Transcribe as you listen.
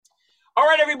All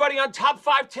right, everybody, on Top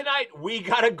 5 tonight, we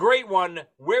got a great one.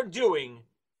 We're doing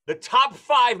the top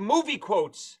 5 movie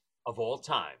quotes of all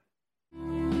time.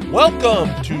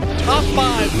 Welcome to Top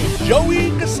 5 with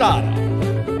Joey Casada.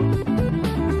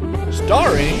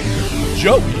 Starring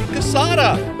Joey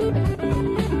Casada.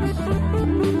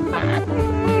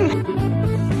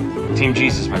 Team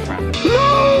Jesus, my friend.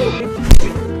 No!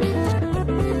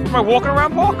 Am I walking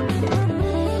around park?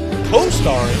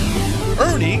 Co-starring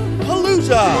Ernie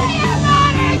Palooza.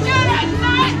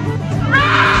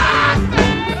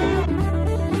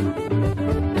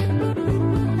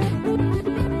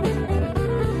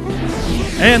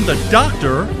 And the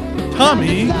Doctor,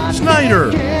 Tommy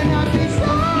Snyder.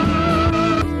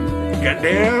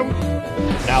 Goddamn.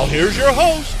 Now here's your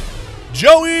host,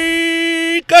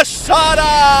 Joey Casada.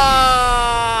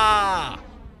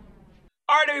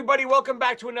 All right, everybody, welcome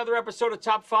back to another episode of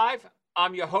Top 5.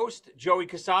 I'm your host, Joey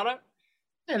Casada.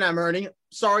 And I'm Ernie.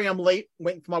 Sorry I'm late.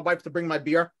 Waiting for my wife to bring my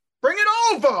beer. Bring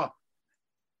it over!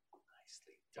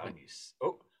 Nicely done, you...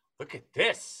 Oh, look at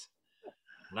this.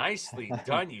 Nicely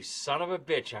done, you son of a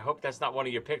bitch. I hope that's not one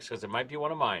of your picks because it might be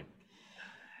one of mine.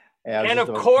 Yeah, and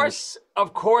of course,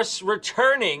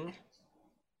 returning.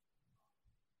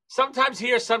 Sometimes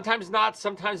here, sometimes not.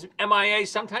 Sometimes MIA,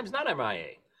 sometimes not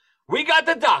MIA. We got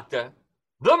the Doctor,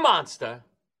 the Monster.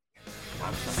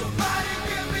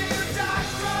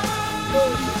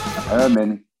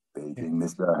 Herman, paging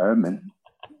Mr. Herman.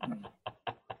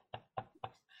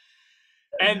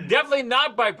 And definitely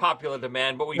not by popular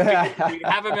demand, but we figured we'd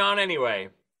have him on anyway.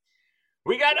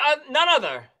 We got none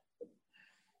other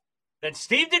than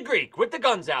Steve DeGreek with the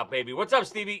guns out, baby. What's up,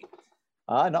 Stevie?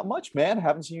 Not much, man.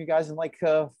 Haven't seen you guys in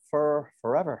for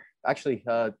forever. Actually,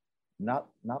 not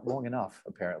long enough.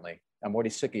 Apparently, I'm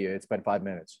already sick of you. It's been 5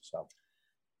 minutes, so.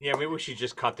 Yeah, maybe we should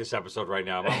just cut this episode right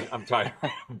now. I'm tired.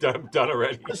 I'm done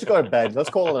already. Let's go to bed.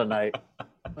 Let's call it a night.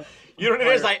 You know what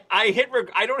it is?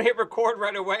 I don't hit record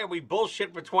right away, and we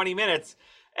bullshit for 20 minutes,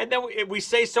 and then we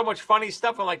say so much funny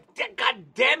stuff. I'm like, God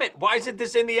damn it! Why isn't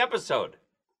this in the episode?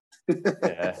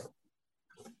 Yeah.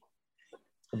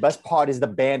 The best part is the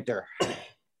banter,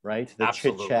 right? The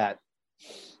chit chat.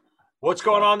 What's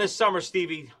going on this summer,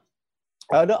 Stevie?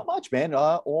 Not much, man.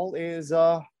 All is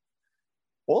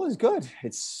good.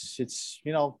 It's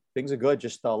things are good.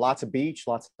 Just lots of beach,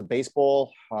 lots of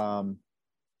baseball.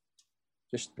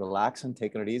 Just relaxing,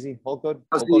 taking it easy. All good.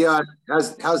 How's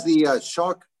the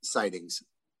shark sightings?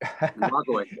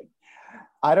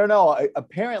 I don't know.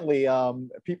 Apparently,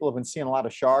 people have been seeing a lot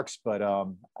of sharks, but I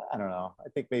don't know. I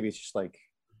think maybe it's just like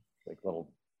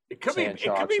little sand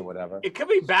sharks or whatever. It could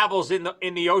be Babbles in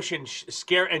the ocean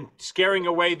scaring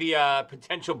away the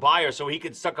potential buyer so he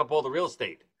can suck up all the real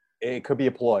estate. It could be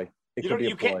a ploy.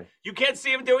 You can't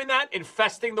see him doing that,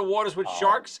 infesting the waters with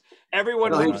sharks.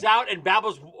 Everyone moves out, and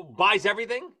Babbles buys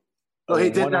everything. Oh, he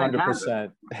did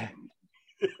 100%.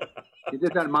 He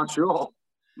did that in Montreal.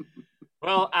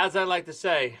 Well, as I like to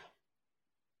say,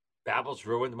 Babbles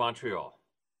ruined Montreal.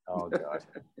 Oh God!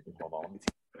 Hold on, let me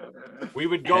we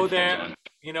would go there.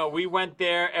 We went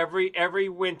there every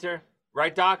winter,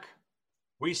 right, Doc?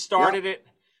 We started it.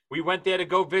 We went there to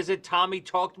go visit. Tommy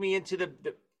talked me into the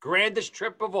grandest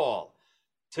trip of all,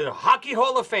 to the Hockey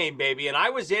Hall of Fame, baby. And I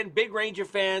was in, big Ranger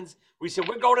fans. We said,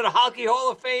 we're going to the Hockey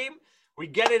Hall of Fame. We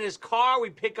get in his car.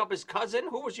 We pick up his cousin.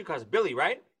 Who was your cousin? Billy,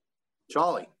 right?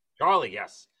 Charlie,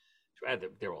 yes.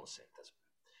 They're all the same.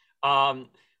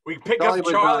 We pick up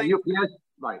Charlie.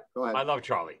 Right, go ahead. I love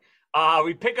Charlie.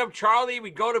 We pick up Charlie.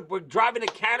 We're driving to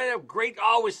Canada. Great.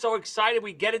 Oh, we're so excited.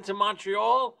 We get into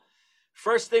Montreal.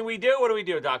 First thing we do, what do we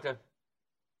do, Doctor?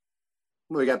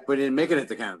 We didn't make it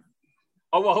into Canada.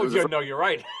 Oh, well, no, you're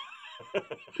right.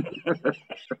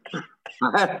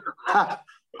 I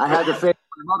had the faith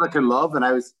my mother can love, and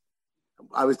I was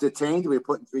detained. We were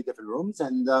put in 3 different rooms,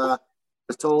 and was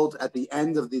told at the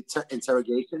end of the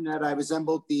interrogation that I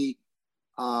resembled the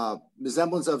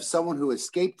resemblance of someone who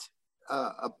escaped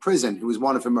a prison who was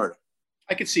wanted for murder.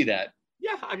 I could see that.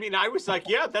 Yeah, I mean, I was like,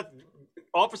 that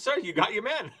officer, you got your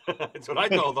man. That's what I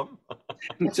told them.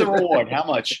 What's the reward? How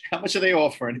much? How much are they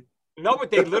offering? No,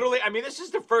 but they literally, I mean, this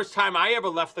is the first time I ever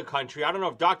left the country. I don't know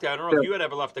if you had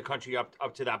ever left the country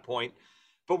up to that point,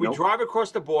 but we drive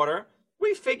across the border.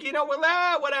 We figure,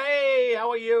 hey, how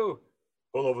are you?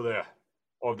 Pull over there.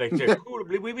 Or they say, pull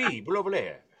over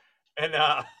there. And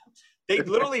they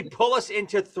literally pull us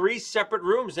into 3 separate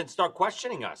rooms and start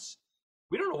questioning us.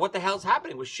 We don't know what the hell's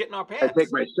happening. We're shitting our pants. I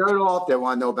take my shirt off. They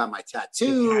want to know about my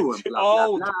tattoo. And blah,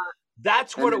 blah, blah.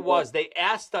 That's what it was. They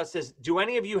asked us, do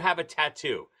any of you have a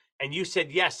tattoo? And you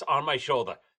said, yes, on my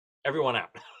shoulder. Everyone out.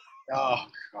 Oh,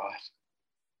 God.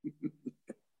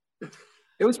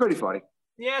 It was pretty funny.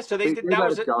 Yeah, so they did. They That let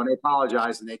was us it. go, and they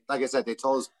apologized, and they, like I said, they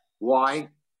told us why,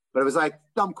 but it was like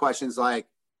dumb questions like,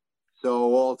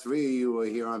 "So all three of you were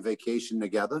here on vacation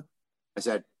together?" I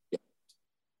said, "Yeah."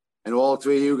 And all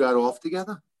three of you got off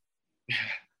together?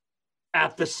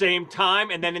 At the same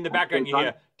time, and then in the background you same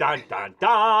hear dun dun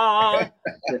dun.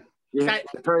 Yeah, That-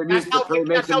 the Perry that's music, how- the Perry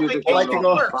that's Mason how music. vacation going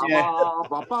on. works. Ba, Yeah. ba,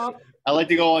 ba, ba. I like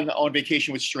to go on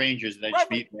vacation with strangers and then just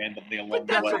Right, meet randomly along But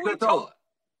the that's way. what we told.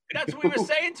 That's what we were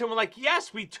saying to him. Like,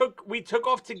 yes, we took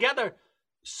off together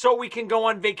so we can go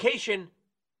on vacation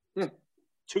Yeah.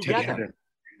 together.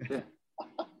 Yeah.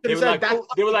 They were like, That's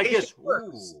they were how like this. vacation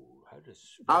works. Ooh, how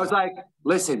does- I was like,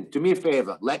 listen, do me a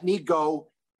favor. Let me go.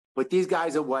 Put these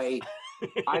guys away.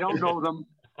 I don't know them.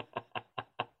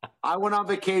 I went on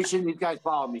vacation. These guys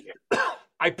followed me here.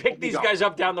 I picked these go. guys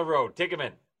up down the road. Take them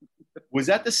in. Was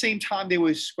that the same time they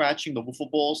were scratching the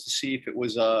wiffle balls to see if it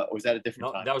was or was that a different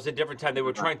No, time? that was a different time. They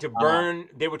were trying to Uh-huh. burn.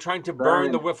 They were trying to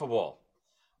burn the wiffle ball.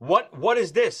 What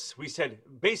is this? We said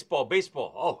baseball.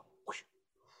 Oh, whoosh.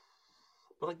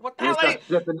 We're like, what the And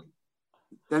hell?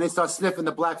 then they start sniffing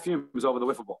the black fumes over the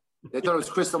wiffle ball. They thought it was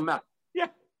crystal meth. Yeah.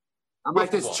 I'm like,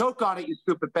 Wiffle this ball. choke on it, you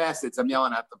stupid bastards. I'm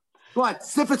yelling at them. Go on,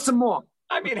 sniff it some more.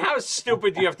 I mean, how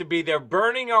stupid do you have to be? They're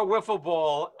burning our wiffle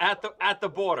ball at the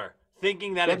border,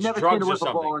 thinking that They've it's never seen drugs a or wiffle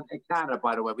something. ball in Canada,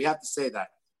 by the way. We have to say that.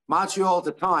 Montreal at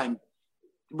the time,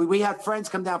 we had friends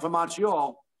come down from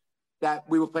Montreal that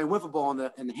we were playing wiffle ball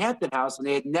in the Hampton House, and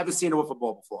they had never seen a wiffle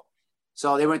ball before.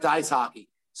 So they went to ice hockey.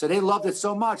 So they loved it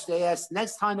so much, they asked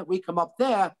next time that we come up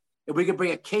there if we could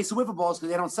bring a case of wiffle balls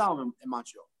because they don't sell them in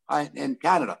Montreal, in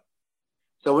Canada.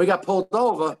 So we got pulled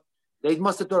over. They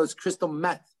must have thought it was crystal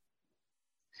meth.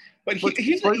 But Which,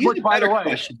 here's a by the better way,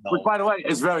 question, though. which, by the way,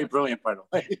 is very brilliant, by the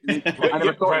way. I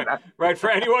never thought of that. Right,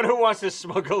 for anyone who wants to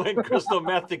smuggle in crystal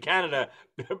meth to Canada,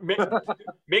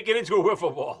 make it into a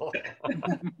wiffle ball.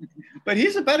 But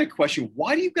here's a better question.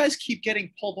 Why do you guys keep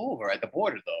getting pulled over at the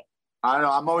border, though? I don't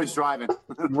know. I'm always driving.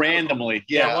 Randomly.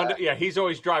 Yeah, Yeah. I wonder, yeah, he's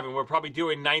always driving. We're probably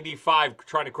doing 95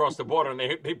 trying to cross the border, and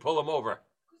they pull him over.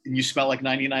 And you smell like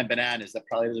 99 bananas. That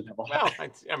probably doesn't help. Well,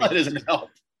 That I mean, doesn't help.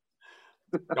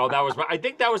 no, that was I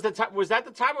think that was the time. Was that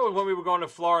the time when we were going to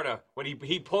Florida? When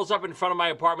he pulls up in front of my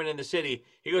apartment in the city.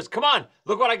 He goes, "Come on,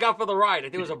 look what I got for the ride." I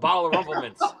think it was a bottle of Rumple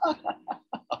Mints.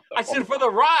 I said, "For the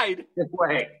ride?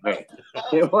 Wait.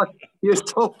 You're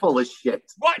so full of shit.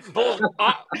 What? Bull?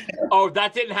 Oh,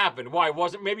 that didn't happen. Why?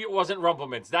 Maybe it wasn't Rumple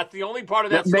Mints. That's the only part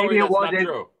of that story that's not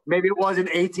true. Maybe it wasn't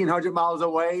 1,800 miles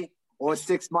away or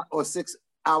 6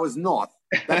 hours north.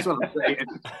 That's what I'm saying.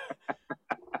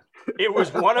 It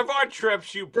was one of our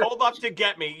trips. You pulled up to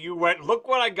get me. You went, "Look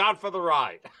what I got for the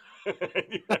ride."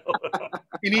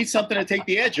 You need something to take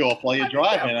the edge off while you're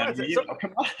driving. I mean,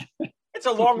 come on. It's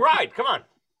a long ride. Come on.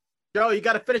 Joe, you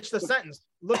got to finish the sentence.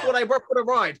 Look what I worked for the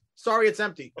ride. Sorry, it's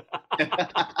empty.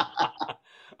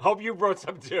 Hope you brought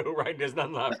some too. Right? There's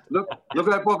none left. Look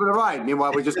what I bought for the ride.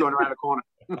 Meanwhile, we're just going around the corner.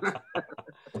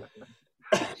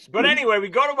 But anyway, we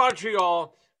go to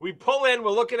Montreal. We pull in.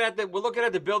 We're looking at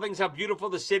the buildings. How beautiful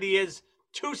the city is.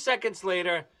 2 seconds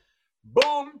later,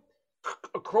 boom!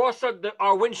 Across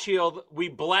our windshield, we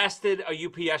blasted a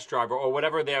UPS driver or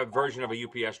whatever their version of a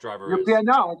UPS driver is. UPS,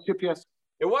 no, it's UPS.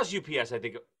 It was UPS, I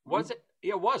think. Was it?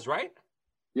 Yeah, it was, right?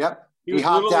 Yep. He He was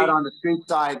hopped literally- out on the street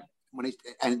side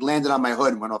and landed on my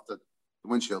hood and went off the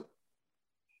windshield.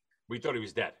 We thought he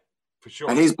was dead, for sure.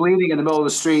 And he's bleeding in the middle of the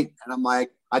street. And I'm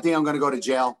like, I think I'm going to go to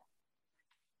jail.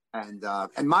 And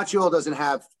Montreal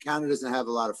Canada doesn't have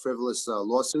a lot of frivolous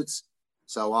lawsuits.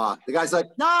 So the guy's like,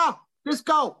 no, just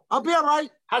go. I'll be all right.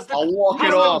 How's the, I'll walk it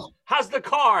how's the- off. How's the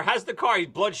car? How's the car? He's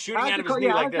blood shooting out of his knee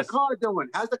like how's this. the car doing?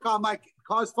 How's the car? My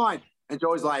car's fine. And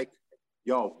Joey's like,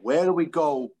 yo, where do we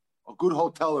go? A good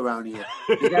hotel around here.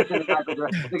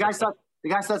 The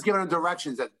guy starts giving him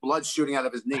directions as blood shooting out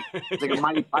of his knee. It's like a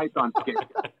Mighty Python skit.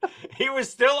 He was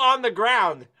still on the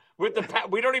ground with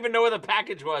we don't even know where the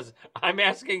package was. I'm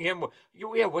asking him,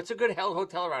 yeah, what's a good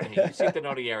hotel around here? You seem to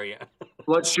know the area.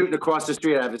 Blood shooting across the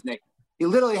street out of his knee. He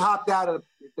literally hopped out of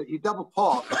he double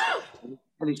parked,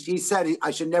 and he said I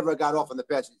should never have got off on the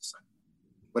passenger side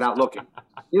without looking.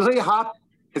 He literally hopped.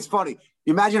 It's funny.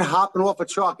 You imagine hopping off a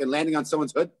truck and landing on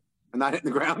someone's hood and not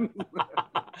hitting the ground.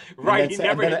 Right, he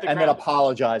never hit the and then ground.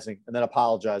 apologizing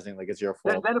like it's your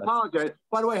fault. then apologize.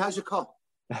 By the way, how's your car?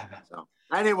 So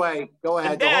anyway, go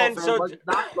ahead. And then, the Hall of Fame was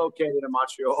not located in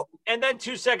Montreal. And then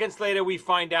 2 seconds later, we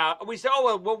find out. We say,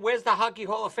 "Oh, well, where's the Hockey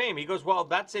Hall of Fame?" He goes, "Well,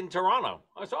 that's in Toronto."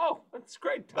 I said, "Oh, that's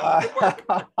great. Good work."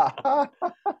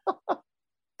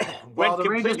 Went The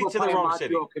Rangers completely were to the playing wrong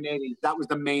city. Montreal Canadiens. That was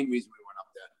the main reason we went up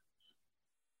there.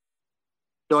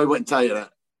 Joey wouldn't tell you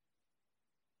that.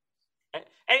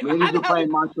 Hey, Canadians are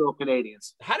playing Montreal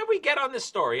Canadiens. how did we get on this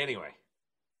story anyway?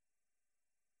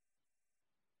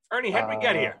 Ernie, how did we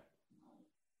get here?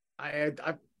 I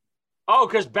Oh,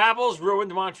 because Babel's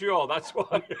ruined Montreal. That's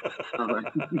why. All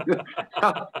right.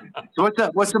 So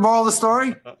what's the moral of the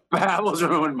story? Battles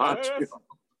ruined Montreal.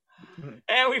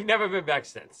 And we've never been back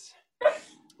since.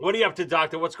 What are you up to,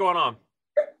 Doctor? What's going on?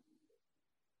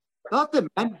 Nothing,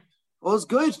 man. All's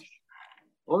good.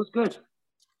 All's good.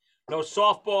 No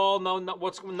softball. No.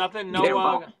 What's nothing? No. Yeah,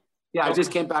 well, yeah, I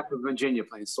just came back from Virginia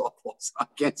playing softball, so I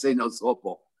can't say no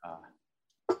softball.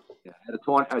 Yeah, I had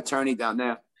an attorney down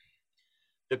there.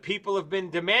 The people have been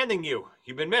demanding you.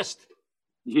 You've been missed.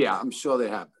 Yeah, I'm sure they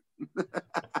have.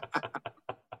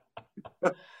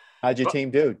 How'd your team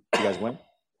do? You guys win?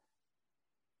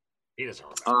 He doesn't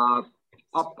remember.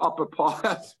 Upper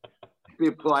part. Be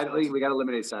politely, we got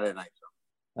eliminated Saturday night.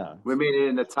 So. Oh. We made it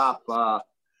in the top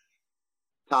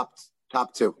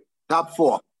two, top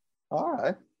four. All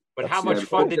right. But how much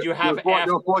fun did you have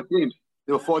There were four teams.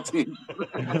 There were 4 teams.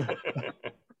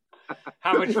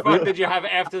 How much fun did you have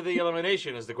after the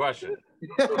elimination is the question.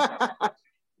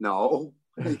 No,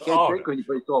 you can't drink when you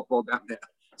play softball down there.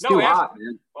 It's No, too after- hot,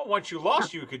 man. Well, once you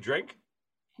lost, you could drink.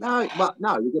 No,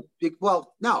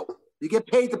 you get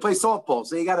paid to play softball,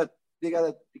 so you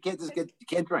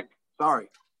can't drink. Sorry,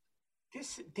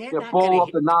 They're you not fall gonna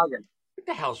off the noggin. What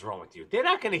the hell's wrong with you? They're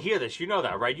not going to hear this. You know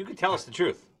that, right? You can tell us the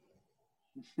truth.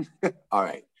 All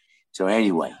right. So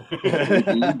anyway,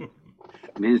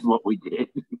 this is what we did.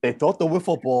 They thought the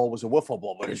wiffle ball was a wiffle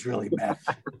ball, but it's really meth.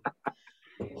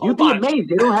 You'd Hold be on. amazed.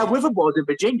 They don't have wiffle balls in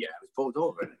Virginia. I was pulled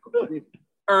over.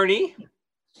 Ernie,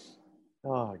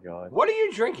 Oh God. what are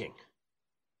you drinking?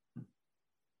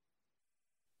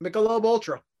 Michelob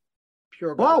Ultra,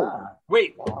 pure gold. Whoa!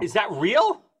 Wait, is that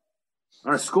real?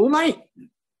 On a school night?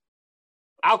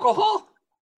 Alcohol?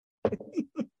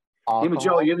 Even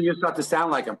Joe, you start to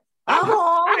sound like him.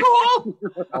 Alcohol! Alcohol.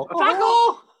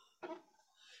 Alcohol!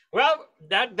 Well,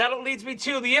 that leads me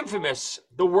to the infamous,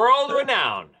 the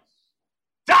world-renowned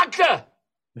Doctor!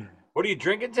 What are you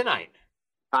drinking tonight?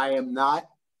 I am not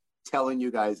telling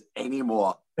you guys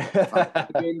anymore. If I'm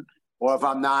drinking or if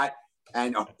I'm not.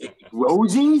 And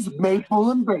Rosie's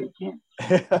maple and bacon.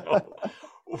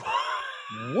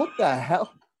 What the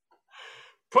hell?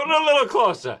 Put it a little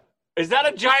closer. Is that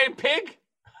a giant pig?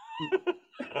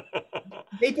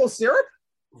 Maple syrup?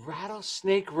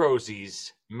 Rattlesnake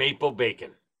Rosie's maple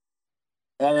bacon.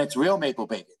 And it's real maple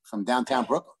bacon from downtown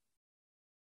Brooklyn.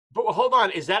 But hold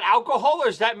on, is that alcohol or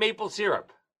is that maple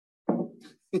syrup?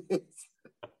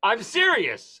 I'm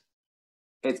serious.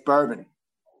 It's bourbon.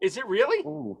 Is it really?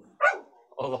 Ooh,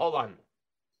 Oh, hold on.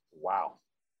 wow.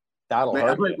 That'll Wait,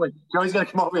 hurt. wait. Joey's going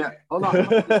to come over here. Hold on.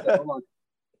 Hold on.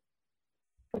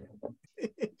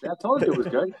 I told you it was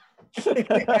good.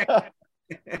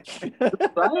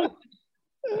 Right?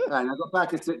 All right, now go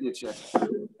back and sit in your chair.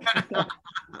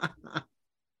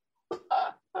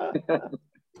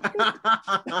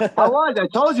 How was it? I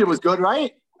told you it was good,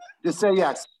 right? Just say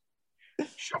yes.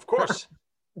 Of course.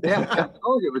 Yeah, I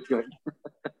told you it was good.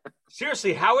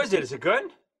 Seriously, how is it? Is it good?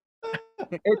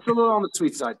 It's a little on the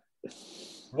sweet side.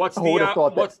 What's I would have the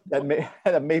thought what's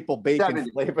had a maple bacon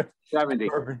 70. flavor. 70.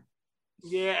 Bourbon.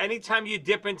 yeah, anytime you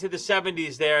dip into the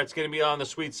 70s there, it's gonna be on the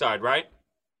sweet side, right?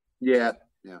 Yeah.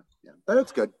 But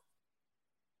it's good.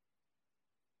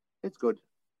 It's good.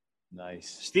 Nice.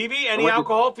 Stevie, any What did-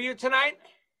 alcohol for you tonight?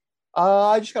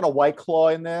 I just got a White Claw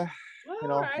in there. You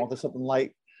know, All right. wanted something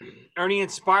light. Ernie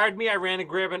inspired me. I ran and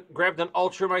grabbed an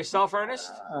ultra myself,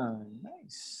 Ernest.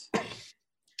 Nice.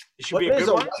 It should What be a is good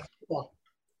a one. white claw?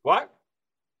 What?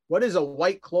 What is a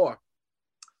white claw?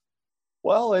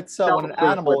 Well, it's when an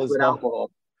animal is. alcohol.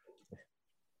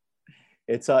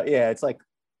 It's it's like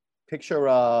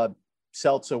picture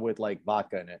seltzer with like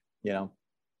vodka in it. You know.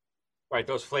 Right,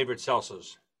 those flavored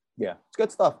seltzers. Yeah, it's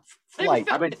good stuff. Light.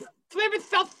 Flavored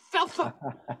seltzer.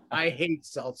 I hate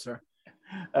seltzer.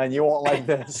 And you won't like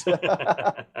this.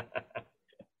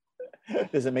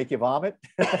 Does it make you vomit?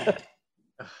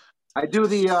 I do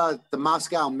the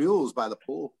Moscow Mules by the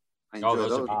pool. I enjoy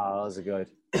those are those. Those are good.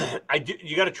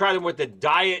 You got to try them with the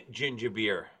diet ginger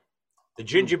beer. The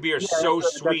ginger beer is so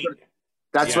sweet.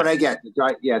 That's Yeah. what I get. The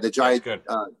dry That's good.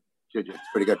 ginger. It's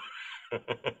pretty good.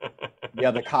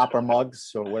 Yeah, the copper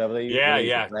mugs or whatever they use. Yeah, the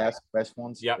yeah. Glass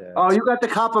ones. Yep. Yeah. Oh, you got the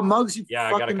copper mugs? You Yeah,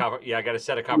 I got a fucking- copper. Yeah, I got a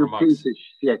set of copper you mugs. piece of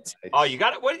shit. Oh, you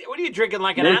got it. What are you drinking?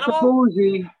 Like an Mr. animal?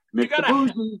 Bougie. You Mr. gotta-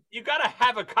 Bougie. You got to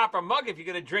have a copper mug if you're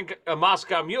going to drink a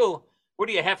Moscow Mule. What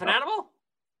are you, half an animal?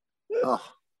 Oh,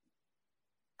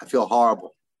 I feel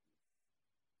horrible.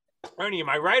 Ernie, am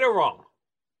I right or wrong?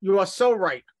 You are so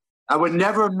right. I would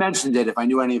never have mentioned it if I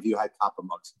knew any of you had copper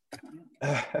mugs.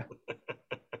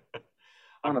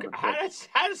 How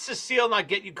does Cecile not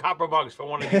get you copper mugs for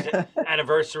one of these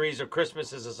anniversaries or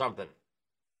Christmases or something?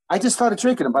 I just started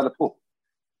drinking them by the pool.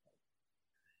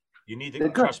 You need to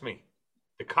trust me.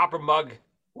 The copper mug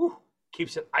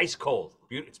keeps it ice cold.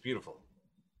 It's beautiful.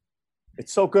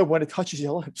 It's so good when it touches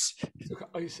your lips. You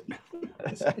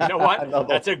know what?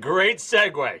 That's a great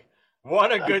segue.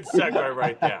 What a good segue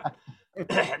right there.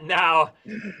 Now,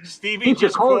 Stevie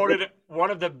just quoted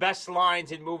one of the best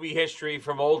lines in movie history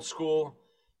from Old School.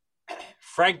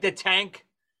 Frank the Tank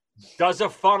does a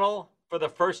funnel for the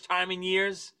first time in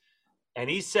years, and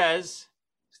he says,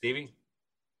 Stevie?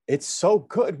 It's so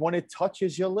good when it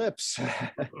touches your lips.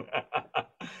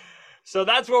 So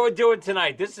that's what we're doing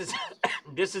tonight. This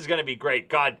is going to be great.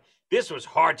 God, this was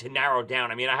hard to narrow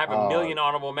down. I mean, I have a million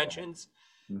honorable mentions,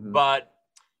 but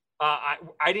I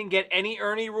didn't get any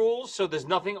Ernie rules, so there's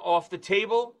nothing off the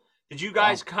table. Did you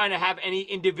guys kind of have any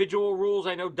individual rules?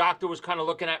 I know Doctor was kind of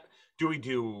looking at, do we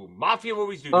do mafia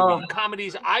movies? Do we do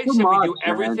comedies? I said we do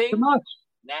everything. Too much.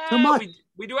 Nah, Too much.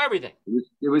 We do everything.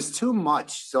 It was too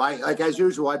much. So as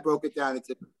usual, I broke it down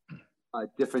into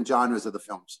different genres of the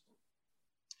films.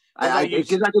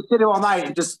 Because I could sit here all night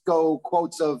and just go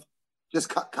quotes of just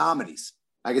comedies.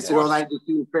 I could sit here all night and just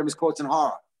do famous quotes in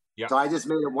horror. Yeah. So I just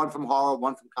made it one from horror,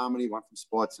 one from comedy, one from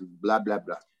sports, and blah, blah,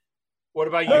 blah. What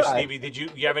about you, Stevie? Did you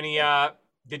have any,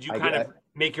 did you kind of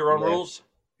make your own rules?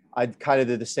 I kind of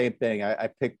did the same thing. I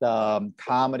picked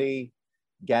comedy,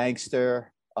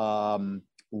 gangster,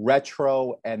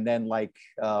 retro, and then like,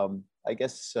 I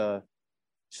guess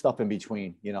stuff in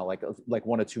between, you know, like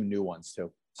one or two new ones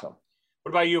too. So.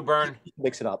 What about you, Bern?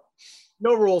 Mix it up.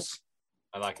 No rules.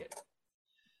 I like it.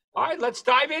 All right, let's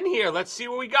dive in here. Let's see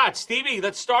what we got. Stevie,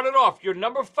 let's start it off. Your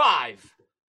number 5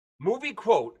 movie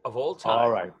quote of all time.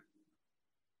 All right.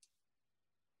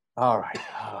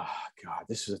 Oh, God,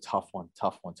 this is a tough one.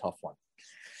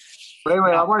 Wait.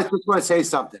 I just want to say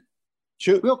something.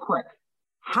 Shoot. Real quick.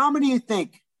 How many of you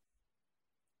think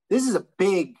this is a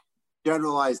big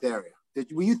generalized area?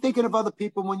 Were you thinking of other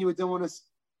people when you were doing this?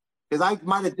 Because I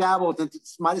might have dabbled and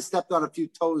might have stepped on a few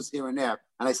toes here and there,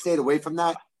 and I stayed away from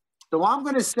that. So I'm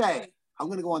going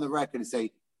to go on the record and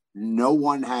say no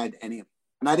one had any.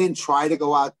 And I didn't try to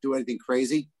go out and do anything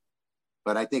crazy,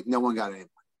 but I think no one got any.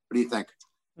 What do you think?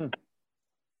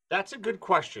 That's a good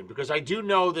question, because I do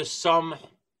know there's some,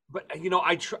 but you know,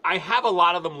 I have a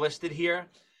lot of them listed here,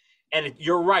 and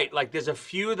you're right. Like there's a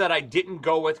few that I didn't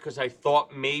go with because I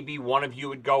thought maybe one of you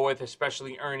would go with,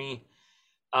 especially Ernie.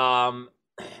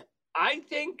 I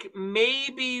think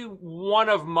maybe one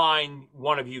of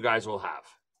you guys will have.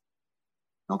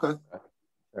 Okay.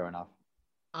 Fair enough.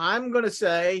 I'm going to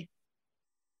say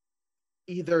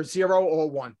either 0 or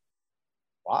 1.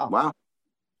 Wow.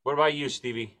 What about you,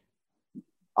 Stevie?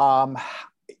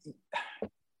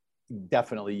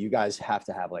 Definitely, you guys have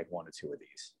to have like 1 or 2 of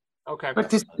these. Okay. But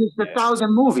there's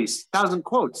 1,000 movies, 1,000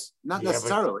 quotes, not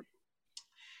necessarily.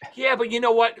 Yeah, but you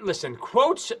know what? Listen,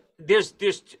 quotes. There's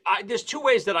 2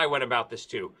 ways that I went about this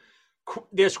too.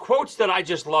 There's quotes that I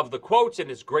just love the quotes, and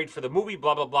it's great for the movie,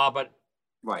 blah blah blah. But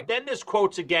then there's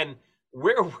quotes again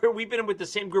where we've been with the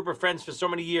same group of friends for so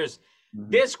many years.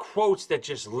 There's quotes that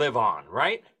just live on,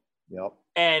 right? Yep.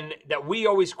 And that we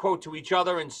always quote to each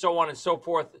other, and so on and so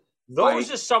forth.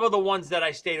 Those are some of the ones that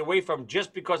I stayed away from,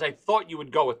 just because I thought you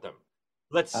would go with them.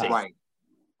 Let's see. Right.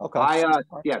 Okay.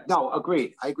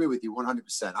 Agreed. I agree with you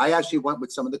 100%. I actually went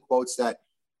with some of the quotes that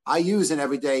I use in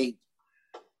everyday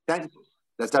sentences.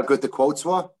 That's how good the quotes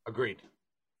were. Agreed.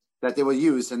 That they were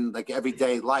used in like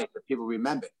everyday life that people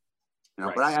remember. You know,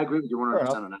 right. But I agree with you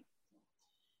 100% on that.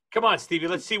 Come on, Stevie.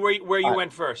 Let's see where you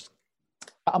went first.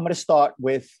 I'm going to start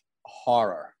with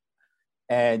horror,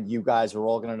 and you guys are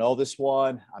all going to know this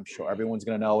one. I'm sure everyone's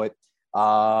going to know it.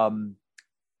 I'm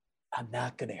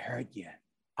not going to hurt you.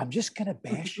 I'm just going to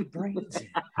bash your brains in.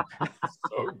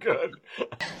 So good.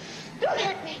 Don't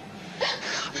hurt me.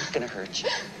 I'm not going to hurt you.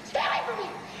 Stay away from me.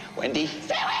 Wendy.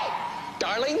 Stay away.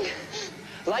 Darling,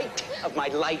 light of my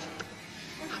life.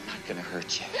 I'm not going to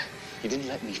hurt you. You didn't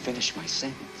let me finish my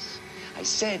sentence. I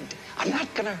said, I'm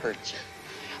not going to hurt you.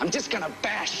 I'm just going to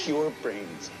bash your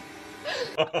brains in.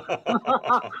 That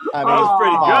was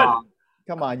pretty good.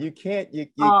 Come on, you can't.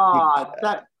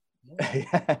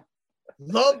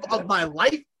 Love of my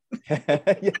life.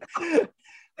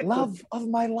 Love of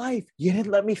my life. You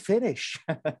didn't let me finish.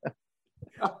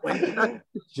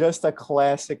 Just a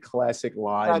classic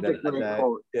line. That's a great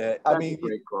quote. Yeah, I mean, a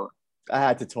great quote. I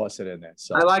had to toss it in there.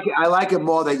 So I like it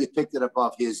more that you picked it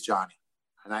above Here's Johnny,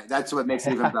 and that's what makes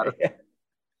it even better.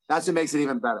 That's what makes it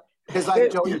even better. Because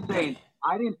like Joe was saying,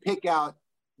 I didn't pick out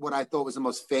what I thought was the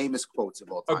most famous quotes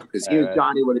of all time, because Okay. Here's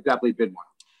Johnny would have definitely been one.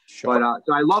 Sure. But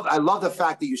so I love the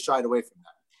fact that you shied away from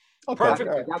that. Okay. Perfect.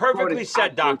 All right. That Perfectly quote is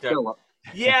said, absolute Doctor. killer.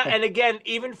 Yeah, and again,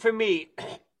 even for me,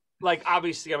 like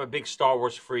obviously I'm a big Star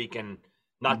Wars freak, and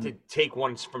not to take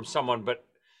one from someone, but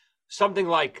something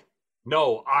like,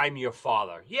 "No, I'm your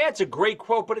father." Yeah, it's a great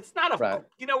quote, but it's not a Right.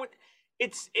 you know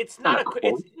it's not a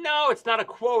it's no, it's not a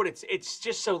quote. It's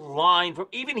just a line from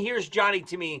even Here's Johnny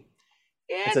to me.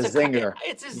 Yeah, It's a zinger.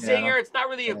 It's a You zinger. know? It's not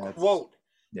really a Yeah, it's- quote.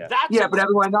 yeah. That's Yeah, a- but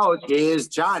everyone knows Here's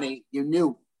Johnny. You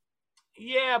knew.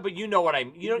 yeah, but you know what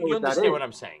I'm you know you what that understand is. what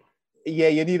I'm saying. Yeah,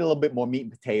 you need a little bit more meat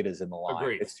and potatoes in the line.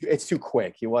 Agreed. It's too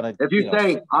quick. You want to. If you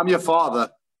say I'm your father,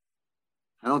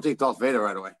 I don't think Darth Vader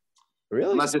right away.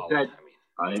 Really? Unless it Oh, said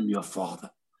I mean, I am your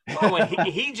father. oh, and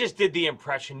he just did the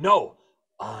impression. No,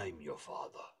 I'm your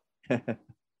father.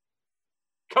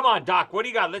 Come on, Doc. What do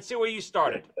you got? Let's see where you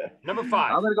started. Number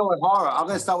 5. I'm gonna go with horror. I'm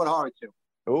gonna start with horror too.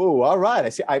 Oh, all right. I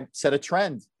see. I set a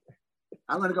trend.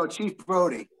 I'm gonna go Chief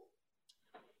Brody.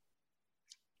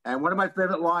 And one of my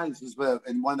favorite lines is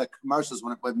in one of the commercials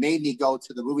when it made me go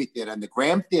to the movie theater in the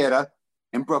Graham Theater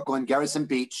in Brooklyn, Garrison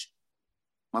Beach.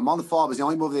 My mother and father was the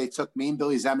only movie they took me and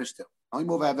Billy Zemish to. The only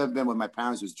movie I've ever been with my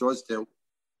parents was Jaws 2.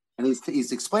 And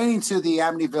he's explaining to the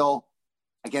Amityville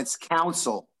against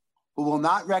counsel, who will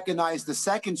not recognize the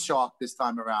second shark this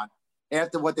time around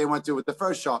after what they went through with the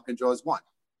first shark in Jaws 1.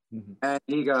 Mhm. And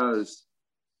he goes,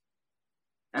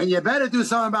 and you better do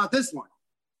something about this one,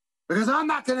 because I'm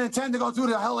not going to intend to go through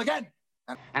the hell again.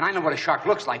 And I know what a shark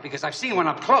looks like because I've seen one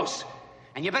up close.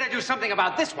 And you better do something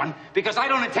about this one because I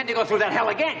don't intend to go through that hell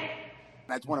again.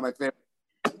 That's one of my favorite.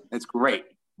 It's great.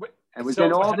 It was So-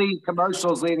 in all the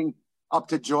commercials leading up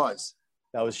to Jaws.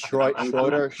 That was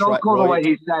Schroeder. So cool the way Schroeder.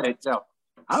 he said it, too.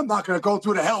 I'm not going to go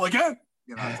through the hell again.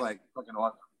 You know, it's like fucking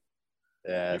awesome.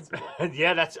 Yeah.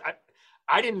 Yeah, that's.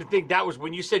 I didn't think that was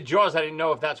when you said Jaws. I didn't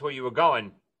know if that's where you were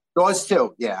going. Jaws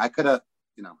 2. Yeah, I could have,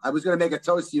 I was going to make a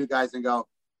toast to you guys and go,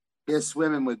 here's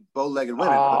swimming with bow-legged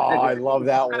women. Oh, I love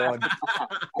that one.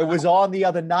 It was on the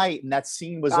other night, and that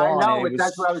scene was I on. know, and but it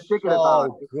that's what I was thinking so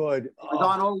about. good. It was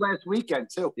on all last weekend,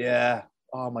 too. Yeah.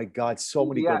 Oh my God, so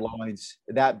many Yeah. good lines.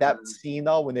 That scene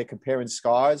though, when they're comparing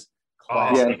scars, Oh,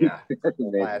 classic,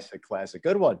 yeah. classic.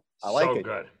 Good one. I like so it.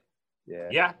 good. Yeah.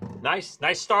 Yeah, nice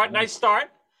start. Nice start.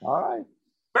 All right.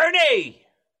 Bernie.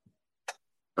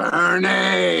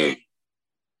 Bernie!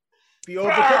 If you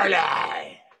overcook it,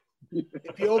 Bernie.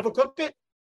 if you overcook it,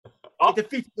 Oh. it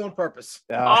defeats its own purpose.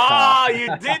 Oh,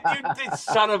 you did,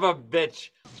 son of a bitch.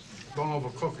 Don't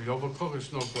overcook it. Overcook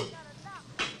it's no good.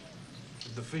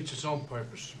 It defeats its own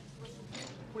purpose.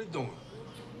 What are you doing?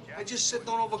 I just said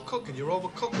don't overcook it. You're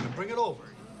overcooking it. Bring it over.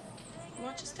 You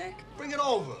want your steak? Bring it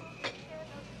over.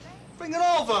 Bring it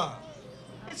over.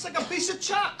 It's like a piece of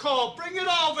charcoal. Bring it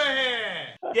over here.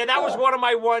 Yeah, that was one of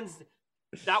my ones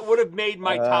that would have made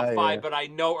my top Yeah. 5, but I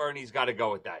know Ernie's got to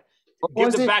go with that. What Give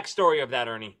was the it? backstory of that,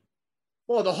 Ernie.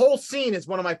 Well, the whole scene is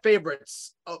one of my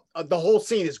favorites. The whole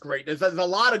scene is great. There's a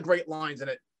lot of great lines in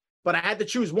it, but I had to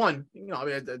choose one. I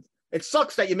mean, it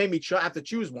sucks that you made me have to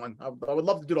choose one. I would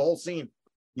love to do the whole scene.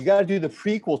 You got to do the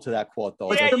prequel to that quote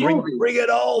though. Yeah, It's like, you- bring it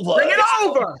over. Bring it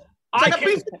over. It's I like a can-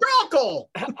 piece of charcoal.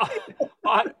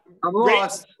 I'm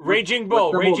lost. Raging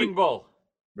Bull. What's the Raging movie? Bull.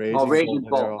 Raging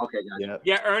Bull. Girl. Okay, guys.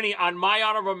 Yeah. Yeah, Ernie, on my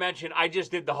honorable mention, I just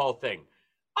did the whole thing.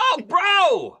 Oh,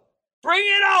 bro, bring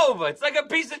it over. It's like a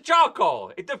piece of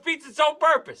charcoal. It defeats its own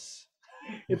purpose.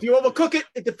 If you overcook it,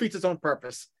 it defeats its own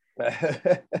purpose.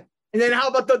 And then how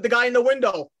about the guy in the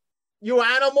window? You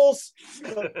animals.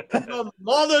 The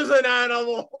mother's an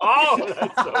animal. Oh,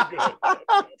 that's so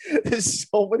good. There's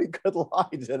so many good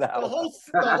lines in that. The one. whole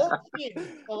scene.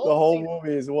 The whole scene.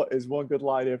 movie is one good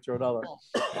line after another.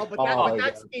 Oh, but Oh,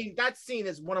 that scene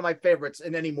is one of my favorites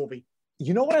in any movie.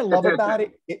 You know what I love about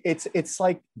it? It's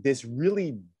like this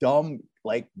really dumb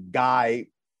like guy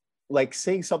like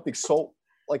saying something so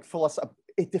like philosophical.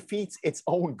 It defeats its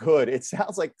own good. It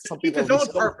sounds like something Its that would own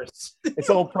be so- purpose. its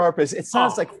own purpose. It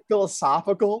sounds Oh. like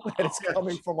philosophical, and it's Oh,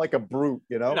 coming from like a brute,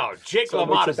 you know? No, Jake So it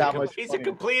makes it LaMotta's that much he's a funnier.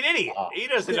 complete idiot. Oh. He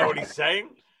doesn't know what he's saying.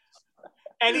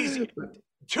 And he's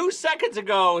 2 seconds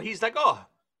ago, he's like, oh,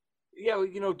 yeah,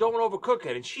 don't overcook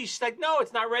it. And she's like, no,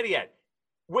 it's not ready yet.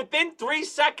 Within 3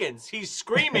 seconds, he's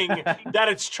screaming that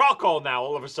it's charcoal now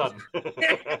all of a sudden.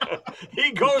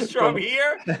 He goes from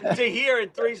here to here in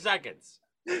 3 seconds.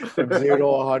 From 0 to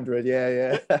 100.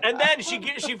 Yeah. And then she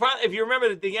finally, if you remember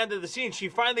at the end of the scene, she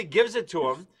finally gives it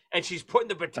to him, and she's putting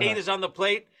the potatoes on the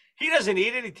plate. He doesn't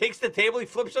eat it. He takes the table. He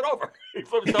flips it over. He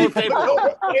flips the whole table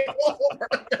over.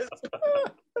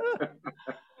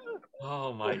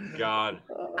 Oh my God!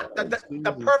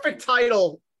 The perfect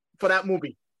title for that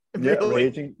movie. Yeah,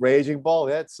 Really? Raging Bull.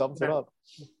 That sums it up.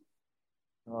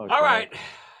 Oh, All God. right.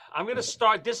 I'm going to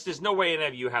start this. There's no way any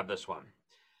of you have this one.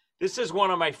 This is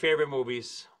one of my favorite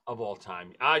movies of all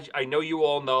time. I know you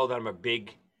all know that I'm a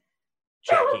big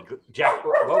Jack.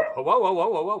 Whoa, whoa, whoa, whoa,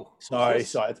 whoa, whoa. Sorry,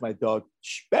 it's my dog.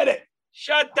 Shh, Bennett.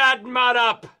 Shut that mud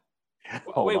up.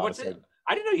 Hold Wait, on a what's it? second.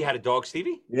 I didn't know you had a dog,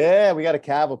 Stevie. Yeah, we got a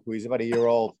Cavapoo. He's about a year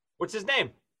old. What's his name?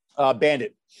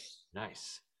 Bandit.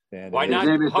 Nice. Bandit. Why His not?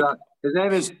 name is, his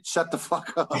name is Shut the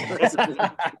Fuck Up.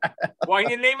 Why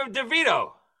you name him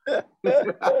DeVito?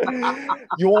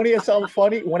 You want to hear something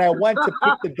funny? When I went to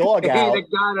pick the dog out, He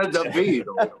got a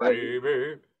DeVito.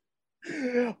 Baby.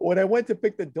 when I went to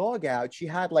pick the dog out, she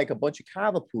had like a bunch of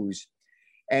Cavapoos.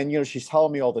 And, she's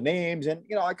telling me all the names. And,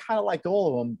 I kind of liked all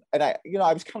of them. And I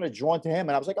was kind of drawn to him.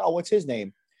 And I was like, oh, what's his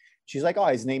name? She's like, oh,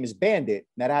 his name is Bandit.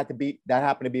 And that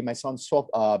happened to be my son's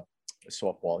softball,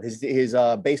 his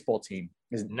baseball team.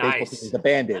 His baseball team is the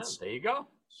Bandits. Yeah, there you go.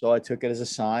 So I took it as a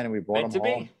sign and we brought Meant him to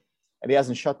home. be. And he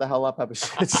hasn't shut the hell up ever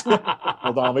since.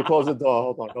 Hold on, let me close the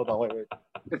door. Hold on, wait.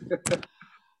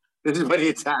 This is when he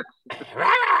attacks.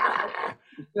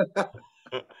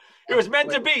 It was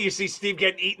meant to be. You see Steve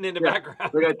getting eaten in the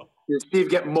background. We got Steve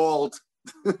get mauled.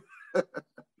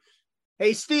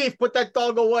 Hey, Steve, put that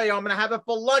dog away. I'm going to have it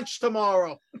for lunch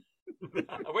tomorrow.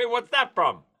 Wait, what's that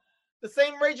from? The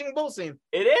same Raging Bull scene.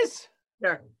 It is?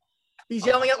 Yeah. He's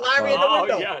yelling at Larry in the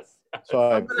window. Oh, yes.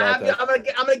 Sorry, I'm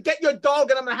gonna get your dog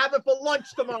and I'm gonna have it for lunch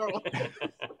tomorrow.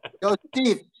 Yo,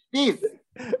 Steve, you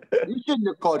shouldn't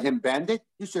have called him Bandit.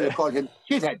 You should have called him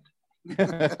Shithead.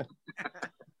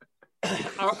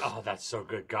 Oh, that's so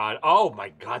good, God. Oh, my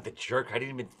God, the jerk. I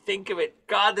didn't even think of it.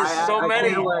 God, there's so I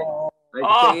many.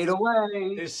 Stayed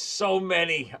away. There's so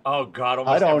many. Oh, God, I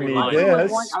almost don't every need line.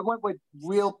 this. I went with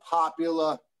real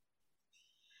popular.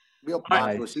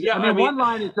 Nice. Yeah, I mean, one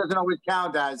line it doesn't always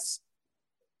count as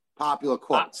popular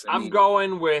quotes. I'm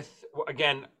going with,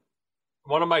 again,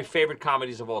 one of my favorite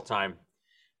comedies of all time.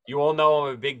 You all know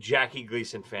I'm a big Jackie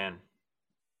Gleason fan.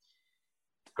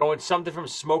 Going something from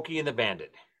Smokey and the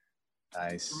Bandit.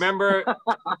 Nice. Remember,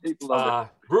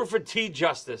 Bruford T.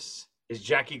 Justice is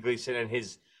Jackie Gleason, and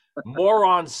his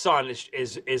moron son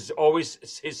is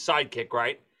always his sidekick,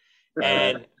 right?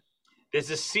 And there's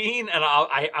a scene, and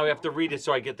I have to read it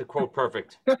so I get the quote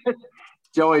perfect.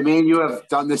 Joey, me and you have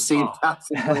done this scene.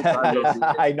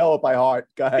 I know it by heart.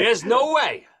 Go ahead. There's no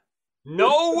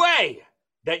way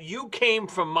that you came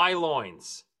from my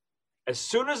loins. As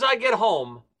soon as I get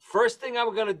home, first thing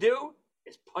I'm going to do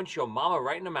is punch your mama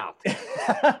right in the mouth.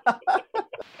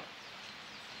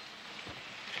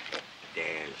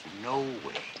 There's no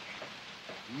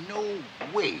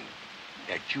way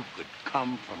that you could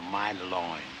come from my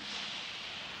loins.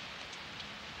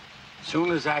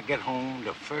 Soon as I get home,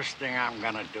 the first thing I'm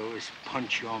gonna do is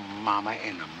punch your mama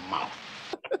in the mouth.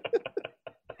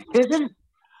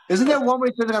 Isn't there one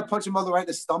way you're gonna punch your mother right in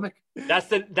the stomach? I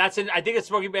think it's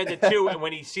Smokey Bandit 2, and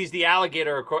when he sees the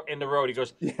alligator in the road, he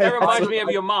goes, "That reminds me of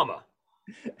your mama."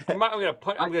 I'm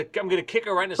gonna kick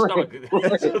her right in the stomach.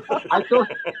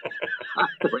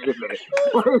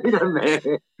 Wait a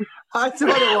minute. I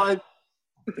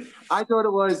thought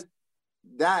it was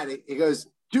that. He goes,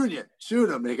 "Junior, shoot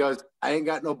him." And he goes, "I ain't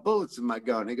got no bullets in my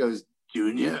gun." He goes,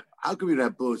 "Junior, how come you don't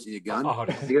have bullets in your gun?" Oh,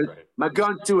 he goes, "My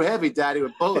gun's too heavy, Daddy,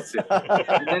 with bullets in it."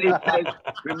 And then he says,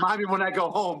 "Remind me when I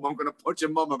go home, I'm gonna punch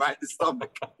your mama right in the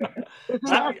stomach."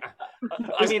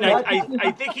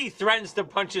 I think he threatens to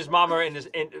punch his mama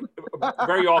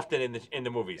very often in the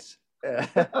movies.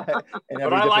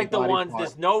 But I like the ones.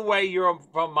 There's no way you're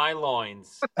from my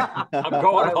loins. I'm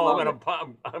going home and I'm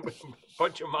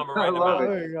punch your mama right in the mouth.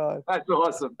 Oh my God, that's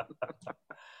awesome.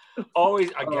 Always,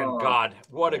 again, God,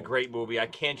 what a great movie! I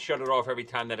can't shut it off every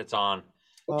time that it's on.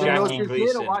 Jackie Jackie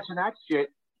Gleason. Watching that shit.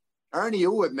 Ernie,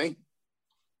 you with me?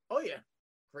 Oh yeah,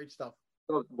 great stuff.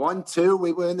 So 1, 2,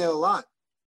 we were in there a lot.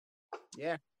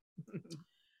 Yeah.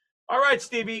 All right,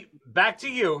 Stevie, back to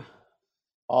you.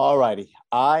 All righty.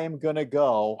 I am gonna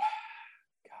go.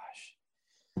 Gosh.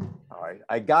 All right.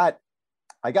 I got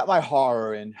my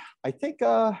horror in. I think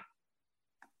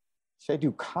should I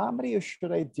do comedy or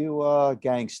should I do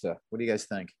gangster? What do you guys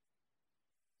think?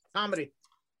 Comedy.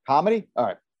 Comedy? All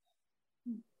right.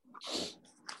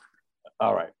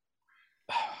 All right.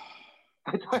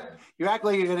 You act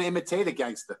like you're gonna imitate a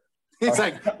gangster. It's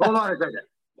like, hold on a second.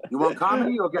 You want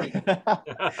comedy or gangster?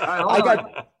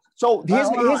 So here's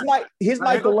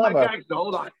my dilemma.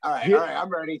 Hold on. All right, I'm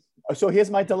ready. So here's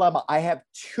my dilemma. I have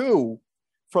two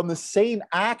from the same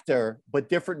actor, but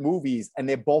different movies, and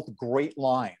they're both great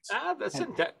lines.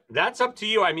 That's up to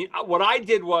you. I mean, what I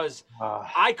did was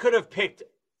I could have picked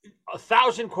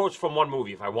 1,000 quotes from one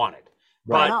movie if I wanted.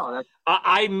 But No, that's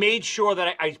I made sure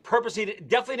that I purposely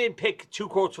definitely didn't pick two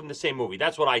quotes from the same movie.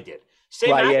 That's what I did.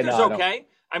 Same Right, yeah, actors, no, I don't- okay.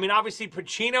 I mean, obviously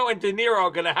Pacino and De Niro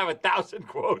are going to have 1,000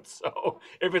 quotes. So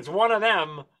if it's one of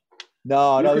them,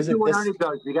 No, you no, can this do is what this. Ernie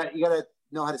does. You got to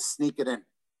know how to sneak it in.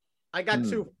 I got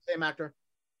two, same actor.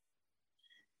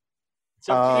 it's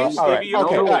up to you, all right, Stevie. No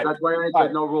okay, rules. all right. That's why Ernie All said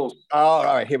right. no rules. Oh, all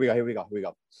right, here we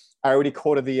go. I already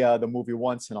quoted the movie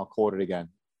once, and I'll quote it again.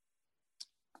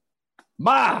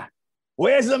 Ma,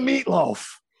 where's the meatloaf?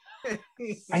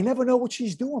 I never know what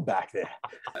she's doing back there.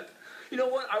 You know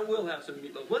what? I will have some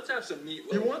meatloaf. Let's have some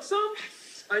meatloaf. You want some?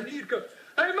 I need to.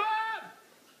 Hey, Mom!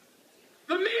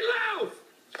 The meatloaf!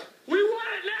 We want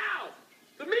it now!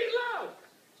 The meatloaf!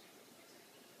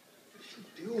 What's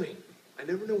she doing? I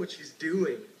never know what she's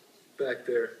doing back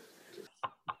there.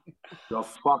 You're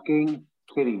fucking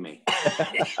kidding me.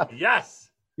 Yes.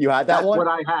 You had that That's one? what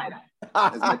I had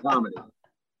as my comedy.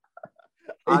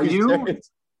 Are you you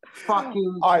serious?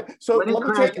 fucking? All right, so When it let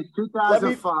me crashed take in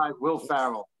 2005, Will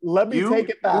Ferrell. let me You take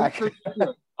it back. piece of shit.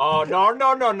 Oh no!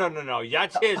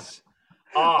 That's his.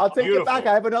 Oh, I'll take beautiful. it back.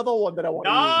 I have another one that I want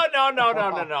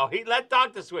to use. No. He let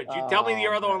Doctor switch. You tell me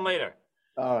your other one later.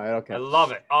 All right, okay. I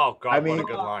love it. Oh God, I what mean- a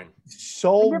good line. I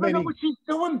So never know many, what she's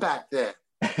doing back there.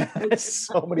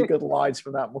 so many good lines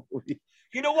from that movie.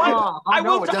 You know what? Oh, I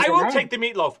know, it I doesn't will end. take the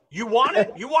meatloaf. You want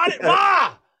it? You want it,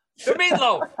 Ma? The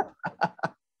meatloaf.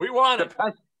 We want it.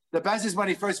 The best is when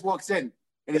he first walks in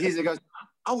and he goes,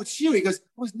 "Oh, it's you." He goes, "It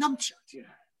was Numchuck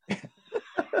here."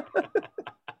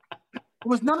 It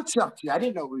was Numchuck here. I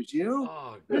didn't know it was you.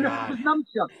 Oh It God. was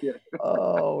Numchuck here.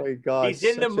 Oh my God! He's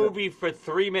in the such a- movie for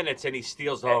 3 minutes and he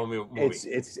steals the whole movie.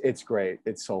 It's great.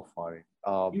 It's so funny.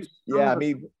 You son Yeah, I of a-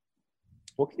 mean,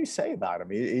 what can you say about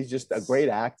him? He's just a great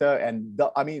actor, and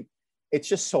I mean, it's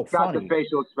just so He's got the funny.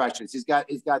 facial expressions. He's got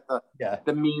the Yeah.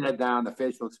 demeanor down, the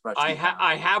facial expressions.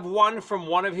 I have one from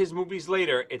one of his movies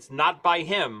later. It's not by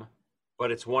him,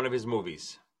 but it's one of his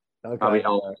movies. Okay. Probably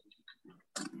help.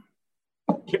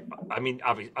 Yeah, I mean,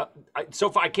 obviously, so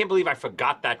far I can't believe I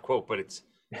forgot that quote, but it's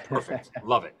perfect.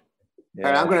 Love it. All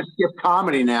right, I'm going to skip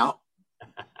comedy now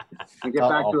and get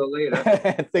back to it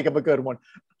later. Think of a good one.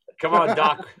 Come on,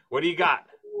 Doc. What do you got?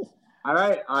 All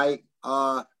right, I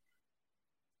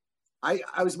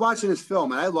was watching this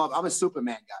film and I'm a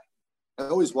Superman guy. I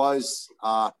always was.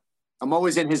 I'm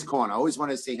always in his corner. I always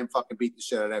wanted to see him fucking beat the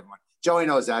shit out of everyone. Joey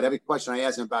knows that. Every question I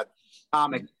ask him about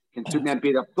comics, can Superman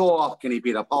beat up Thor? Can he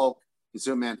beat up Hulk? Can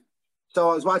Superman? So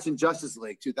I was watching Justice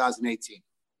League 2018. I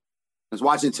was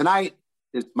watching tonight.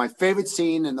 It's my favorite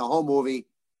scene in the whole movie.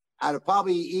 Out of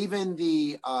probably even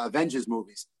the Avengers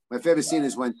movies, my favorite scene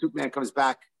is when Superman comes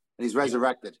back and he's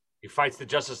resurrected. He fights the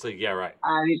Justice League. Yeah, right.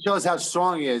 And he shows how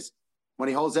strong he is when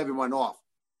he holds everyone off.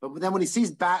 But then when he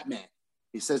sees Batman,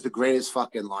 he says the greatest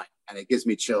fucking line, and it gives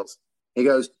me chills. He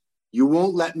goes, "You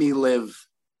won't let me live.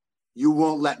 You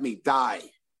won't let me die."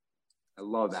 I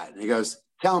love that. And he goes,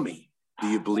 "Tell me, do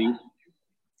you bleed?"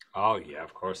 Oh, yeah,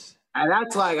 of course. And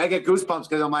that's like, I get goosebumps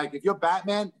because I'm like, if you're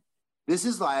Batman, this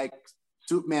is like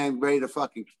Superman ready to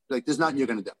fucking, like, there's nothing you're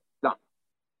going to do. No.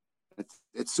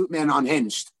 It's Superman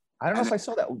unhinged. I don't know if I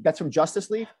saw that. That's from Justice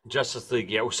League. Justice League,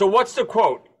 yeah. So what's the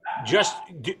quote? Just,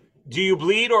 do you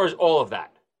bleed or is all of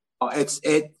that?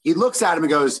 He looks at him and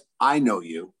goes, "I know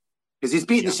you." Because he's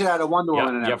beating the shit out of Wonder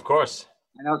Woman. And Yeah, of course.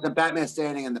 And there was some Batman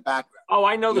standing in the background. Oh,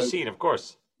 I know the He goes, scene, of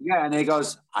course. Yeah, and he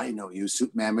goes, "I know you."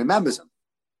 Superman remembers him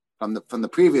from the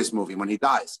previous movie when he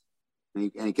dies.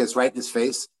 And he gets right in his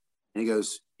face. And he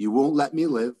goes, "You won't let me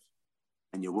live,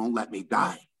 and you won't let me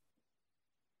die."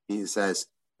 And he says,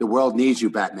 "The world needs you,"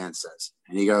 Batman says.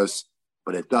 And he goes,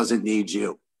 "But it doesn't need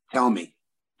you. Tell me,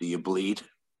 do you bleed?"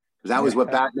 Because that was what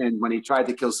Batman, when he tried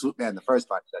to kill Superman the first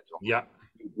time, said to him. Yeah.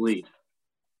 You bleed.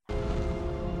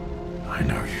 I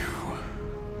know you.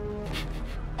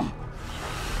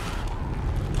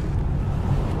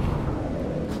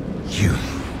 You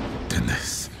did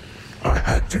this. I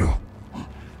had to.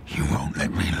 You won't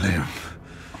let me live.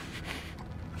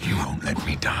 You won't let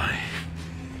me die.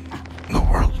 The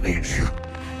world needs you.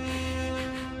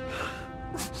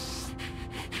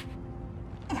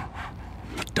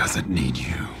 It doesn't need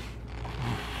you.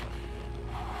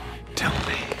 Tell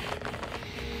me.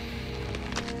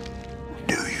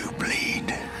 Do you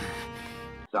bleed?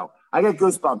 So I get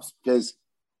goosebumps because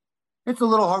it's a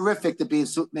little horrific to be in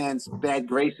Superman's bad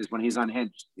graces when he's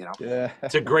unhinged, you know? Yeah.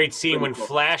 It's a great scene when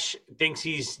Flash thinks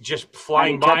he's just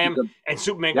flying And he by him, touches him. and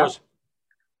Superman Yep. goes,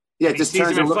 Yeah, and he just sees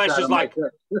turns him, and and looks Flash at is him like,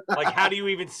 this. like, how do you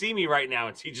even see me right now?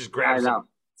 And he just I grabs him. know.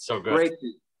 So good. Great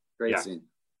scene. Great Yeah. scene.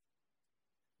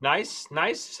 Nice,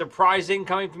 nice. Surprising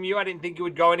coming from you. I didn't think you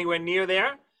would go anywhere near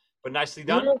there, but nicely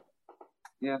done.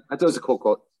 Yeah, I thought it was a cool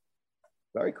quote.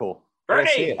 Very cool. I gotta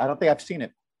see Bernie! it. I don't think I've seen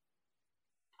it.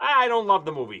 I don't love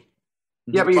the movie.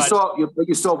 Yeah, but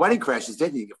you saw Wedding Crashes,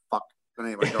 didn't you? You fuck.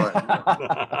 Anyway, go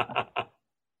ahead.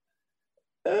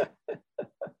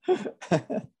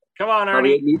 Come on,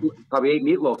 Ernie. Probably ate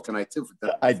meatloaf tonight too. For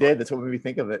that. I did. That's what made me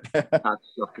think of it.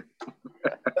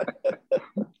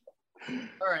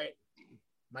 All right.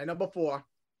 My number 4.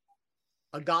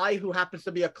 A guy who happens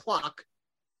to be a clock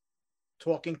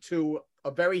talking to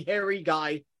a very hairy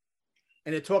guy,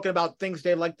 and they're talking about things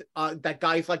they like that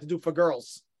guys like to do for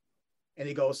girls. And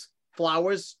he goes,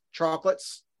 flowers,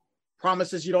 chocolates,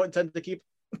 promises you don't intend to keep.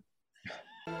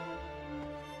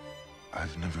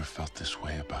 I've never felt this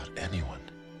way about anyone.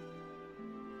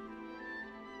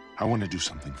 I want to do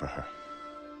something for her.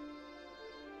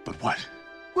 But what?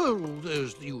 Well,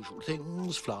 there's the usual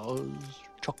things: flowers,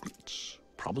 chocolates,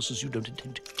 promises you don't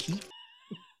intend to keep.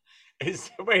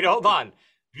 Wait, hold on.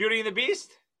 Beauty and the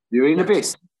Beast? Beauty and the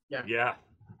Beast. Yeah.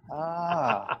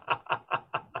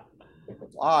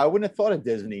 I wouldn't have thought of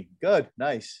Disney. Good,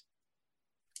 nice.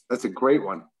 That's a great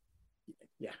one.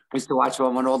 Yeah. I used to watch that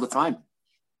one all the time.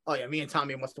 Oh yeah, me and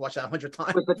Tommy must have watched that 100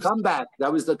 times. With the comeback.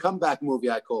 That was the comeback movie,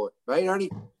 I call it. Right,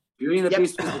 Ernie? Beauty and the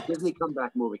Beast was the Disney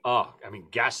comeback movie. Oh, I mean,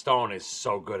 Gaston is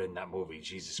so good in that movie.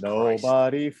 Jesus Christ.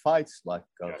 Nobody fights like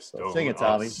us. Sing it,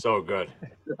 Tommy. So good.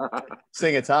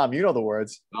 Sing it, Tom. You know the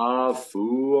words. Ah,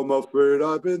 fool, I'm afraid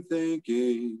I've been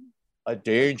thinking. A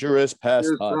dangerous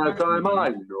pastime. Pastime I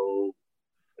know.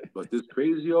 But this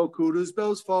crazy old Cooter's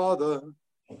Bell's father,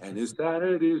 and his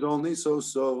sanity's only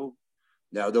so-so.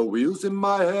 Now the wheels in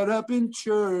my head have been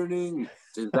churning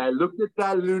since I looked at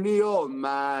that loony old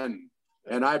man.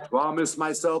 And I promised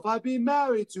myself I'd be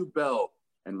married to Belle.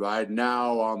 And right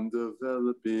now I'm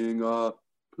developing a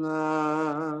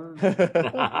plan.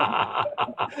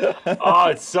 Oh,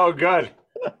 it's so good.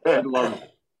 I love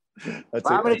it.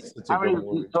 How many he's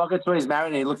talking to he's married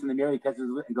and he looks in the mirror, he catches his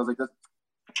lip and goes like this.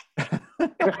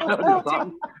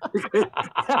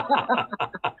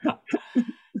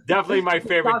 Definitely my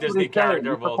favorite Disney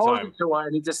character of all time. To her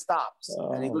and he just stops.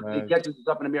 And he catches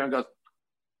himself in the mirror and goes.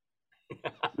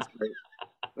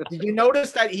 Did you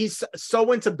notice that he's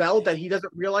so into Belle that he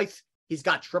doesn't realize he's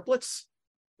got triplets?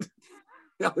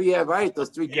 Oh yeah, right. Those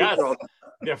 3 kids.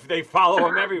 Yes. They follow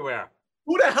him everywhere.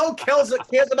 Who the hell cares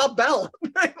about Belle?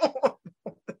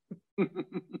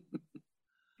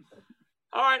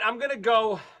 All right, I'm gonna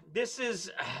go. This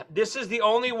is the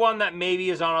only one that maybe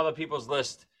is on other people's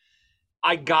list.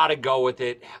 I gotta go with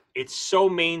it. It's so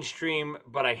mainstream,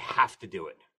 but I have to do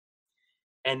it.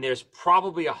 And there's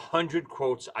probably 100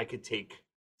 quotes I could take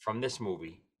from this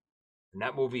movie, and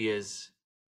that movie is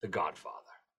The Godfather.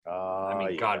 I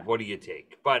mean, God, what do you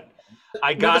take? But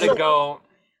I gotta go.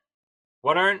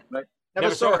 What, Ern?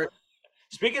 Never saw it.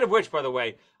 Speaking of which, by the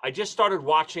way, I just started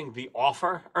watching The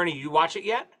Offer. Ernie, you watch it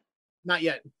yet? Not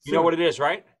yet. You know what it is,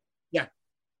 right? Yeah.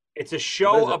 It's a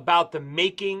show about the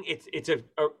making. It's a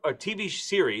TV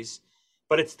series,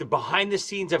 but it's the behind the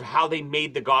scenes of how they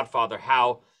made The Godfather.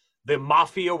 How the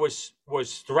mafia was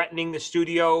threatening the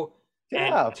studio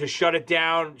and to shut it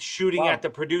down, shooting at the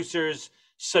producers.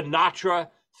 Sinatra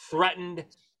threatened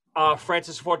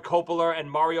Francis Ford Coppola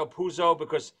and Mario Puzo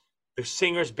because the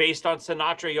singer's based on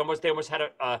Sinatra. They almost had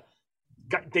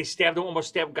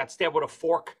got stabbed with a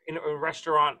fork in a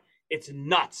restaurant. It's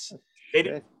nuts.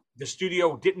 The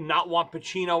studio did not want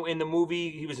Pacino in the movie.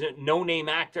 He was a no-name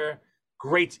actor.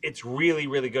 Great. It's really,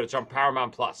 really good. It's on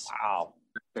Paramount Plus. Wow.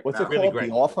 What's it really called? great.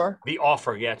 The Offer? The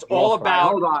Offer, yeah. It's all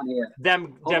about Hold on here.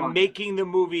 them making the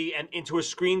movie and into a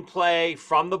screenplay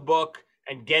from the book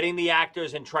and getting the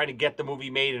actors and trying to get the movie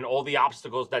made and all the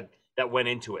obstacles that went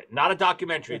into it. Not a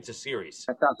documentary, it's a series.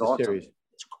 That sounds awesome.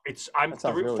 I'm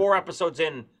 4 episodes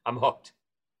in, I'm hooked.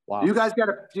 Wow. Do you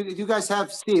guys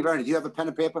have Steve, Ernie, do you have a pen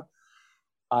and paper?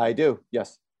 I do,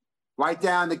 yes. Write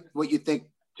down what you think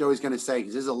Joey's going to say,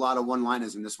 because there's a lot of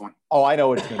one-liners in this one. Oh, I know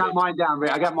what it's going to be.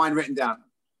 I got mine written down.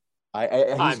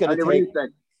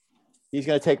 He's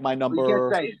going to take my number. You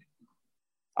can't say it.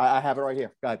 I have it right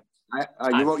here. Go ahead.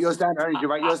 You wrote yours down, Ernie? Did you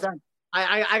write yours down?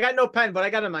 I got no pen, but I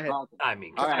got it in my head. I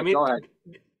mean, All right, go ahead.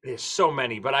 There's so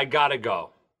many, but I got to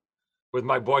go with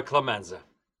my boy Clemenza.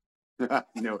 You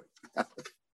know it.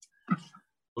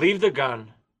 Leave the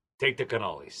gun, take the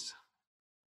cannolis.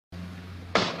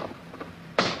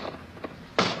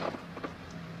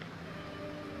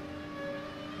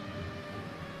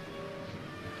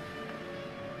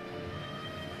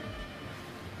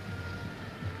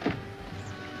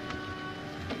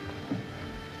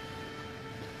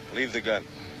 Leave the gun.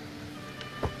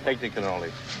 Take the cannoli.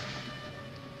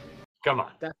 Come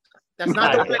on. That's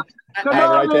not the one. I had it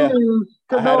right there.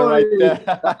 I had it right there.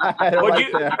 I had it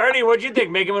right there. Ernie, what'd you think?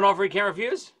 Make him an offer he can't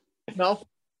refuse? No.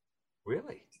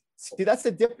 Really? See, that's the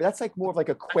difference. That's like more of like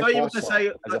a I quick. thought you were going to say,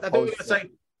 I thought you were going to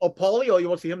say, oh, Paulie, or you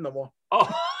won't see him no more. Oh,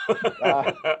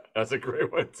 that's a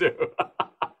great one too.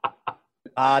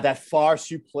 That farce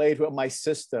you played with my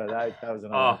sister. That was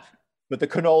another. But the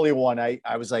cannoli one, I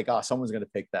was like, oh, someone's gonna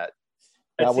pick that.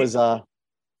 That was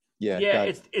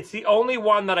yeah. It's the only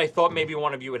one that I thought maybe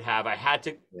one of you would have. I had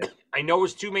to. Yeah. I know it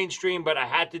was too mainstream, but I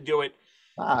had to do it.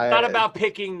 Not about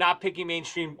not picking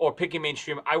mainstream or picking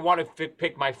mainstream. I want to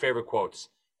pick my favorite quotes,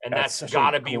 and that's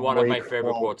got to be one of my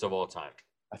favorite quotes of all time.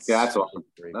 That's awesome.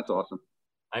 That's awesome.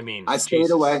 I mean, I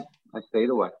stayed away.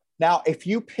 Now, if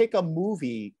you pick a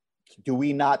movie, do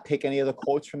we not pick any of the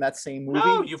quotes from that same movie?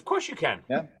 No, of course you can.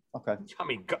 Yeah. Okay. I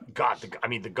mean,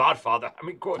 The Godfather. I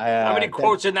mean, how many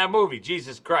quotes in that movie?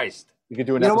 Jesus Christ. You could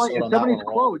do an episode on some of these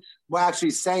quotes were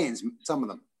actually sayings, some of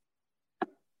them.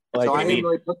 Like, so I didn't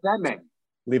really put them in.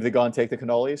 Leave the gun, take the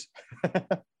cannolis.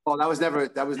 Well, that was never a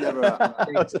thing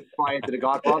prior to The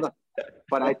Godfather.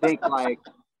 But I think like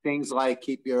things like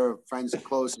keep your friends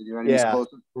close and your enemies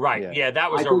closer. Right. Yeah, that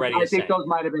was I think those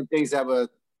might have been things that were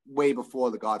way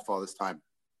before The Godfather's time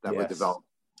that were developed.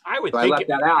 I would think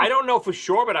I don't know for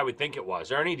sure, but I would think it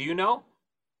was. Ernie, do you know?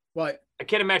 What? I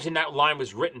can't imagine that line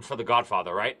was written for The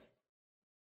Godfather, right?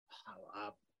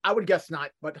 I would guess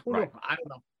not, but who knows? I don't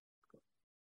know.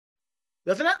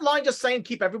 Doesn't that line just saying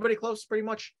keep everybody close, pretty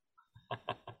much?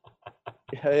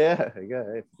 Yeah.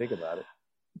 Think about it.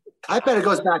 I bet it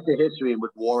goes back to history and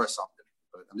with war or something.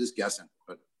 But I'm just guessing.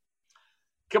 But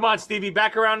come on, Stevie,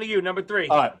 back around to you, number 3.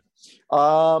 All right.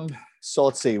 So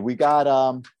let's see. We got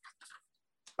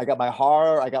I got my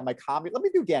horror. I got my comedy. Let me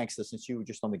do gangster since you were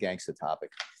just on the gangster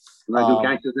topic. I'm gonna do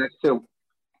gangsters next too.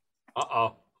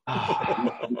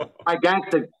 I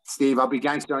gangster, Steve. I'll be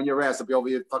gangster on your ass. I'll be over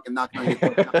here fucking knocking on your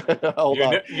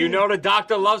door. You know the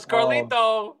doctor loves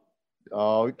Carlito.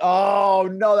 Oh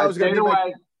no, that was gonna be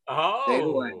away.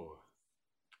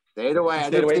 Stayed away. I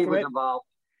knew Steve was involved.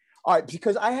 All right,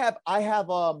 because I have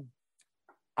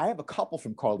a couple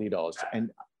from Carlitos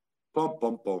and boom,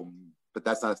 boom, boom. But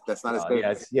that's not his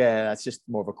favorite. That's just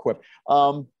more of a quip.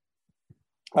 All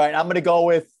right, I'm gonna go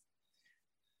with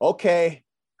okay.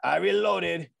 I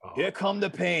reloaded. Here come the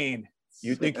pain.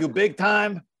 You think you big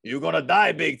time? You're gonna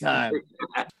die big time.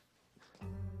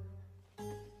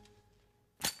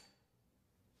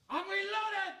 I'm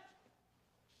reloaded.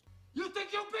 You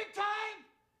think you're big time?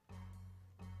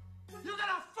 You're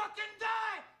gonna fucking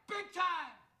die big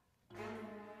time.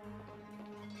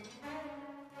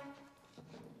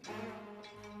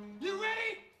 You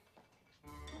ready?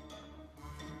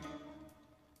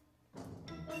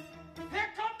 Here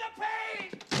come the pain.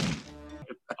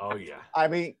 Oh yeah. I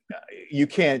mean, you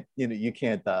can't. I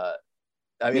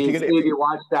mean, Stevie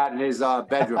watched that in his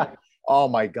bedroom. Oh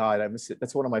my God, I miss it.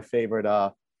 That's one of my favorite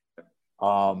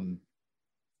Pacino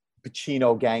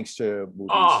gangster movies.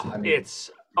 Oh,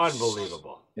 it's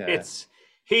unbelievable. Yeah.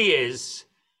 He is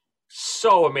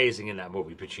so amazing in that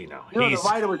movie, Pacino. The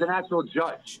writer was an actual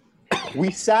judge.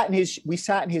 We sat in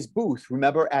his booth.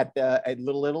 Remember at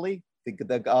Little Italy?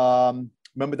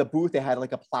 Remember the booth? They had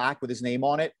like a plaque with his name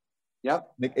on it.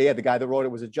 Yep. Yeah, the guy that wrote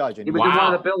it was a judge. And he was in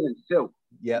one of the buildings too.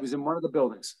 Yeah. He was in one of the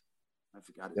buildings. I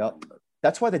forgot his name.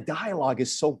 That's why the dialogue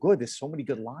is so good. There's so many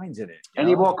good lines in it.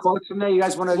 Any more quotes from there you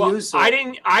guys want to use? I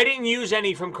didn't use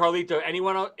any from Carlito.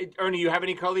 Anyone else? Ernie, you have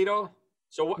any Carlito?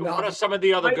 So what are some of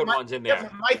the other good ones in there?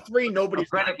 My 3, nobody's. A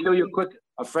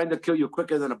friend to kill you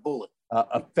quicker than a bullet.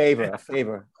 A favor. Oh,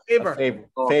 favor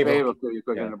kill you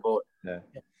quicker than a bullet. Yeah.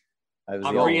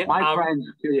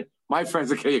 My friends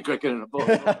will kill you quicker than a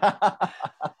bullet.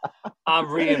 I'm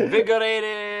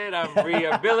reinvigorated. I'm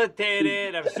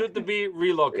rehabilitated. I'm soon to be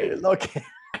relocated. Okay.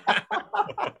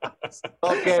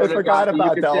 Okay, I forgot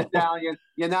about that. Sit down.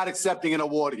 You're not accepting an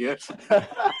award here.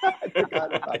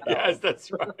 Yes,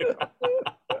 that's right.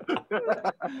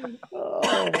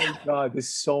 Oh my God, there's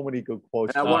so many good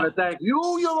quotes. And I want to thank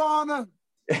you, Your Honor.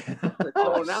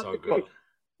 So good.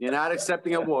 You're not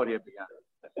accepting an award here,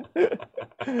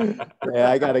 Yeah,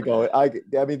 I gotta go. I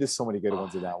mean, there's so many good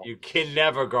ones in that one. You can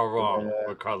never go wrong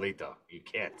with Carlito. You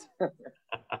can't.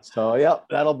 So, yep,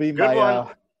 that'll be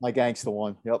my gangster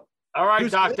one. Yep. All right,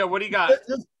 Doctor, what do you got?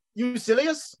 You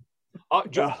serious? Oh,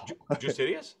 you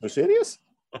serious? You serious?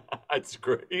 That's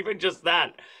great. Even just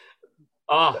that.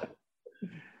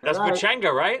 That's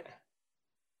Pachanga, right?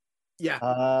 Yeah.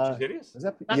 Serious? Is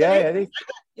that,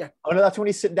 yeah. Oh no, that's when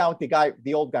he's sitting down with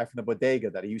the old guy from the bodega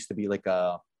that he used to be like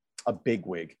a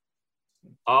bigwig.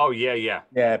 Oh yeah.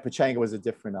 Yeah, Pachanga was a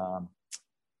different.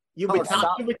 You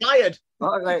retired.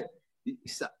 All right.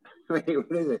 Wait,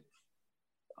 what is it?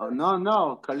 Oh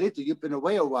no, Carlito, you've been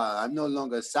away a while. I'm no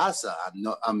longer Sasa.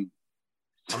 I'm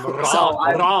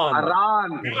Ron.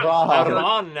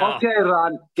 Ron now. Okay,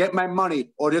 Ron, get my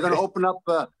money, or they're gonna open up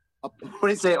what do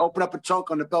you say? Open up a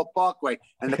trunk on the Belt Parkway,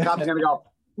 and the cops are gonna go,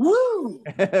 woo!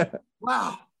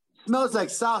 Wow, smells like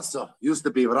salsa. Used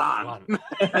to be Ron.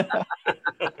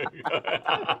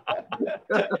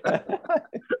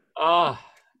 Oh,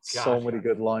 So many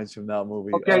good lines from that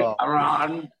movie. Okay, Oh.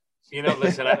 Ron. You know,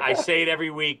 listen, I say it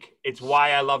every week. It's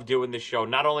why I love doing this show.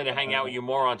 Not only to hang out with you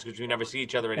morons because we never see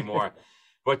each other anymore,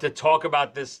 but to talk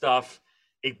about this stuff.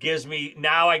 It gives me,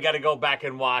 now I got to go back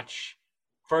and watch.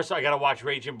 First, I got to watch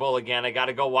Raging Bull again. I got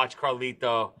to go watch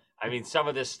Carlito. I mean, some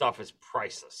of this stuff is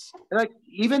priceless. Like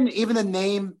even the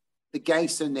name, the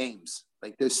gangster names.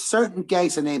 Like there's certain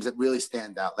gangster names that really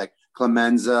stand out, like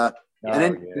Clemenza, and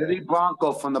then Billy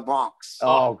Bronco from the Bronx.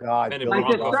 Oh God, Benny Like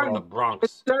Blanco there's from the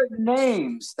Bronx. certain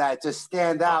names that just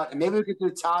stand out, and maybe we could do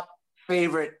top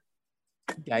favorite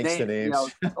Gangster names.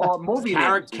 or movie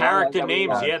names. Character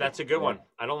names, yeah, that's a good one.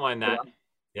 I don't mind that.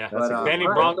 Yeah, But,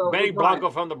 Benny Blanco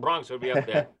from the Bronx would be up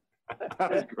there.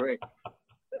 That was great.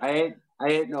 I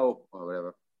ain't no or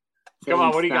whatever. Come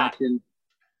on, what do you got?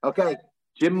 Okay,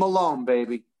 Jim Malone,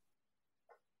 baby.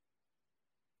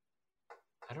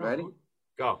 I don't know. Ready?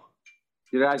 Go.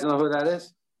 You guys know who that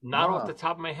is? Not off the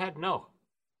top of my head, no.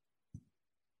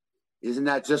 Isn't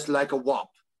that just like a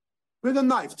wop? Bring a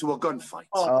knife to a gunfight.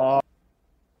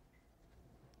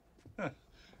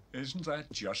 Isn't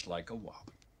that just like a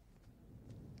wop?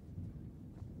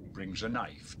 Brings a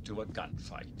knife to a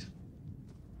gunfight.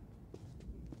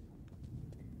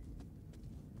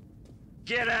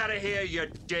 Get out of here, you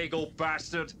Daigle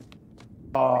bastard!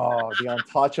 Oh, The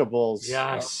Untouchables.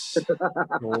 Yes.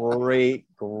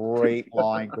 Great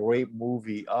line. Great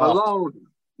movie. Oh.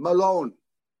 Malone.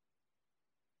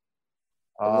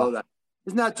 I love that.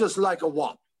 Isn't that just like a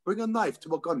wop? Bring a knife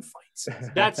to a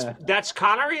gunfight. That's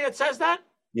Connery that says that?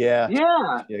 Yeah.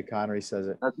 Yeah. Yeah, Connery says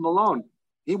it. That's Malone.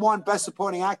 He won Best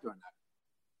Supporting Actor in that.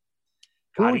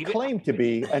 Who would claim to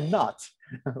be a nut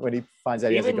when he finds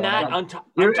out he has a Even gun? that,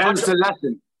 Here ends the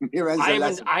lesson. Here ends the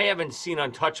lesson. I haven't seen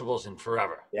Untouchables in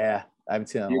forever. Yeah, I haven't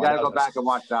seen it. You got to go back and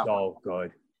watch that one. So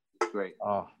good. Great.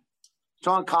 Oh,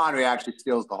 Sean Connery actually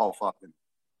steals the whole fucking.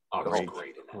 Oh,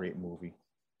 great movie.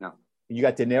 No. You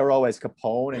got De Niro as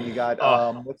Capone, and you got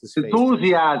what's his face?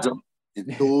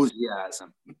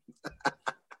 Enthusiasm.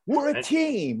 We're a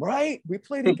team, right? We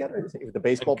play together. The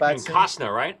baseball bat. And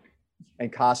Costner, right?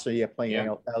 And Costner, yeah,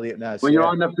 playing Elliot Ness. When you're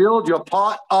on the field, you're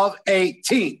part of a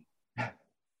team.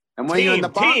 And when you're in the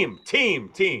box, team.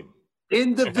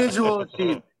 Individual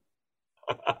achievement.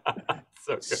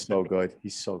 So good.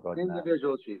 He's so good.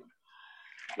 Individual achievement.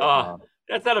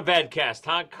 That's not a bad cast,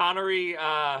 huh? Connery,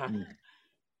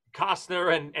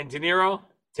 Costner, and De Niro,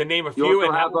 to name a few. You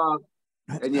also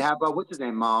have, and you have what's his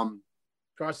name?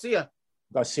 Garcia.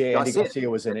 Andy Garcia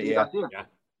was in it. Yeah.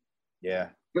 Yeah.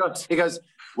 He goes,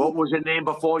 what was your name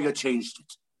before you changed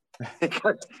it?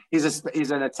 Because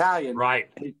he's an Italian. Right.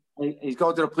 He's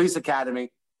going to the police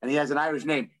academy, and he has an Irish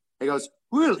name. He goes,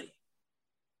 really?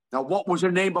 Now, what was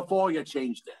your name before you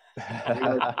changed it?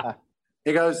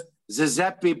 He goes,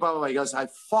 Giuseppe, blah, blah, blah. He goes, I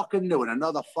fucking knew it.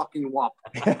 Another fucking whop.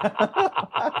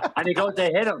 And he goes to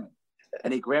hit him.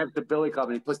 And he grabs the billy club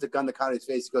and he puts the gun to Connery's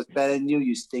face. He goes, better than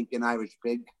you stinking Irish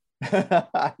pig.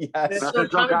 Yes.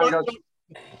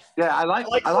 Yeah, I like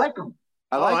him.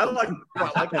 I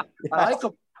like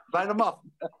him. Line him up.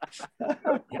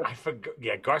 I forgot.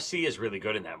 Yeah, Garcia is really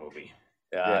good in that movie.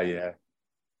 Yeah,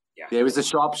 he was a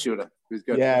sharpshooter. He was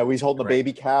good. Yeah, he's holding the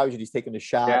baby cows and he's taking a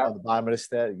shot on the bottom of the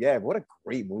stairs. Yeah, what a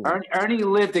great movie. Ernie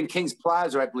lived in Kings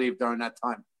Plaza, I believe, during that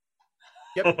time.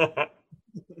 Yep.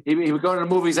 he would go to the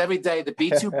movies every day, the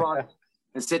B2 bar,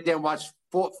 and sit there and watch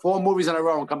four movies in a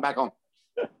row and come back home.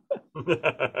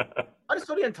 I just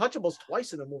saw the Untouchables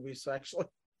twice in the movies, actually.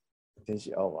 Did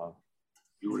you? Oh, wow.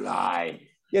 You lie.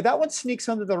 Yeah, that one sneaks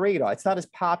under the radar. It's not as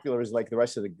popular as like the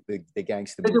rest of the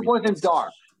gangster movies. It wasn't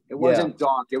dark. It wasn't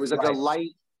dark. It was like a light.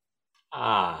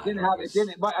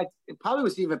 It probably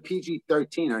was even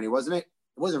PG-13, Ernie, wasn't it?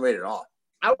 It wasn't rated R.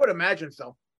 I would imagine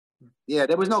so. Yeah,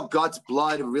 there was no guts,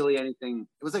 blood, really anything.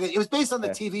 It was it was based on the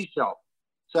TV show,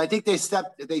 so I think they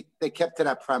kept to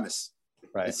that premise.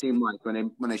 Right. It seemed like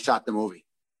when they shot the movie,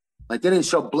 like they didn't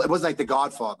show blood. It wasn't like The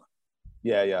Godfather.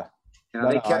 Yeah. You know,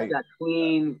 they kept that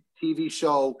clean TV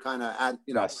show kind of,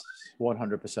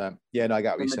 100%. Yeah, no, I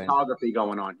got what you're saying. Cinematography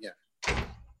going on, yeah.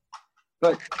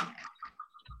 But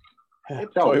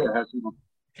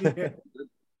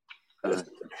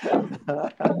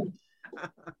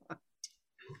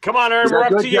come on, Aaron, we're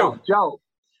up to you. Joe,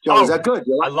 is that good?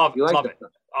 I love it.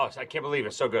 Oh, I can't believe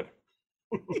it. So good.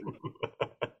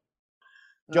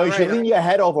 Joe, you should lean your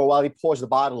head over while he pours the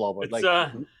bottle over. It's,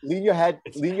 Like, lean your head.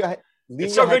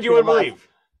 It's so good you wouldn't believe.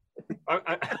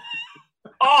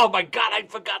 Oh my God, I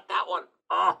forgot that one.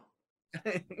 Oh.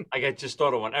 I just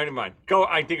thought of one. Never mind. Go.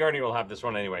 I think Ernie will have this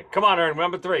one anyway. Come on, Ernie.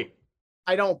 Number 3.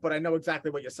 I don't, but I know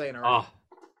exactly what you're saying, Ernie. Oh.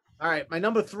 All right, my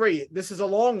number 3. This is a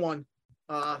long one.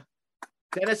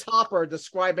 Dennis Hopper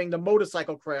describing the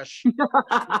motorcycle crash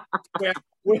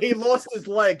where he lost his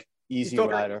leg. Easy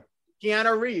Rider.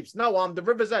 Keanu Reeves. No, The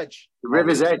River's Edge. The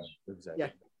River's Edge. Yeah.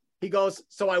 He goes,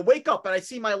 so I wake up and I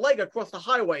see my leg across the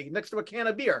highway next to a can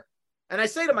of beer. And I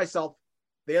say to myself,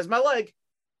 there's my leg.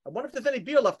 I wonder if there's any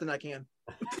beer left in that can.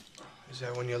 Is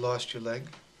that when you lost your leg?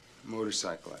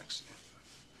 Motorcycle accident.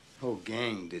 Whole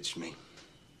gang ditched me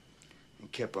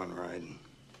and kept on riding.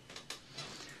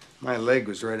 My leg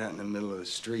was right out in the middle of the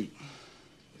street.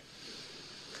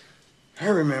 I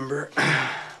remember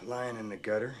lying in the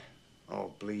gutter,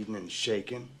 all bleeding and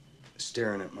shaking,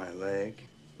 staring at my leg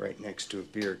right next to a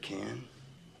beer can.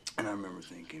 And I remember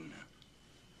thinking,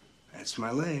 that's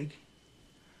my leg.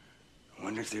 I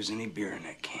wonder if there's any beer in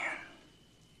that can.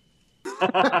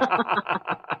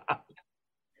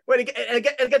 Wait,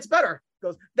 it gets better. He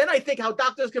goes, then I think how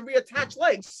doctors can reattach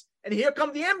legs. And here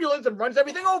comes the ambulance and runs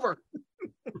everything over.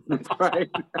 Right.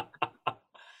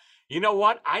 You know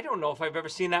what? I don't know if I've ever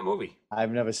seen that movie.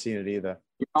 I've never seen it either.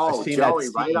 Oh, Joey,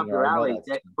 right up your alley.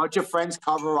 A bunch of friends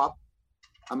cover up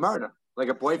a murder. Like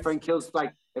a boyfriend kills,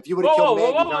 like, if you would have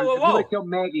killed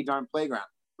Maggie during playground.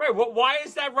 Right. Well, why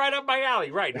is that right up my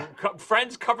alley? Right.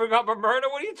 Friends covering up a murder?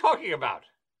 What are you talking about?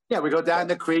 Yeah, we go down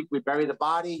the creek, we bury the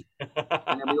body,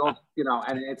 and then we all,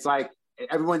 and it's like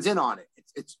everyone's in on it.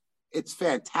 It's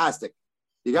fantastic.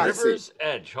 You got to see. River's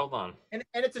Edge. Hold on. And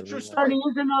it's a true story.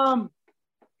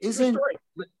 Isn't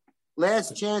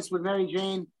Last Chance with Mary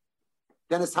Jane,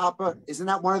 Dennis Hopper? Isn't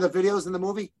that one of the videos in the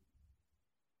movie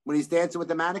when he's dancing with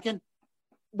the mannequin?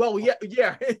 Well, yeah.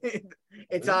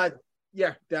 It's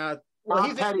yeah. Well,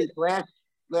 Tom Petty's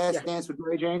last dance with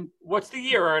Mary Jane. What's the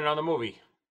year, Aaron, on the movie?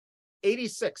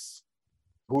 86.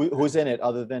 Who's in it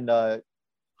other than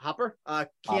Hopper?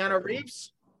 Keanu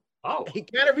Reeves. Oh,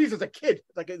 Keanu Reeves is a kid.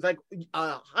 It's like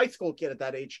a high school kid at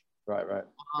that age. Right.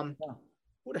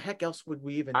 Who the heck else would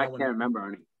we even know? I can't remember,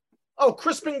 Ernie. Oh,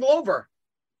 Crispin Glover.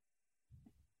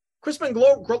 Crispin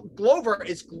Glover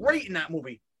is great in that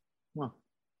movie. Huh.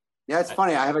 Yeah, it's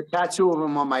funny. I have a tattoo of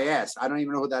him on my ass. I don't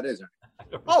even know who that is.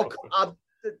 Oh,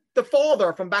 the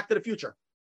father from Back to the Future.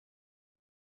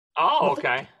 Oh,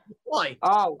 okay. McFly.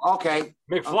 Oh, okay.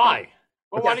 McFly. Okay.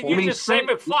 Well, why didn't you just say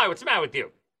McFly? What's the matter with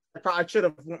you? I should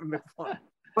have McFly.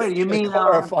 Wait, you mean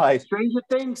Stranger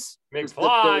Things?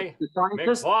 McFly. The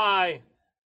scientist? McFly.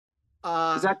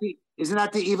 Isn't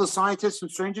that the evil scientist from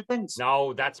Stranger Things?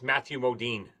 No, that's Matthew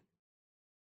Modine.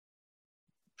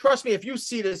 Trust me, if you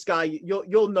see this guy,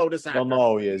 you'll know this actor. You'll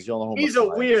know he is. You'll know who he's a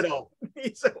weirdo.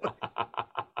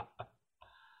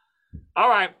 All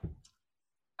right.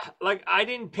 Like, I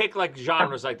didn't pick like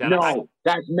genres like that. No,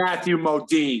 that's Matthew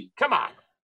Modine. Come on.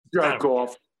 Jerk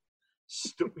off.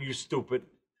 You stupid.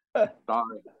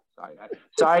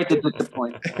 Sorry to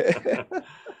disappoint.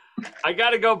 I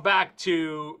got to go back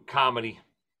to comedy.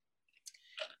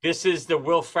 This is the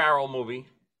Will Ferrell movie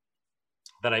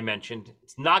that I mentioned.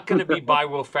 It's not going to be by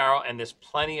Will Ferrell, and there's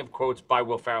plenty of quotes by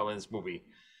Will Ferrell in this movie.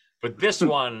 But this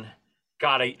one,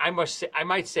 God, I must say, I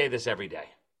might say this every day.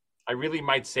 I really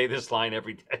might say this line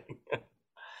every day.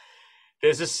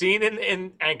 There's a scene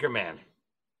in Anchorman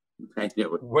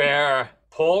where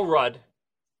Paul Rudd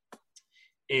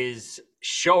is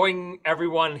showing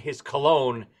everyone his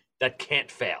cologne that can't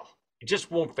fail. It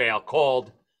just won't fail,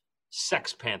 called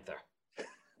Sex Panther.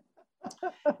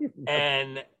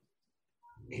 And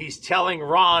he's telling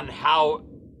Ron how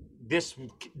this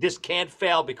can't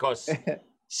fail because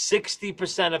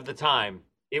 60% of the time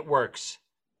it works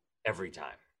every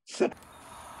time.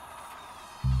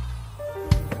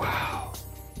 Wow.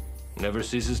 Never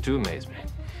ceases to amaze me.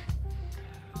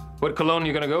 What cologne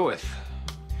you gonna go with?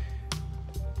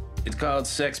 It's called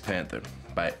Sex Panther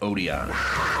by Odeon.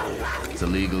 It's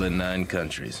illegal in 9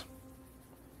 countries.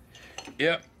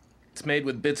 Yep, it's made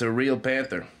with bits of real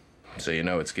panther, so you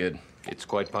know it's good. It's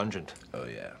quite pungent. Oh,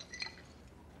 yeah.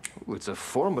 Ooh, it's a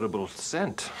formidable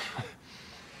scent.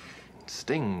 It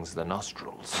stings the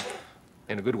nostrils.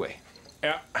 In a good way.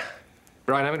 Yeah.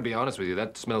 Brian, I'm gonna be honest with you,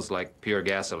 that smells like pure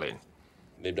gasoline.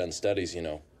 They've done studies, you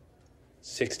know.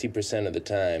 60% of the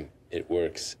time, it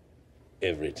works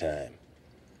every time.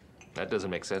 That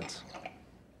doesn't make sense.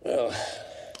 Well,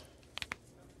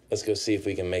 let's go see if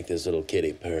we can make this little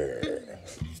kitty purr.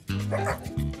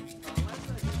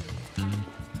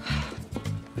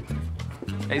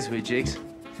 Hey, sweet cheeks.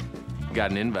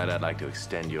 Got an invite I'd like to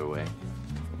extend your way.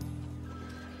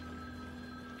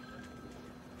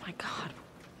 My God.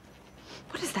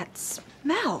 What is that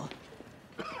smell?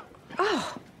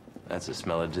 Oh, That's the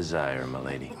smell of desire, my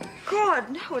lady.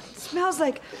 God, no, it smells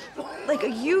like a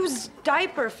used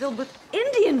diaper filled with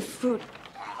Indian food.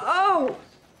 Oh,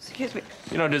 excuse me.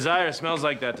 You know, desire smells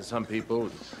like that to some people.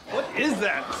 What is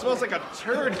that? It smells like a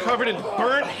turd covered in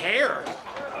burnt hair.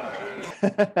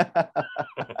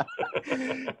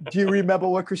 Do you remember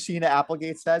what Christina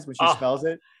Applegate says when she smells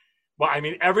it? Well, I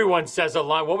mean, everyone says a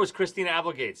line. What was Christina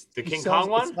Applegate's? The King Kong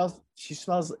one? She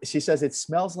says it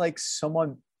smells like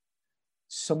someone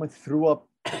threw up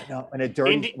in a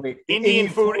dirty Indian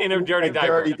food in a dirty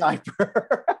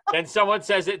diaper. Then someone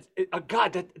says oh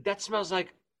God, that smells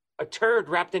like a turd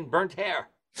wrapped in burnt hair.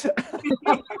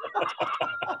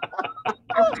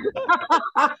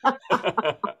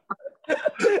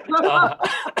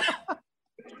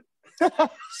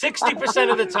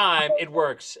 60% of the time, it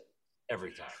works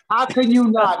every time. How can you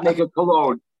not make a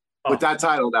cologne with that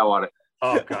title now on it?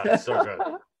 Oh God, it's so good.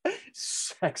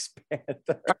 Sex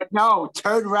Panther. No,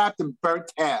 turd wrapped in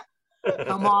burnt hair.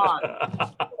 Come on.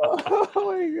 Oh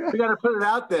my God. We gotta put it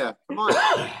out there. Come on.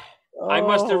 I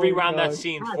must have rewound that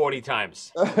scene 40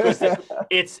 times.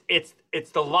 It's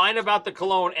the line about the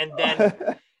cologne, and then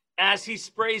as he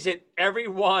sprays it,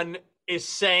 everyone is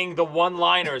saying the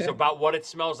one-liners about what it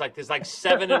smells like. There's like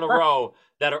 7 in a row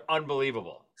that are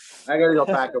unbelievable. I gotta go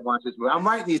back and watch this movie. I'm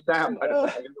writing these down, but I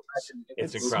gotta go back and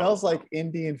It's It incredible. smells like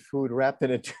Indian food wrapped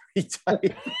in a dirty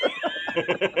diaper.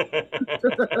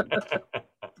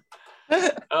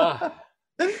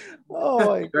 Oh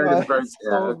my God.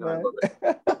 So bad.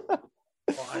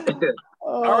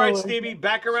 All right, Stevie,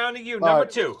 back around to you. All Number right.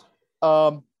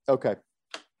 2. Okay.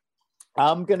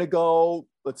 I'm gonna go.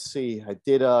 Let's see. I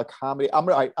did a comedy. I'm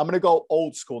gonna go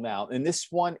old school now, and this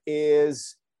one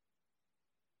is.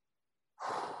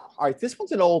 All right, this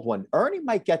one's an old one. Ernie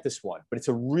might get this one, but it's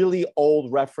a really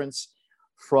old reference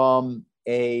from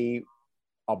a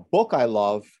book I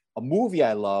love, a movie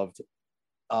I loved,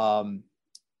 and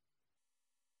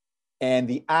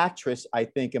the actress, I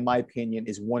think, in my opinion,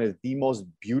 is one of the most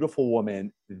beautiful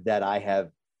women that I have.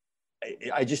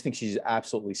 I just think she's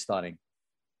absolutely stunning.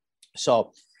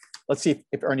 So let's see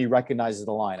if Ernie recognizes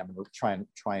the line. I'm going to try and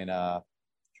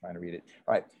read it.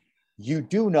 All right. You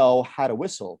do know how to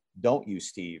whistle, don't you,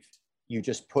 Steve? You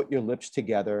just put your lips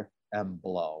together and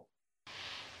blow.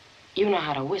 You know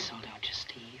how to whistle, don't you,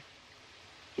 Steve?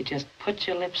 You just put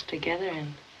your lips together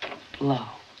and blow.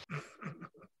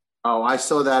 Oh, I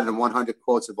saw that in 100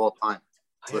 quotes of all time.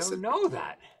 I don't know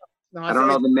that. No, I don't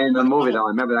know the name of the movie, though. I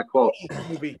remember that quote.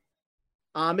 Movie.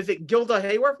 Is it Gilda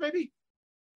Hayworth, maybe?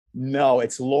 No,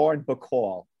 it's Lauren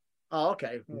Bacall. Oh,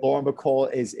 okay. Lauren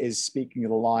Bacall is speaking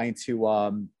the line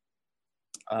to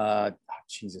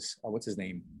Jesus, what's his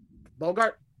name?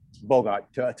 Bogart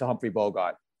to Humphrey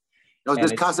Bogart. No, is And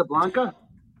this it's- Casablanca?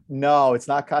 No, it's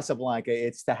not Casablanca.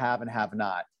 It's To Have and Have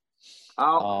Not.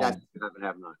 Oh, that's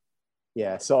have not.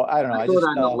 Yeah, so I don't know. I I saw just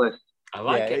that on the list. I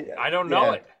like it. I don't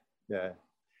know it. Yeah.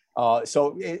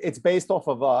 So it's based off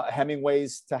of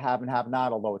Hemingway's To Have and Have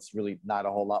Not, although it's really not a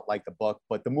whole lot like the book.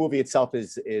 But the movie itself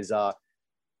is it's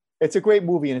a great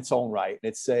movie in its own right.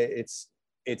 It's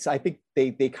I think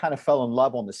they kind of fell in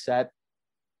love on the set,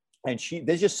 and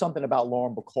there's just something about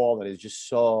Lauren Bacall that is just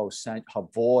so her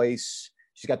voice.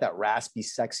 She's got that raspy,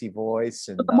 sexy voice.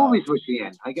 And What the movies was she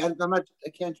in? I can't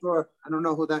draw. I don't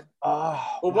know who that.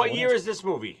 Well, what year is this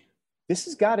movie? This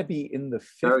has got to be in the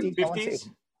 50s. 50s?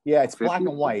 Yeah, it's black 50s?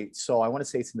 and white. So I want to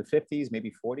say it's in the 50s,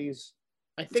 maybe 40s.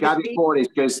 I It's got to be 40s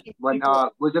because when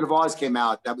Wizard of Oz came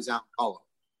out, that was out in color.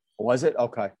 Was it?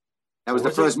 Okay. That was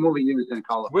the first movie used in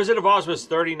color. Wizard of Oz was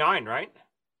 39, right?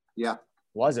 Yeah.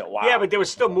 Was it? Wow. Yeah, but there was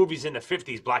still movies in the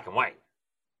 50s, black and white.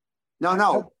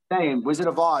 No. Saying Wizard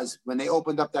of Oz, when they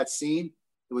opened up that scene,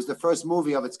 it was the first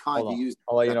movie of its kind to use.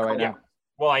 I'll let you know right now.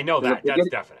 Well, I know that. That's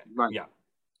definite. Right. Yeah.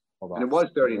 Hold And it was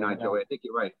 39, Joey. I think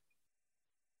you're right.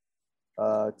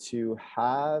 To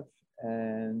Have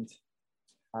and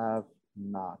Have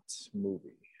Not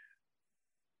movie.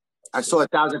 I saw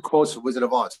 1,000 quotes for Wizard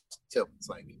of Oz too. It's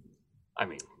like, I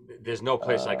mean, there's no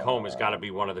place like home has got to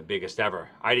be one of the biggest ever.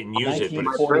 I didn't use it, but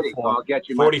it's 1944. I'll get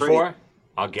you my 44.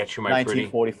 I'll get you my pretty.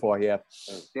 1944. Yeah.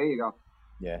 There you go.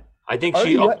 Yeah. I think Oh,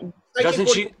 she yeah.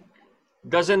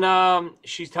 doesn't.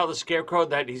 She tell the Scarecrow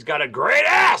that he's got a great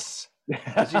ass. He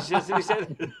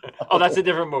said, "Oh, that's a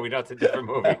different movie. That's a different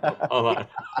movie." Hold on.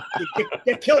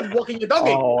 Get killed walking your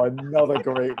doggy. Oh, another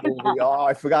great movie. Oh,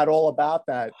 I forgot all about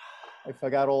that.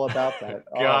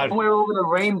 God. Somewhere over the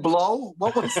rain blow.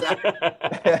 What was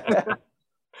that?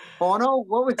 porno?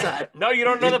 What was that? No, you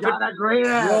don't know He's got a great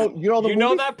ass. You know the You know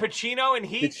movie? that Pacino and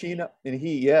Heat? Pacino and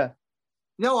Heat, yeah.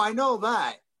 No, I know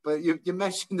that, but you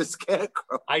mentioned the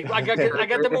Scarecrow. I got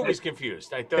the movies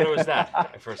confused. I thought it was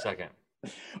that for a second.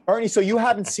 Ernie, so you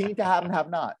haven't seen To Have and Have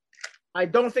Not? I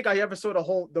don't think I ever saw the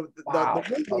whole the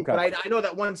movie, Okay. but I know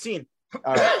that one scene.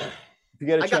 All right. If you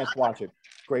get a chance, watch it.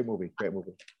 Great movie. Great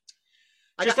movie.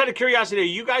 Just out of curiosity, are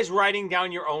you guys writing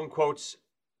down your own quotes?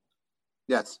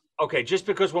 Yes. Okay, just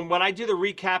because when I do the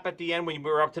recap at the end, when we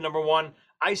were up to number one,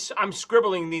 I'm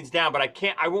scribbling these down, but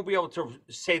I won't be able to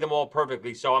say them all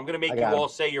perfectly. So I'm going to make you all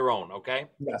say your own, okay?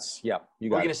 Yes. Yeah. You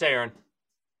What got are you going to say, Aaron?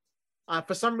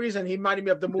 For some reason, he reminded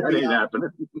me of the movie. That ain't happening.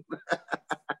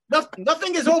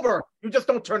 Nothing is over. You just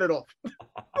don't turn it off.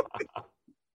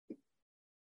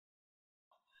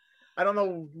 I don't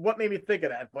know what made me think of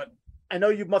that, but I know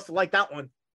you must have liked that one.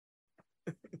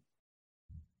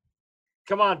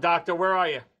 Come on, Doctor. Where are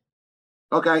you?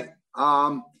 Okay.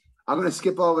 I'm gonna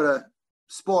skip over to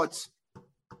sports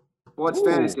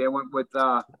fantasy. I went with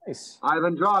nice.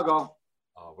 Ivan Drago.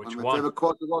 Oh, which my one? favorite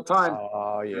quote of all time.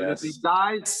 Oh, And yes. if he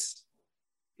dies,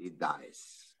 he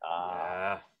dies.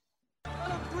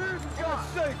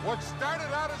 What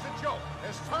started out as a joke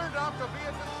has turned out to be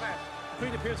a disaster.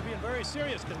 Creed appears to be in very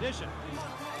serious condition.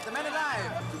 The man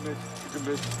alive. You can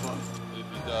miss the fun. If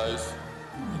he dies,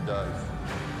 he dies.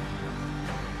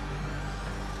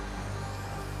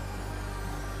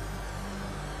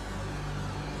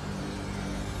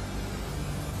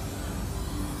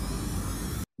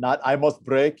 Not I must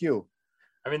break you.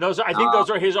 I mean, I think those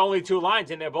are his only two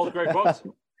lines, and they're both great quotes.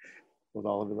 Hold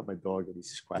on, let me let my dog and he's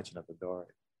scratching at the door.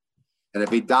 And if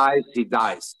he dies, he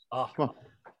dies. Oh, Come on.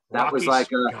 That was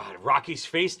Rocky's- like God, Rocky's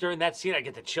face during that scene. I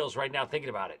get the chills right now thinking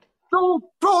about it. Don't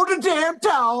throw the damn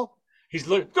towel. He's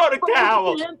looking, throw the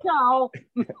towel. Damn towel.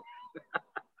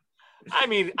 I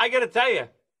mean, I got to tell you,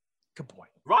 good boy.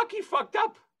 Rocky fucked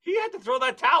up. He had to throw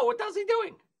that towel. What the hell's he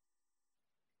doing?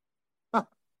 Am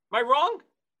I wrong?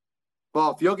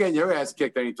 Well, if you're getting your ass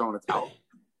kicked, then you throwing a towel.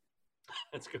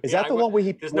 That's good. Is that the one where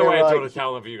he? There's no way I throw the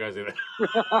towel in for you guys either.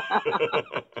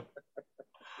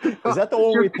 Is that the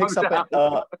one where he picks up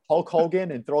Hulk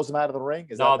Hogan and throws him out of the ring?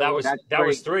 Is No, the that one?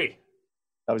 was three.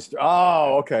 That was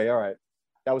oh, okay, all right.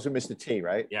 That was with Mr. T,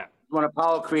 right? Yeah. When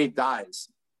Apollo Creed dies,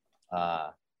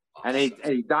 and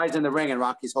he dies in the ring, and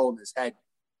Rocky's holding his head,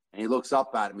 and he looks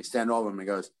up at him. He's standing over him. He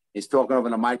goes, he's talking over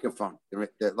the microphone. They're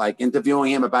like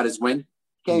interviewing him about his win. He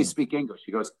can't even speak English.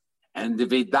 He goes, and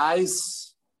if he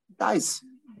dies, dies.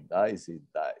 Dies, he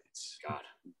dies. God.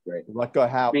 Great. Rutger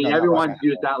Hauer. I mean, no, everyone's not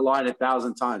used that line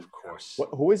 1,000 times. Of course.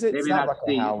 Who is it? Maybe It's not not Rutger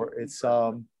Steve. Hauer. It's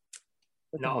what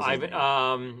the No, hell's his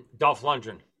name? Dolph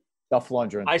Lundgren. Dolph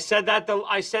Lundgren. I said that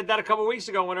a couple weeks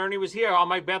ago when Ernie was here on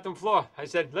my bathroom floor. I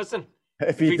said, listen,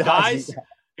 if he dies,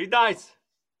 he dies.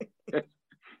 Did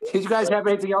you guys have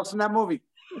anything else in that movie?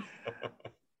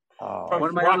 From One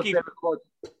of my Rocky- other favorite quotes.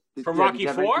 From Yeah, Rocky did you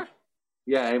have 4? anything?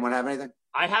 Yeah, anyone have anything?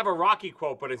 I have a Rocky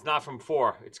quote, but it's not from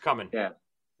 4. It's coming. Yeah.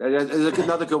 There's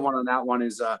another good one on that one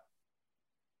is,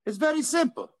 it's very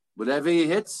simple. Whatever he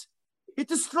hits, it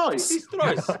destroys. He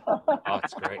destroys. Oh,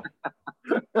 it's great.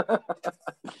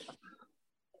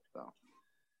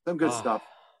 Some good stuff.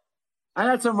 I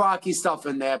had some Rocky stuff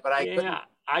in there, but I couldn't.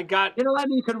 I got. You know, I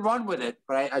mean, you can run with it,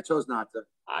 but I chose not to.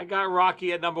 I got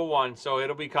Rocky at number 1, so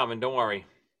it'll be coming. Don't worry.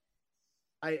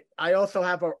 I also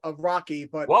have a Rocky,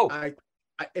 but Whoa. I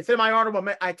it's in my honorable.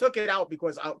 I took it out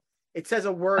because it says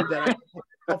a word that I'm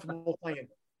comfortable saying.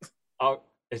 Oh,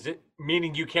 is it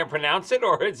meaning you can't pronounce it,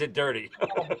 or is it dirty?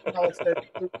 No,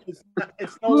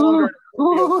 it's no longer.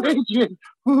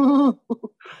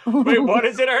 Wait, what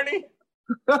is it, Ernie?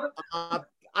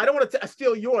 I don't want to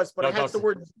steal yours, but No, it has the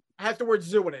don't. word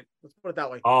zoo in it. Let's put it that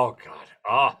way. Oh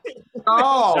God!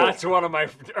 Oh, that's one of my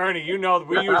Ernie. You know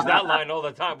we use that line all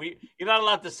the time. You're not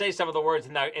allowed to say some of the words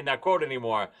in that quote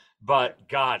anymore. But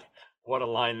God, what a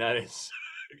line that is!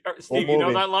 Steve, you know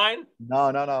movie? that line? No.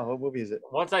 What movie is it?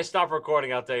 Once I stop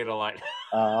recording, I'll tell you the line.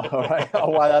 All right. Oh,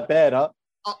 why that bad, huh?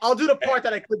 I'll do the part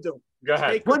that I could do. Go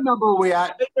ahead. What number are we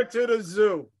at? Take her to the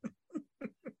zoo.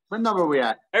 What number are we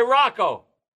at? Hey Rocco,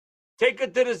 take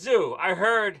it to the zoo. I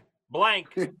heard blank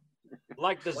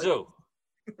like the zoo.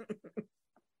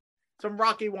 Some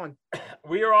Rocky one.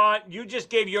 We are on. You just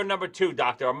gave your number 2,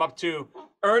 Doctor. I'm up to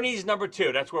Ernie's number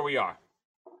 2. That's where we are.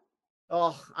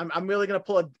 Oh, I'm really gonna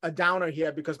pull a downer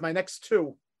here because my next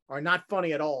 2 are not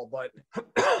funny at all, but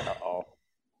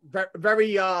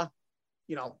very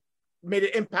made an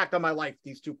impact on my life.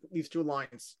 These two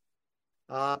lines.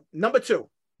 Number 2.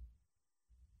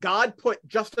 God put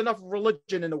just enough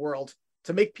religion in the world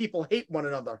to make people hate one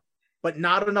another, but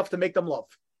not enough to make them love.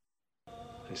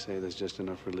 They say there's just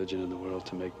enough religion in the world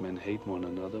to make men hate one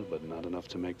another, but not enough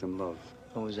to make them love.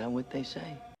 Oh, is that what they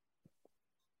say?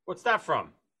 What's that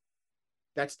from?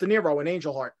 That's De Niro in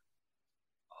Angel Heart.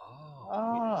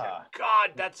 Oh, God,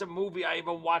 that's a movie I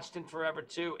haven't watched in forever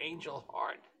too. Angel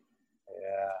Heart.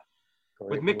 Yeah.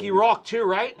 With Mickey Rourke too,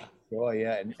 right? Oh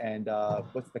yeah, and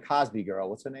what's the Cosby girl?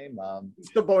 What's her name?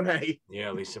 Lisa Bonet.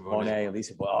 Yeah, Lisa Bonet.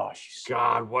 Lisa. Oh, she's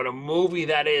God, what a movie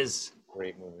that is!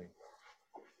 Great movie.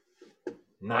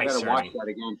 Nice. I gotta watch that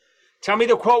again. Tell me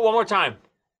the quote one more time.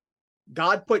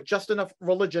 God put just enough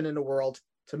religion in the world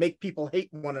to make people hate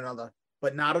one another,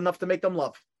 but not enough to make them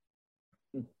love.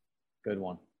 Good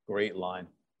one. Great line.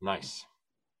 Nice.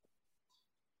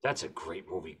 That's a great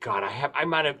movie. God, I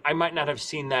might not have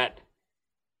seen that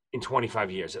in 25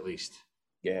 years at least.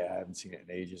 Yeah, I haven't seen it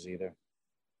in ages either.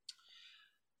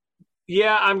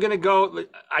 Yeah, I'm gonna go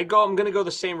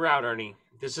the same route, Ernie.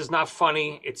 This is not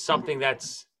funny. It's something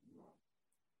that's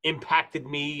impacted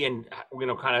me and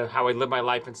kind of how I live my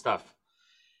life and stuff.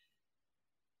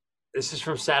 This is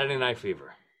from Saturday Night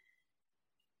Fever.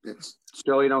 It's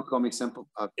Shirley, Don't Call Me Simple.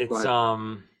 It's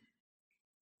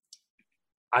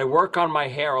I work on my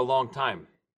hair a long time,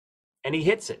 and he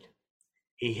hits it.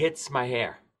 He hits my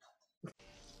hair.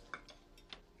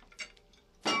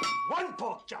 One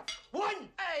pork chop. One.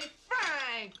 Hey,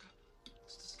 Frank.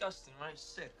 It's disgusting, right?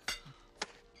 Sick.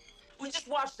 We just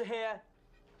washed the hair.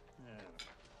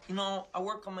 You know, I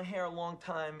work on my hair a long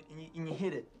time, and you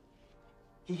hit it.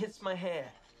 He hits my hair.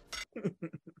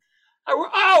 I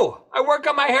work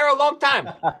on my hair a long time,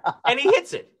 and he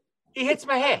hits it. He hits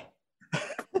my hair.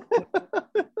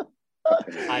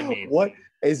 I mean, what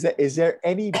is that? Is there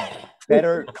any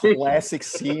better classic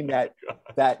scene that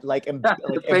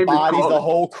embodies the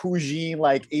whole Cougine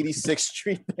 86th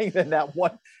Street thing than that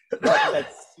one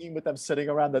that scene with them sitting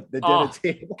around the dinner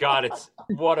table? God,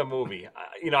 what a movie!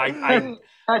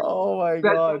 Oh my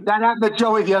God, that happened to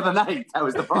Joey the other night. That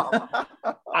was the problem.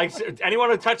 Anyone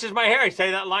who touches my hair, I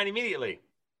say that line immediately.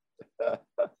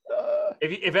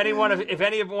 If any one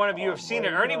of you have seen it,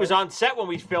 Ernie was on set when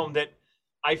we filmed it.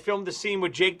 I filmed the scene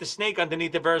with Jake the Snake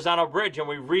underneath the Verrazano Bridge, and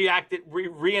we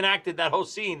reenacted that whole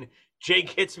scene.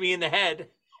 Jake hits me in the head.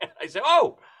 I said,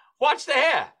 "Oh, watch the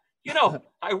hair.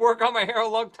 I work on my hair a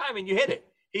long time, and you hit it.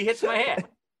 He hits my hair."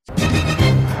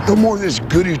 No more of this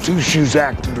goody two-shoes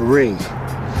act in the ring.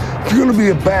 If you're gonna be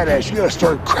a badass, you gotta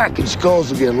start cracking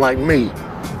skulls again like me.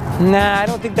 Nah, I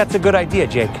don't think that's a good idea,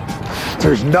 Jake.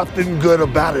 There's nothing good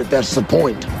about it, that's the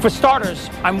point. For starters,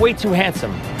 I'm way too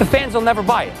handsome. The fans will never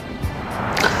buy it.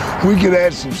 We could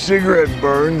add some cigarette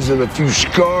burns and a few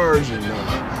scars and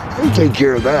we'll take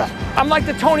care of that. I'm like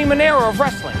the Tony Manero of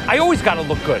wrestling. I always gotta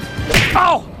look good.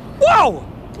 Oh, whoa!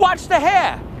 Watch the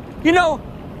hair.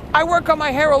 I work on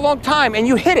my hair a long time, and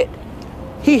you hit it.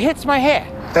 He hits my hair.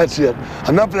 That's it.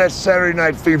 Enough of that Saturday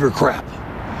Night Fever crap.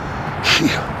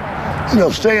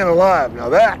 Staying alive, now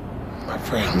that, my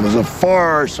friend, was a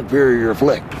far superior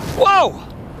flick. Whoa!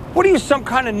 What are you, some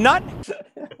kind of nut?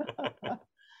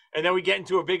 And then we get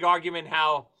into a big argument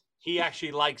how he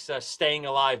actually likes Staying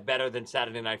Alive better than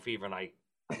Saturday Night Fever, and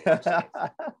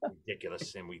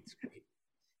ridiculous, and it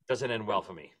doesn't end well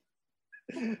for me.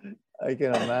 I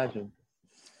can imagine.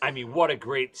 I mean, what a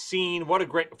great scene!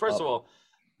 First of all,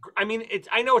 I mean,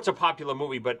 I know it's a popular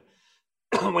movie, but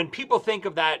when people think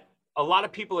of that, a lot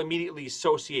of people immediately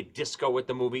associate disco with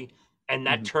the movie, and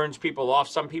that turns people off.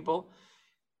 Some people,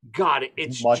 God,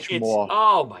 it's more.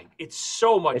 Oh my, it's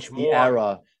so much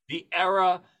more. The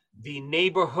era, the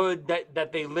neighborhood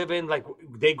that they live in, like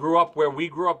they grew up where we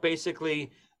grew up,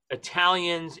 basically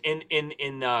Italians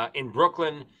in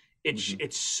Brooklyn.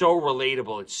 It's so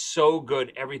relatable. It's so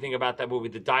good. Everything about that movie,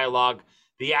 the dialogue,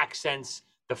 the accents,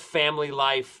 the family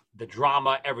life, the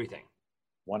drama, everything.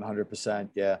 100%.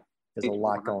 Yeah. There's a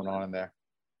lot going on in there.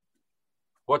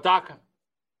 What, Doc?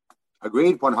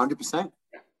 Agreed, 100%.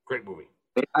 Great movie.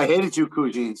 I hated you,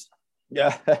 Cougines.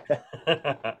 Yeah.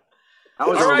 That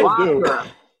was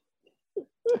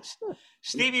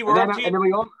Stevie,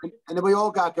 and then we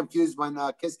all got confused when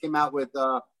Kiss came out with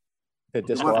the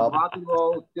disco album. Rock and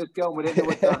roll disco. We didn't know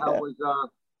what the hell was.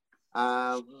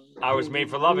 I Was Made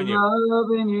for Loving You.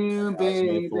 Loving you,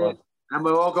 baby. And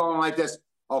we're all going like this.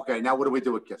 Okay, now what do we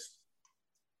do with Kiss?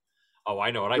 Oh, I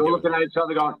know what I We're do. looking at each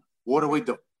other going, what do we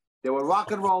do? They were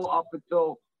rock and roll up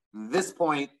until this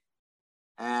point,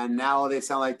 and now they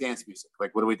sound like dance music.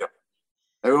 Like, what do we do?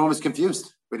 Everyone was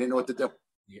confused. We didn't know what to do.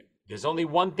 Yeah. There's only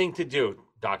one thing to do,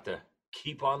 Doctor.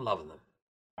 Keep on loving them.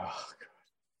 Oh,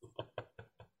 God.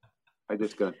 I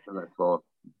just got that call.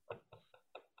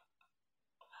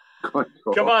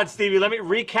 Come on, Stevie. Let me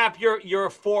recap your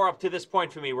 4 up to this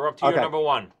point for me. We're up to your number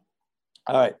 1.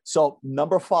 All right. So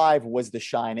number 5 was The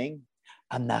Shining.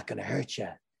 I'm not gonna hurt you.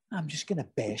 I'm just gonna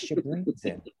bash your brains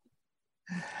in.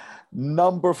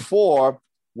 Number 4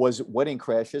 was Wedding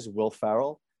Crashers, Will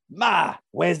Ferrell. Ma,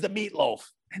 where's the meatloaf?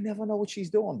 I never know what she's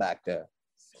doing back there.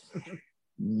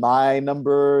 My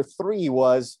number 3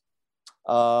 was,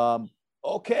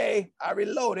 okay, I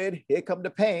reloaded. Here come the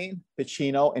pain.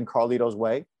 Pacino in Carlito's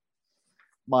Way.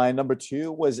 My number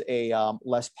 2 was a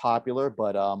less popular,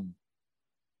 but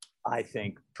I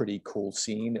think pretty cool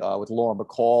scene with Laura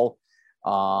McCall.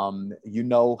 You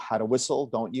know how to whistle,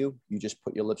 don't you? You just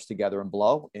put your lips together and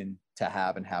blow in To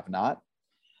Have and Have Not.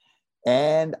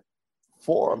 And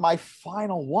for my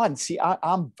final one, see,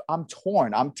 I'm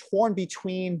torn. I'm torn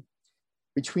between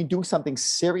doing something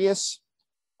serious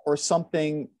or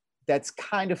something that's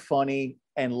kind of funny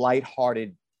and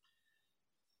lighthearted.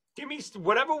 Give me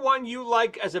whatever one you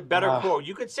like as a better quote.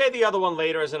 You could say the other one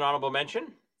later as an honorable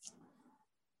mention.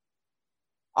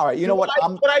 All right, you know what?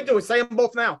 What I do is say them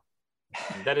both now.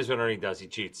 That is what Ernie does. He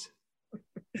cheats.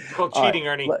 It's called All cheating,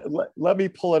 right, Ernie. Let me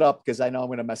pull it up because I know I'm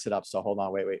going to mess it up. So hold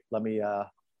on, wait. Let me. Where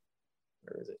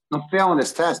is it? I'm failing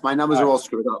this test. My numbers are all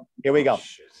screwed up. Here we go.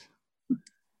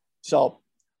 So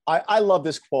I love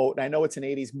this quote, and I know it's an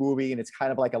 80s movie, and it's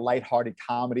kind of like a lighthearted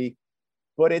comedy,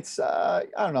 but it's I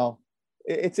don't know.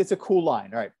 It's a cool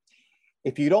line. All right.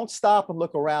 If you don't stop and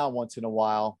look around once in a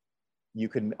while, you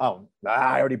can,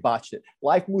 I already botched it.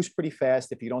 Life moves pretty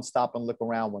fast. If you don't stop and look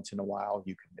around once in a while,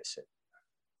 you can miss it.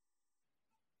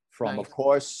 From, Nice. of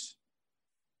course,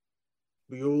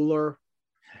 Bueller.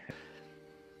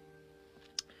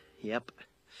 Yep.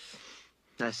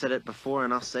 I said it before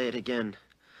and I'll say it again.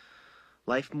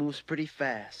 Life moves pretty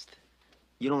fast.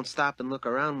 You don't stop and look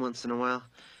around once in a while,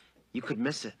 you could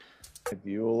miss it.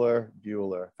 Bueller.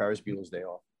 Ferris Bueller's Day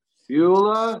Off.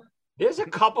 Bueller. There's a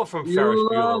couple from Ferris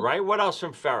Bueller, right? What else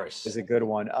from Ferris? Is a good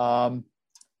one.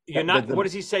 You're not. What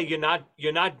does he say? You're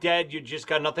not dead. You just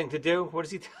got nothing to do. What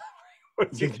does he?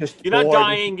 You're not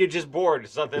dying. You're just bored.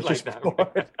 Something like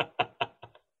that.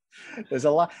 There's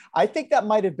a lot. I think that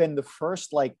might have been the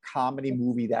first like comedy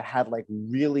movie that had like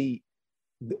really.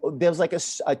 There was like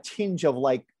a tinge of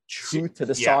like truth to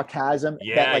the sarcasm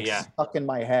that like stuck in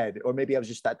my head, or maybe I was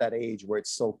just at that age where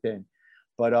it's soaked in.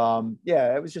 But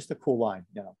yeah, it was just a cool line.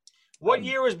 You know. What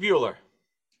year was Bueller?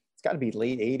 It's got to be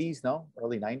late 80s, no?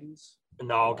 Early 90s?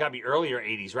 No, got to be earlier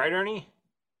 80s, right, Ernie?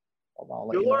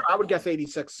 Bueller, I would guess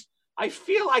 86. I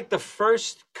feel like the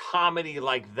first comedy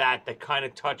like that kind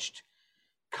of touched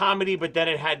comedy, but then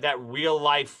it had that real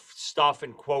life stuff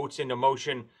and quotes and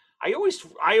emotion. I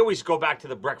always go back to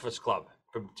The Breakfast Club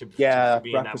to be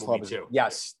in that movie too.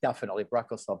 Yes, definitely.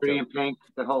 Breakfast Club. Pretty in Pink,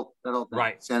 that whole thing.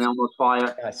 Right. San Elmo's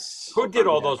Fire. Yes. Who did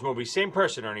all those movies? Same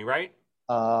person, Ernie, right?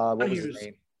 What was his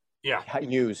name? Yeah.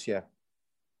 Hughes, yeah.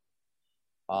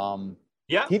 Yeah,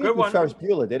 he didn't good do one. Ferris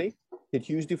Bueller, did he? Did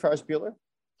Hughes do Ferris Bueller?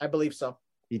 I believe so.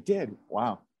 He did.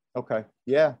 Wow. Okay.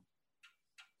 Yeah.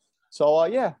 So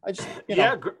yeah, I just you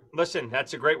know. Listen,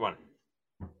 that's a great one,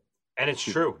 and it's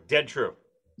true, dead true.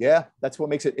 Yeah, that's what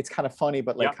makes it. It's kind of funny,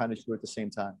 but like kind of true at the same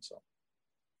time. So.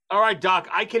 All right, Doc,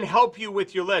 I can help you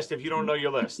with your list if you don't know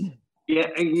your list. Yeah.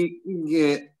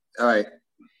 All right.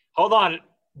 Hold on.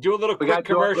 Do a little quick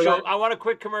commercial. I want a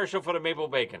quick commercial for the maple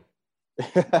bacon.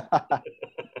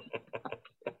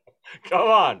 Come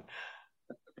on.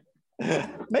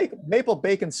 Make maple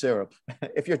bacon syrup.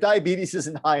 If your diabetes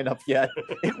isn't high enough yet,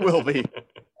 it will be.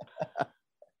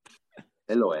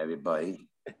 Hello, everybody.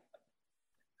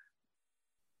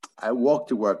 I walk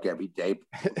to work every day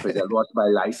because I lost my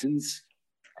license.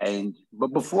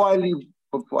 But before I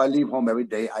leave home every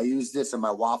day, I use this on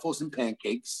my waffles and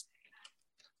pancakes.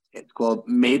 It's called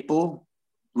Maple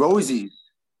Rosies.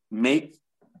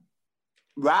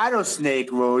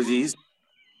 Rattlesnake Rosies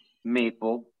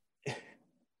Maple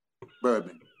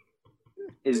Bourbon.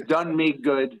 It's done me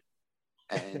good,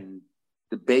 and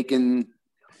the bacon,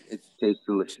 it tastes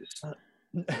delicious.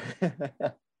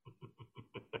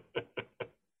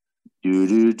 Do.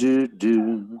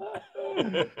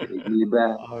 Take me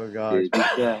back. Oh God!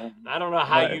 I don't know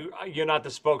how you're not the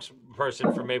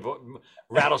spokesperson for Maple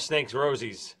Rattlesnakes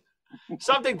Rosies.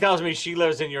 Something tells me she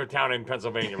lives in your town in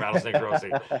Pennsylvania, Rattlesnake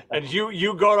Rosie, and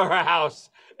you go to her house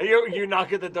and you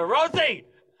knock at the door, Rosie,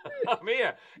 I'm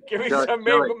here. Give me some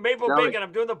maple bacon.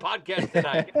 I'm doing the podcast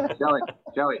tonight.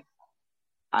 Joey,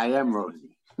 I am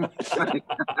Rosie.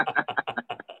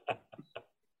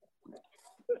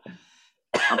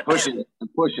 I'm pushing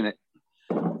it.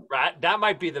 Right, that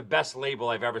might be the best label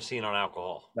I've ever seen on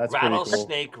alcohol. That's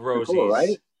Rattlesnake cool. Rosies, cool,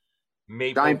 right?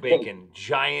 Maple Giant bacon,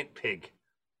 giant pig.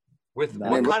 With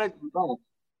what kind of? Oh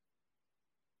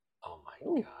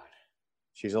my God!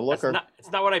 She's a looker. It's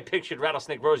not what I pictured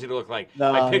Rattlesnake Rosie to look like.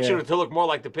 No, I pictured her to look more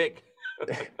like the pig.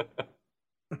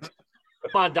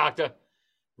 Come on, Doctor.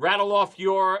 Rattle off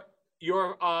your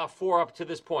 4 up to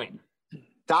this point.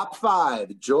 Top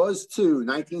 5, Jaws 2,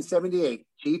 1978,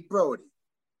 Chief Brody.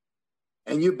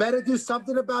 And you better do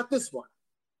something about this one,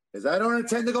 because I don't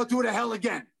intend to go through the hell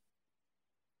again.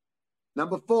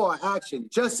 Number 4, action,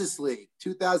 Justice League,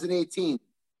 2018,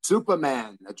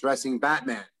 Superman addressing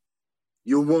Batman.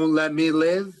 You won't let me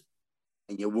live,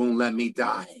 and you won't let me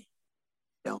die.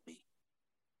 Tell me,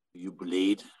 do you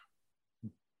bleed?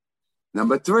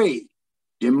 Number 3,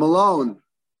 Jim Malone,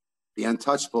 The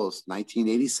Untouchables,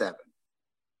 1987.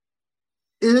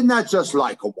 Isn't that just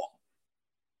like a wall?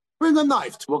 Bring a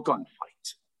knife to a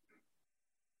gunfight.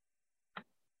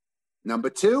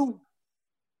 Number 2,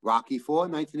 Rocky IV,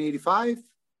 1985,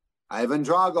 Ivan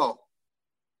Drago.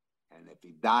 And if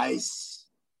he dies,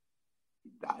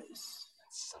 he dies.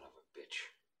 Son of a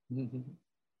bitch.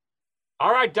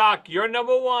 All right, Doc, your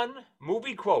number 1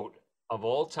 movie quote of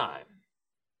all time.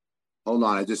 Hold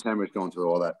on, I just hammered going through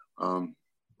all that.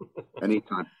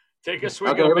 Anytime. Take a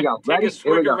swig. Okay, here we go. Take Ready? a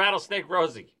swig of Rattlesnake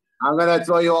Rosie. I'm going to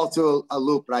throw you all to a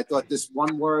loop, but I thought this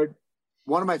one word,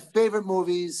 one of my favorite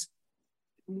movies,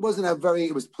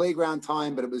 it was playground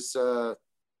time, but it was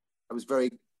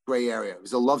very gray area. It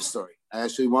was a love story. I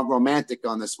actually went romantic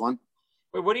on this one.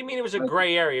 Wait, what do you mean it was a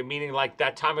gray area? Meaning like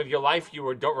that time of your life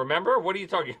you don't remember? What are you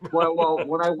talking about? Well,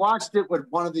 when I watched it with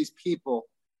one of these people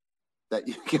that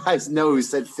you guys know who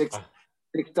said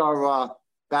six-star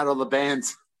Battle of the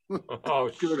Bands. Oh,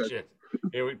 shit.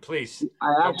 Please.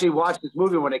 I actually watched this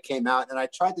movie when it came out, and I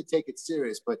tried to take it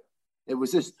serious, but I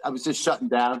was just shutting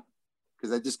down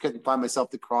because I just couldn't find myself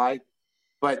to cry.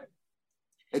 But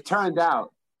it turned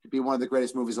out to be one of the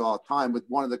greatest movies of all time with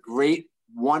one of the great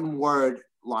one-word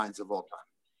lines of all time.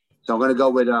 So I'm going to go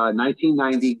with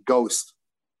 1990 Ghost.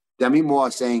 Demi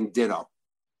Moore saying ditto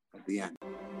at the end.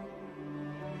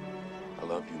 I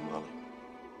love you, Molly.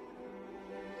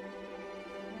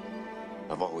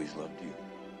 I've always loved you.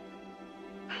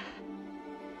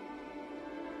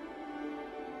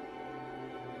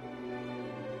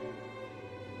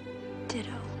 Ditto.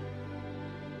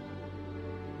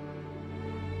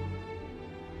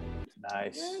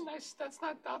 Nice. Yeah, nice.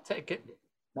 I'll take it.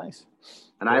 Nice.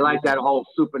 And I like that whole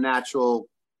supernatural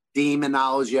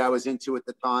demonology I was into at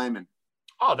the time. And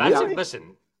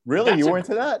listen. Really? You were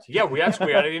into that? Yeah, I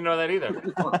didn't know that either.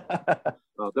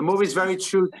 Well, the movie's very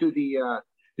true to the.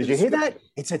 Did you hear that?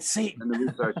 It said Satan. And the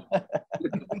research.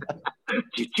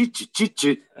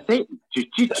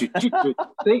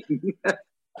 Satan.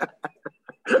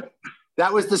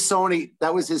 That was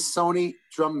his Sony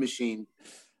drum machine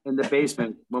in the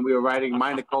basement when we were writing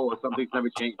My Nicole or Something's Never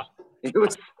Changed.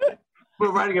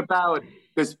 We're writing a ballad.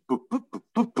 Because boop, boop, boop,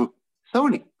 boop, boop.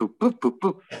 Sony, boop, boop, boop,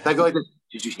 boop. I go like this.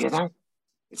 Did you hear that?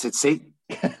 It said Satan.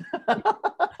 It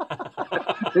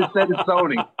said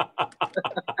Sony.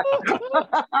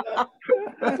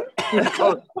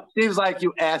 Seems like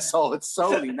you asshole. It's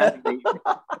Sony, not me.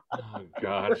 Oh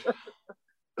God.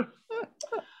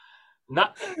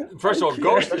 First of all,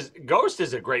 Ghost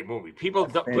is a great movie. People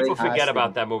forget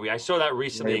about that movie. I saw that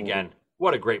recently again.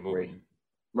 What a great movie.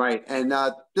 Right. And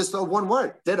just one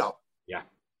word, ditto. Yeah.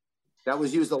 That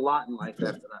was used a lot in life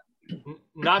after that.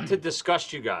 Not to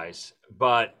disgust you guys,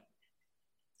 but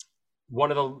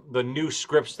one of the new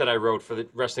scripts that I wrote for the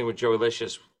Wrestling with Joey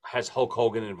Licious has Hulk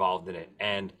Hogan involved in it.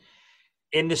 And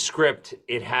in the script,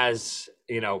 it has,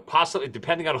 possibly,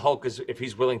 depending on Hulk, if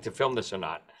he's willing to film this or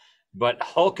not, but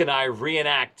Hulk and I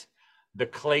reenact the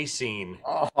clay scene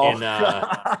in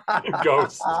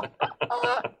Ghost.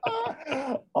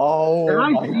 Oh,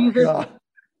 God.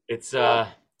 It's to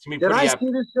me Did pretty I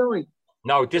see this showing?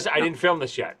 No, I didn't film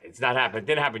this yet. It's not happened. It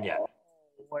didn't happen yet. Oh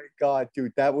my God,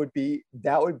 dude, that would be.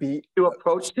 You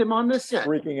approached him on this yet?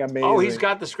 Freaking amazing. Oh, he's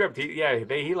got the script.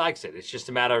 He likes it. It's just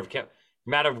a matter of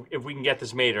if we can get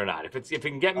this made or not. If it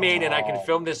can get made and I can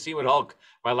film this scene with Hulk,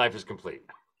 my life is complete.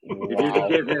 If you could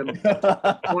give him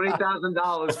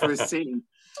 $20,000 for a scene,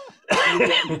 you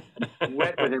get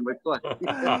wet with him with clay.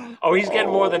 Oh, he's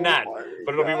getting more than that,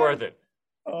 but it'll be worth it.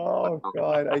 Oh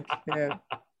God, I can't.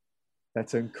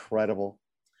 That's incredible.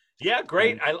 Yeah,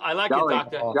 great. I like Joey, it,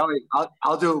 Doctor. Joey,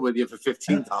 I'll do it with you for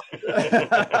 $15.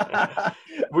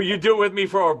 Will you do it with me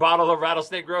for a bottle of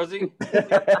Rattlesnake Rosie?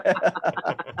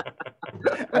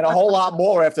 And a whole lot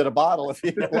more after the bottle, if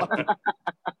you want.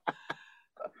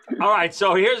 All right,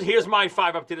 so here's my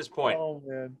 5 up to this point. Oh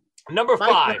man. Number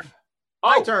 5.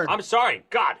 My turn. I'm sorry.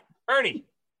 God, Ernie.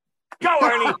 Go,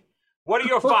 Ernie. What are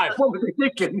your 5? What was I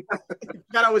thinking?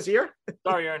 God, I was here.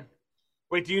 Sorry, Ern.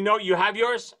 Wait, do you know you have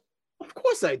yours? Of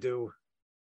course I do.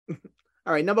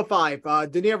 All right, number 5,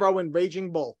 De Niro in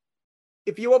Raging Bull.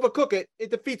 If you overcook it, it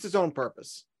defeats its own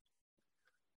purpose.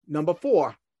 Number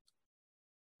 4,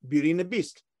 Beauty and the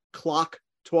Beast. Clock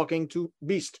talking to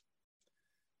Beast.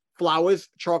 Flowers,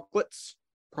 chocolates,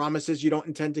 promises you don't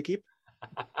intend to keep.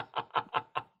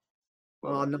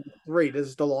 Number 3, this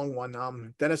is the long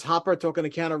one. Dennis Hopper talking to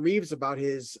Keanu Reeves about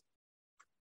his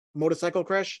motorcycle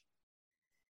crash.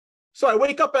 So I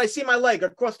wake up and I see my leg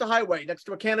across the highway next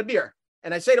to a can of beer.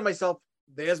 And I say to myself,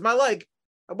 there's my leg.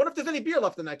 I wonder if there's any beer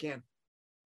left in that can.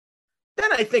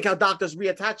 Then I think how doctors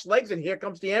reattach legs, and here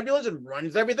comes the ambulance and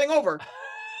runs everything over.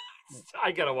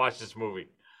 I gotta watch this movie.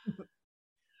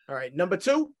 All right, number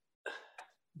 2,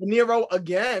 De Niro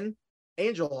again,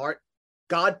 Angel Heart.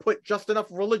 God put just enough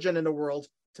religion in the world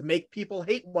to make people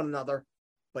hate one another,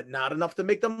 but not enough to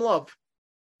make them love.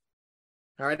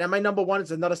 All right, and my number 1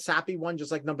 is another sappy one,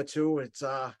 just like number 2. It's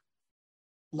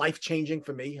life-changing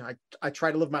for me. I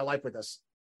try to live my life with this.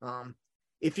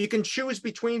 If you can choose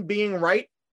between being right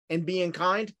and being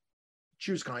kind,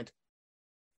 choose kind.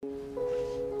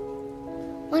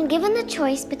 When given the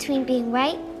choice between being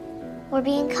right or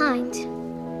being kind,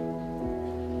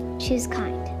 choose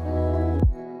kind.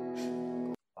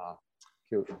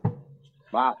 Cute.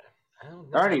 Wow.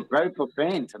 Ernie, very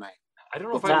profane tonight. I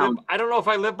don't know if I don't know if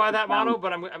I live by that motto,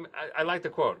 but I like the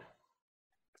quote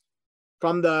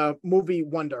from the movie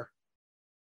Wonder.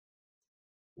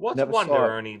 What's Wonder,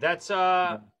 Ernie? That's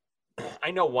I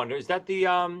know Wonder. Is that the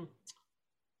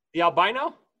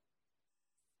albino?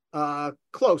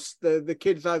 Close. The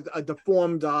kids have a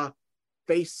deformed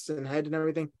face and head and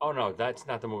everything. Oh no, that's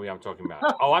not the movie I'm talking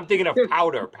about. Oh, I'm thinking of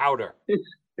Powder. Powder.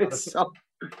 It's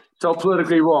so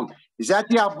politically wrong. Is that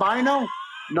the albino?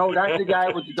 No, that's the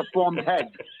guy with the deformed head.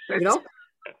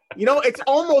 You know, it's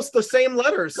almost the same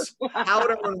letters.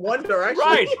 Powder and Wonder, actually.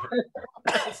 Right.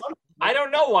 I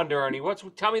don't know Wonder, Ernie.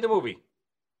 Tell me the movie.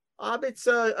 It's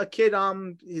a kid.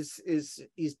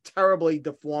 He's terribly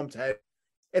deformed head.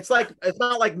 It's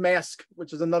not like Mask,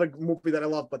 which is another movie that I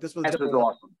love, but this was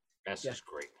awesome. Mask is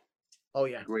great. Oh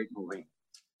yeah, great movie.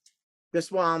 This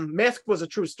one, Mask was a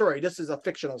true story. This is a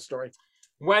fictional story.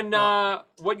 When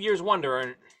what year's Wonder?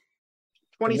 Ernie?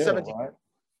 2017.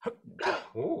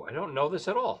 Oh, I don't know this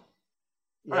at all.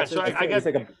 Yeah, All right, so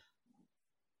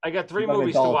I got 3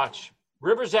 movies to watch: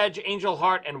 River's Edge, Angel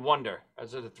Heart, and Wonder.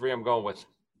 Those are the 3 I'm going with.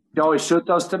 You always shoot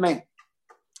those to me.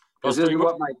 Those this 3 is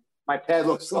what my pad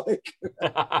looks like.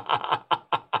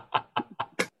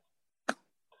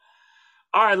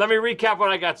 All right, let me recap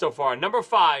what I got so far. Number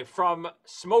 5 from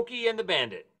Smokey and the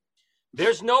Bandit.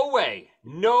 There's no way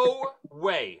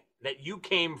that you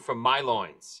came from my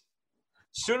loins.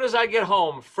 Soon as I get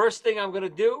home, first thing I'm going to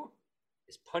do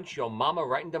is punch your mama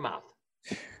right in the mouth.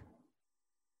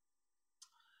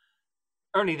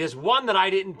 Ernie, there's one that I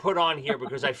didn't put on here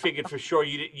because I figured for sure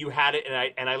you had it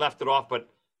and I left it off, but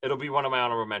it'll be one of my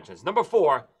honorable mentions. Number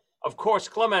 4, of course,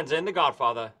 Clemenza in The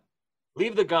Godfather.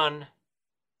 Leave the gun,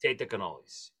 take the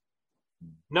cannolis.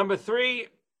 Number 3,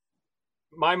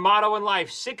 my motto in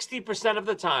life, 60% of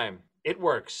the time, it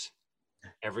works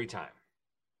every time.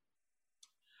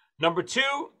 Number 2,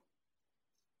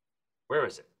 where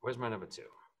is it? Where's my number 2?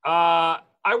 I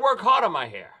work hard on my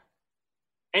hair.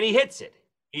 And he hits it.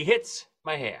 He hits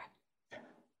my hair.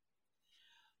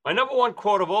 My number 1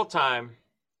 quote of all time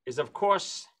is, of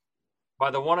course, by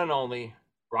the one and only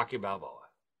Rocky Balboa.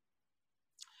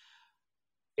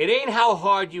 It ain't how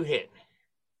hard you hit.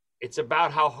 It's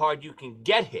about how hard you can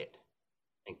get hit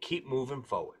and keep moving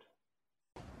forward.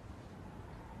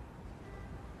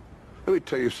 Let me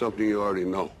tell you something you already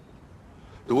know.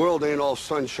 The world ain't all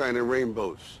sunshine and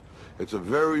rainbows. It's a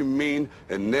very mean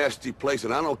and nasty place,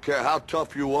 and I don't care how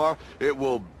tough you are, it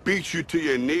will beat you to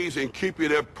your knees and keep you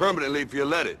there permanently if you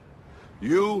let it.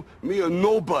 You, me, or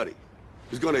nobody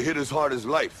is gonna hit as hard as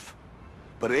life.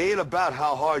 But it ain't about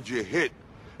how hard you hit.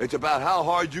 It's about how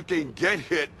hard you can get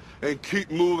hit and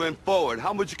keep moving forward.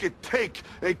 How much you can take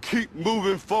and keep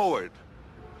moving forward.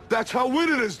 That's how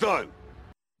winning is done.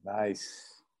 Nice.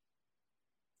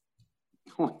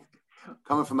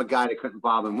 Coming from a guy that couldn't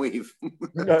bob and weave.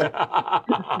 That's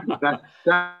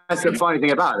the funny thing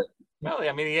about it. Well,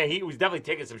 I mean, yeah, he was definitely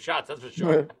taking some shots, that's for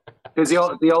sure. Because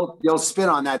the old spin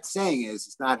on that saying is,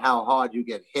 it's not how hard you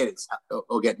get hit, it's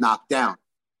or get knocked down.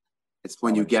 It's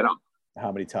when you get up.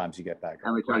 How many times you get back up.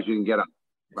 How many times you can get up.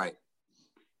 Right.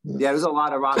 Yeah, there's a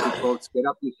lot of Rocky quotes. Get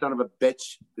up, you son of a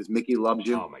bitch, because Mickey loves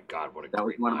you. Oh my God, what a that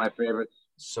was one line. of my favorites.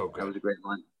 So good. That was a great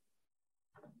one.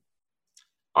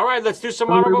 All right, let's do some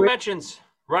honorable mentions.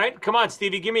 Right? Come on,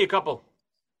 Stevie, give me a couple.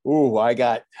 Ooh, I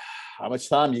got. How much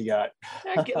time you got?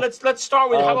 Let's start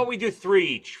with. How about we do 3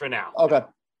 each for now? Okay,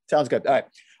 sounds good. All right.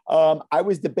 I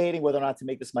was debating whether or not to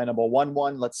make this my number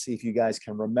one. Let's see if you guys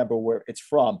can remember where it's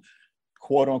from.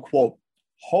 Quote unquote,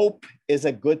 hope is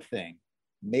a good thing,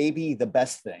 maybe the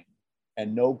best thing,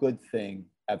 and no good thing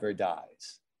ever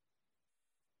dies.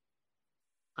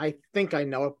 I think I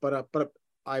know it, but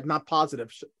I'm not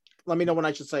positive. Let me know when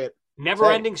I should say it.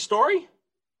 Never-ending story?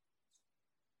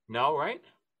 No, right?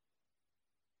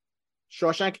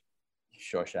 Shawshank?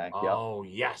 Shawshank, Oh,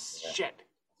 yes. Yeah. Shit.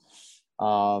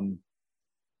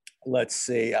 Let's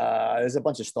see. There's a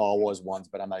bunch of Star Wars ones,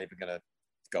 but I'm not even going to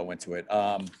go into it.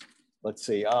 Let's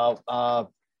see. An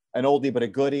oldie but a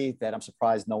goodie that I'm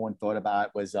surprised no one thought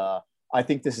about was I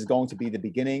think this is going to be the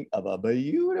beginning of a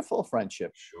beautiful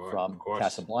friendship from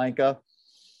Casablanca.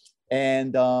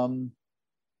 And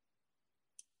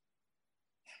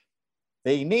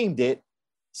they named it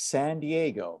San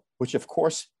Diego, which of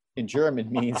course in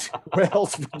German means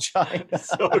whale's vagina.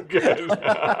 So good.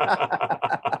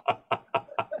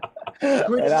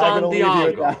 San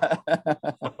Diego.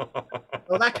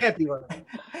 Well, that can't be right.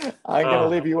 I'm going to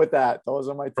leave you with that. Those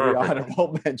are my three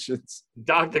honorable mentions.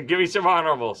 Doctor, give me some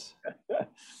honorables.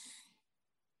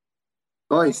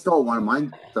 Oh, he stole one of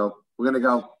mine. So we're going to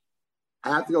go. I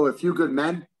have to go with A Few Good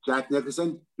Men, Jack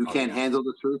Nicholson. You can't handle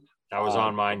the truth. That was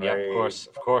on mine. Yeah, of course.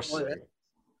 Of course.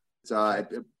 So I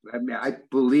mean, I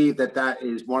believe that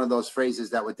is one of those phrases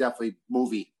that were definitely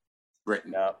movie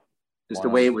written. Yep. Just the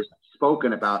way it was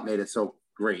spoken about made it so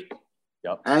great.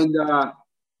 Yep. And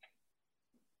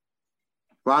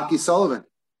Rocky Sullivan.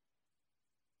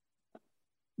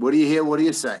 What do you hear? What do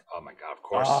you say? Oh my God! Of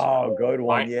course. Oh, good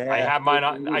one. Yeah. I have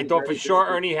mine. I thought for sure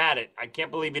Ernie had it. I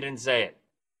can't believe he didn't say it.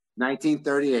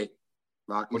 1938.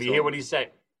 Rocky. What do you hear? What do you say?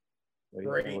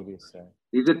 What do you say?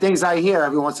 These are things I hear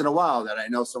every once in a while that I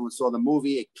know someone saw the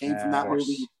movie. It came from that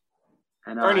movie.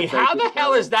 And, Ernie, how the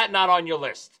hell is that not on your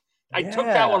list? I took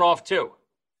that one off too.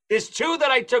 There's two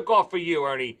that I took off for you,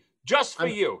 Ernie, just for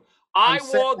you. I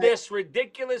wore this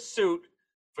ridiculous suit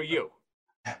for you.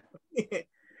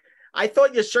 I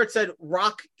thought your shirt said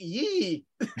 "Rock Yee."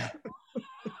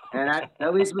 And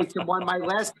that leads me to one. My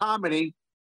last comedy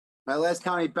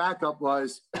backup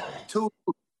was Two.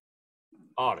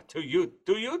 Oh, the Two Youth.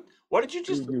 Two Youth? What did you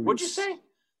just? What'd you say?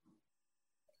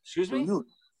 Excuse me.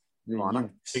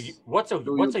 What's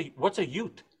a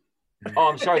youth? Oh,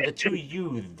 I'm sorry. The Two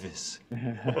Youths.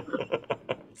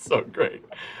 So great.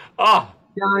 Ah,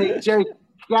 Jerry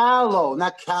Gallo,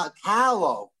 not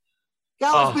Callow.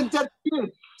 Gallo's been dead for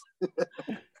years.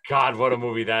 God, what a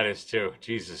movie that is too.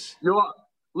 Jesus. Your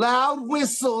loud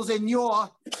whistles and your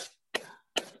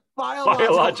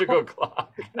biological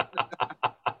clock.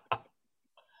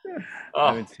 I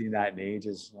haven't seen that in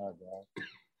ages. Oh, God.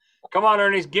 Come on,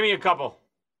 Ernie, give me a couple.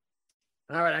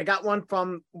 All right, I got one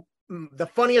from the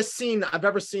funniest scene I've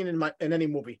ever seen in any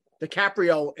movie.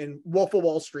 DiCaprio in Wolf of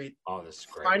Wall Street. Oh, this is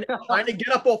great. Trying to get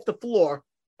up off the floor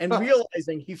and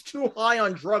realizing he's too high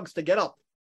on drugs to get up.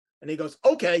 And he goes,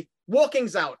 "Okay,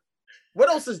 walking's out. What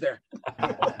else is there?"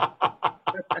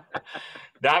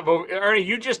 That movie, Ernie,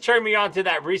 you just turned me on to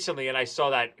that recently, and I saw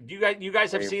that. You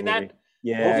guys have seen that?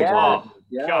 Yeah. Oh,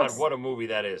 God, what a movie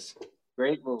that is.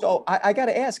 Great movie. So I got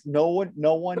to ask, no one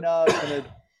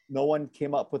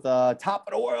came up with a top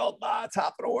of the world.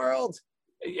 Top of the world.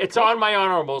 It's on my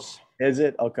honorables. Is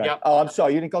it? Okay. Yep. Oh, I'm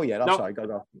sorry. You didn't go yet. I'm Nope. sorry.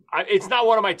 Go. It's not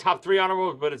one of my top 3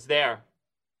 honorables, but it's there.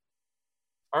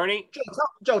 Ernie?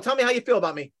 Joe, tell me how you feel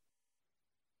about me.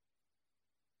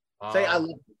 Say I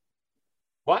love you.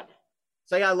 What?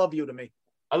 Say I love you to me.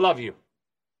 I love you.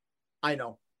 I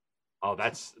know. Oh,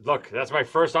 that's my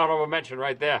first honorable mention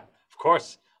right there. Of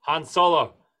course, Han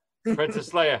Solo,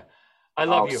 Princess Leia. I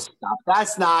love you. Stop.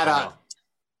 That's not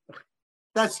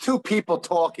that's two people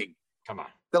talking. Come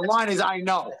on. The line is "I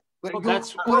know." Well,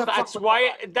 that's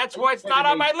why it's not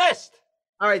on my list.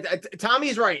 All right,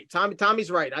 Tommy's right.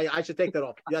 Tommy's right. I should take that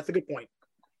off. That's a good point.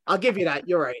 I'll give you that.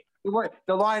 You're right.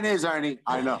 The line is, Ernie,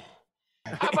 I know.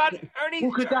 How about Ernie?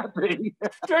 Who could that be?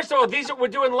 First of all, we're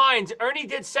doing lines. Ernie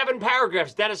did 7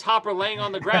 paragraphs. Dennis Hopper laying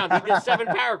on the ground. He did 7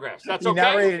 paragraphs. That's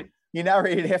okay. You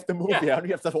narrated half the movie. Yeah. I don't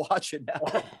have to watch it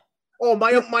now. Oh,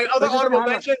 my other honorable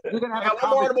mention. I got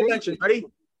one more honorable mention. Ready?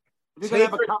 You're gonna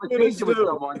have a conversation with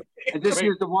someone and just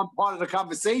use the one part of the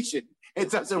conversation. It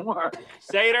doesn't work.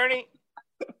 Say it, Ernie.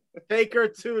 Take her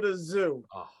to the zoo.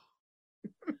 Oh.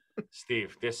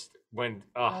 Steve, when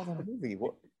movie.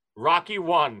 What? Rocky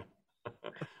 1,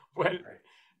 when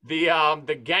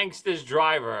the gangster's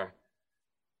driver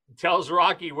tells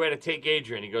Rocky where to take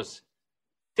Adrian, he goes,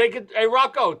 "Hey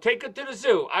Rocco, take her to the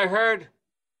zoo. I heard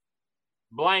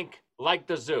blank like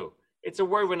the zoo." It's a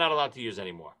word we're not allowed to use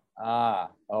anymore. Ah,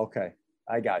 okay.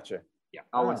 I got you. Yeah.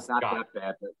 Oh, it's not God. that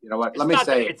bad. But you know what? It's Let me not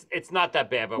say that, it's not that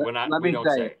bad, but Let- we're not. let We me don't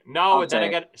say say it. it. No, I'll then I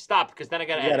say got stop because then I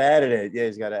got to You edit. gotta edit it. Yeah,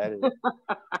 he's gotta edit it.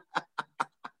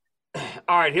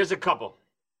 All right, here's a couple.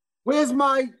 Where's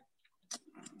my?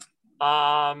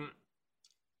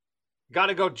 Got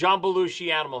to go. John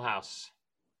Belushi, Animal House.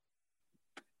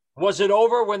 Was it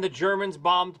over when the Germans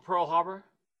bombed Pearl Harbor?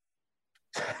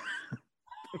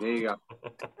 There you go.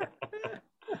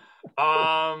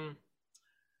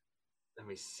 Let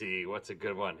me see. What's a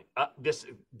good one? This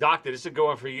doctor. This is a good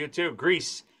one for you too.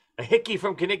 Grease. A hickey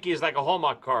from Kanicki is like a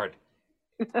Hallmark card,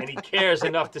 and he cares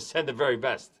enough to send the very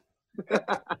best.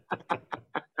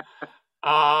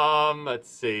 Let's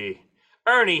see.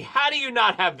 Ernie, how do you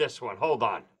not have this one? Hold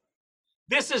on.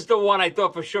 This is the one I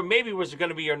thought for sure maybe was going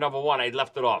to be your number one. I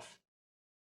left it off.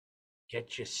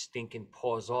 Get your stinking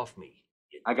paws off me.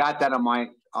 I got that on my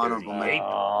honorable mention.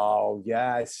 Oh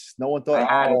yes. No one thought. I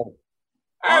had it. Oh,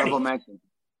 Honorable mention.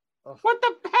 What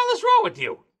the hell is wrong with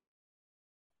you?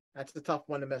 That's the tough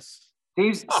one to miss.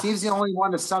 Steve's the only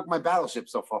one that sunk my battleship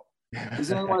so far. He's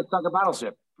the only one that sunk a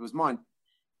battleship. It was mine.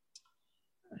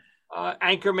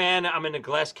 Anchorman, I'm in a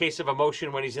glass case of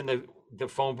emotion when he's in the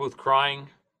phone booth crying.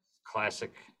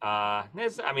 Classic.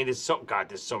 There's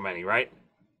so many, right?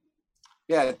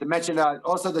 Yeah, to mention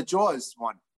also the Jaws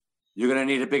one. You're gonna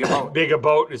need a bigger boat. Bigger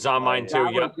boat is on mine too.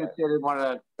 That Yeah. was considered one of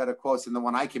the better quotes than the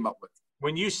one I came up with.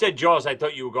 When you said Jaws, I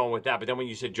thought you were going with that, but then when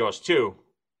you said Jaws 2,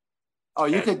 Oh,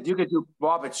 you could do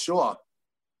Robert Shaw.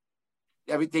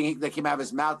 Everything that came out of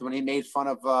his mouth when he made fun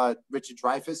of Richard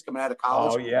Dreyfuss coming out of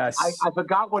college. Oh yes. I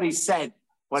forgot what he said,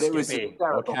 but it was Skippy.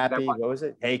 Oh, hysterical. Cappy. What was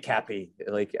it? Hey, Cappy.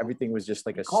 Like everything was just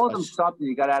like a. Called him something.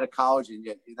 You got out of college and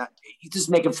you're just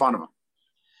making fun of him.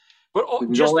 but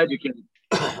He's just all educated.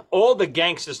 all the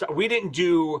gangster stuff. We didn't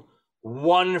do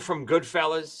one from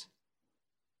Goodfellas.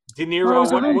 De No, it Niro.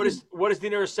 was amazing. What does De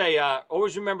Niro say?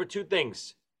 Always remember two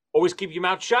things. Always keep your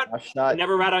mouth shut. And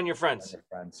never rat on your friends.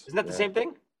 Isn't that the same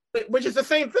thing? Which is the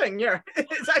same thing, yeah.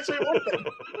 It's actually one thing.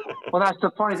 Well, that's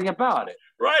the funny thing about it.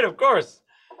 Right, of course.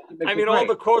 makes I it mean, all great.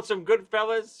 the quotes from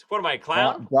Goodfellas. What am I, a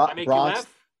clown? I make you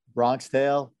laugh? Bronx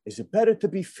Tale. Is it better to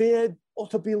be feared or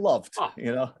to be loved?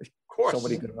 You know, of course. So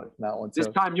many good ones in that one This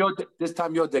too. time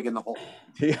you're digging the hole.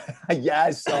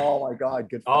 Yes. Oh my God.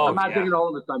 Good. I'm not digging the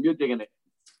hole this time. You're digging it.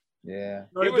 Yeah.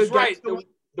 He was right.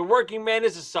 The working man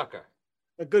is a sucker.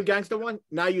 A good gangster one.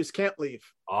 Now you can't leave.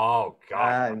 Oh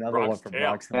God, another one from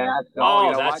Bronx Tale. Yeah, Oh,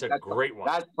 you know that's what? a great one.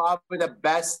 That's probably the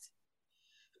best.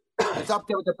 It's up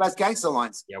there with the best gangster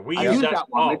lines. Yeah, we I use use that. that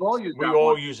one. Oh, We've all used we that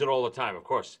all one. use it all the time, of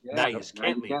course. Now you just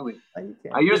can't leave.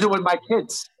 I use it with my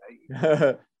kids.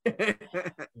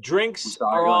 Drinks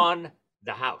sorry, are go on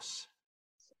the house.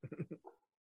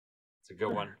 It's a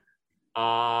good one.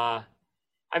 I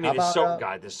mean, How there's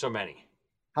about, there's so many.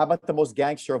 How about the most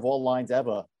gangster of all lines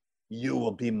ever? You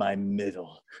will be my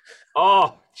middle.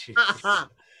 Oh, Jesus.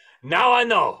 Now I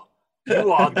know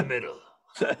you are the middle.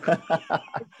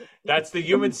 That's the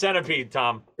human centipede,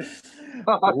 Tom.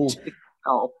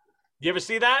 Oh, You ever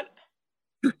see that?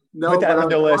 no, Put that but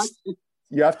on your I- list.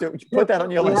 You have to put that on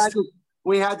your list.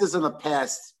 We had this in the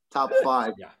past top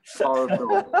 5 horror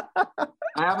films.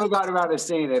 I haven't gotten around to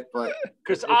seeing it, but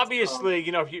Because obviously,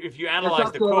 you know, if you analyze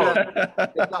up the there quote,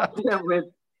 it's up there with.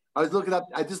 I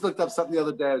just looked up something the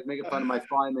other day. I was making fun of my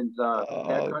fireman's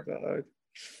haircut. God.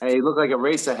 And he looked like a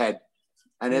racer head.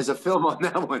 And there's a film on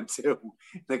that one too.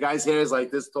 The guy's hair is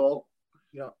like this tall.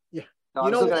 Yeah, yeah. So I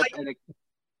You was know looking why? at it,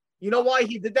 You know why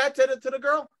he did that to the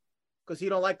girl? Because he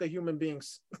don't like the human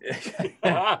beings.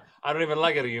 I don't even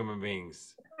like other human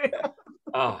beings.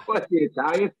 Oh. What's he,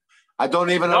 Italian? I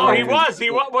don't even know. No, he was. He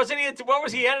wasn't he? What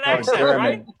was he? He had an accent, German.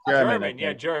 right? German, I Yeah,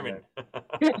 think. German.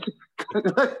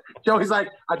 Joey's like,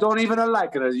 I don't even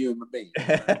like it as a human being.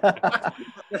 His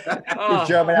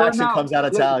German Well, accent no, comes out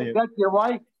Italian. That's your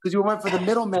why? Because you went for the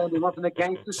middleman. You went for the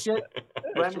gangster shit.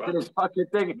 Went into this fucking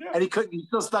thing, and he couldn't. He's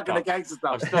still stuck in the gangster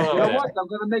stuff. still You over know there. what? I'm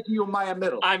gonna make you my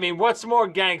middle. I mean, what's more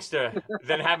gangster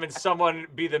than having someone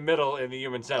be the middle in the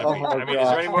human centipede? Oh, I mean, is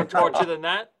there any more torture than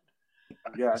that?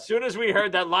 Yeah. As soon as we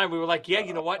heard that line, we were like, yeah,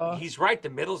 you know what? He's right. The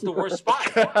middle's the worst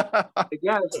spot.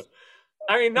 Yes.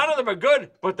 I mean, none of them are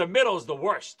good, but the middle's the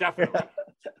worst, definitely.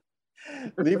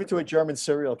 Leave it to a German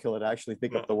serial killer to actually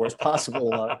think of the worst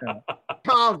possible.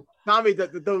 Tommy,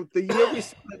 the year we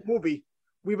saw that movie,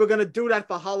 we were gonna do that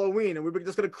for Halloween, and we were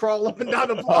just gonna crawl up and down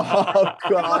the block. Oh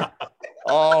God!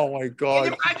 Oh my Can you God!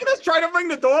 imagine us trying to ring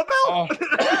the doorbell?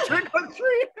 Trick or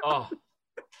treat. Oh,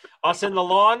 us in the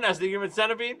lawn as the human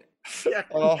centipede? Yeah.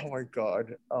 Oh my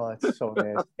God! Oh, it's so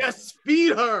nasty. Yes,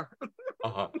 feed her.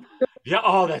 Uh-huh. Yeah.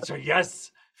 Oh, that's right.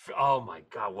 Yes. Oh my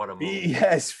God, what a movie.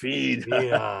 Yes, feed.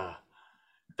 Yeah.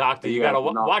 Doctor, you Yeah,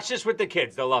 gotta no. watch this with the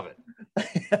kids. They'll love it.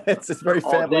 It's very Oh,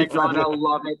 family they're gonna friendly.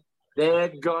 love it. They're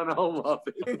gonna love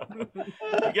it.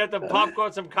 You get the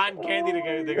popcorn, some cotton candy,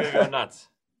 they're gonna go nuts.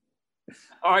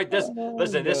 All right,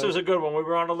 listen, this was a good one. We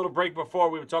were on a little break before.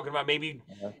 We were talking about maybe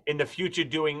in the future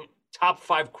doing top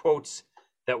 5 quotes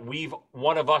that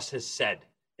one of us has said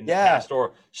in the past,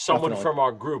 or someone definitely. from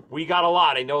our group. We got a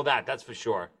lot. I know that's for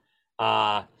sure.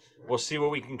 We'll see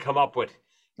what we can come up with.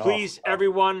 Please,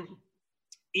 everyone,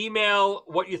 email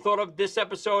what you thought of this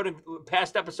episode and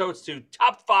past episodes to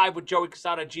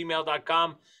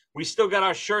top5withjoeycasada@gmail.com. We still got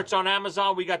our shirts on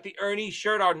Amazon. We got the Ernie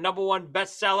shirt, our #1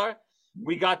 bestseller.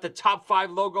 We got the top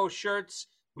 5 logo shirts.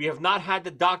 We have not had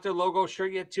the Doctor logo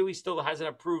shirt yet, too. He still hasn't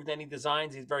approved any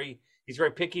designs. He's very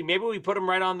picky. Maybe we put him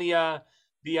right on the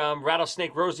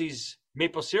Rattlesnake Rosie's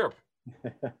maple syrup.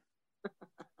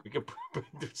 We could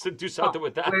do something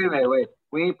with that. Wait a minute, wait.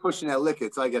 We ain't pushing that liquor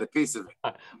until I get a piece of it.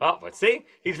 Oh, but see,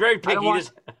 he's very picky.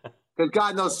 Because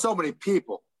God knows so many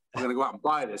people are gonna go out and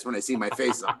buy this when they see my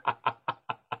face on it.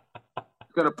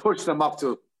 It's gonna push them up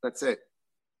to. That's it.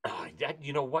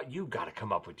 You know what? You got to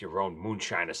come up with your own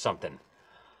moonshine or something.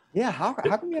 Yeah, how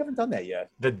come you haven't done that yet?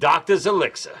 The Doctor's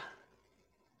Elixir.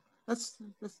 That's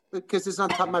because it's on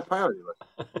top of my priority list.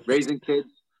 Raising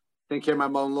kids, taking care of my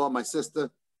mother-in-law, my sister,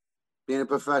 being a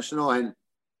professional, and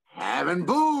having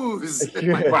booze.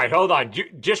 Right, hold on.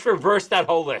 Just reverse that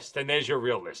whole list, and there's your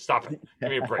real list. Stop it. Give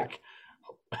me a break.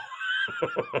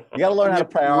 You got to learn how to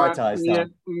prioritize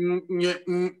them.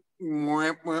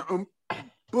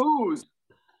 Booze.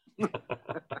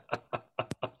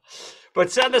 But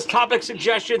send us topic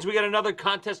suggestions. We got another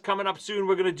contest coming up soon.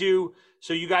 We're gonna do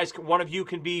so you guys, one of you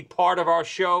can be part of our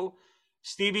show.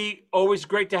 Stevie, always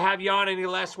great to have you on. Any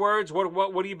last words? What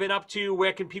have you been up to?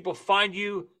 Where can people find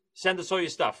you? Send us all your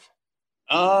stuff.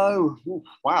 Oh,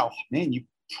 wow, man! You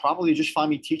probably just find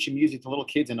me teaching music to little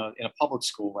kids in a public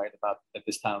school right about at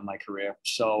this time of my career.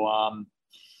 So,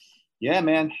 yeah,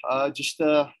 man, just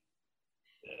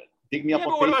dig me up. Yeah,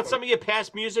 on but what Facebook. about some of your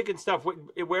past music and stuff?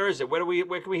 Where is it? Where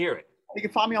can we hear it? You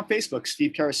can find me on Facebook,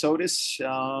 Steve Karasotis.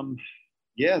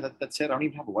 Yeah, that's it. I don't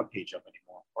even have a webpage up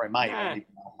anymore, or I might.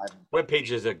 Web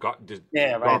pages are right,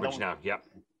 garbage now. Yep.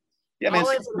 Yeah, man.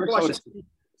 I'll answer the question.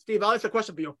 Steve, I'll answer the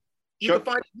question for you. You can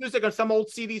find music on some old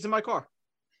CDs in my car.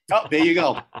 Oh, there you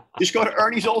go. Just go to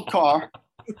Ernie's old car.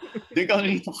 Dig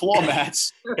underneath the floor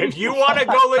mats. If you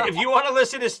want to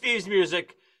listen to Steve's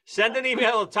music, send an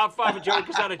email at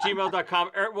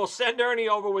top5withjoeycasada@gmail.com. We'll send Ernie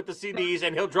over with the CDs,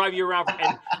 and he'll drive you around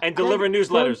and deliver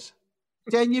newsletters.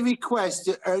 Then you request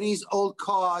to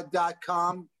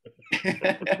Ernie'sOldCar.com.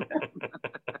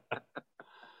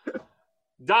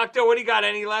 Doctor, what do you got?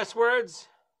 Any last words?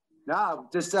 No,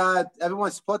 just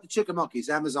everyone support the Chicken Monkeys.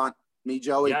 Amazon. Me,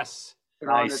 Joey. Yes.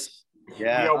 Nice.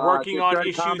 Yeah. We are working on third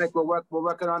issues. Comic, we're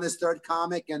working on this third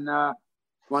comic, and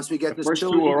once we get this First two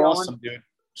trilogy are going, awesome, dude.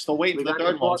 Still waiting we for the got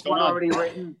third one. What's fourth going on? already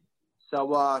written.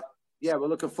 So yeah, we're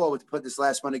looking forward to putting this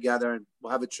last one together, and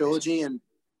we'll have a trilogy. And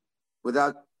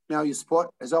without your support,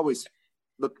 as always,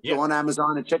 go on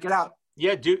Amazon and check it out.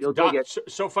 Yeah, dude. You'll Doc, dig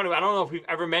it. so funny. I don't know if we've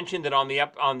ever mentioned it on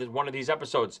one of these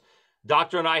episodes.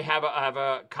 Doctor and I have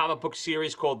a comic book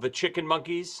series called The Chicken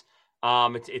Monkeys.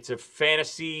 It's a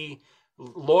fantasy,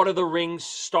 Lord of the Rings,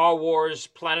 Star Wars,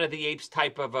 Planet of the Apes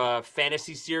type of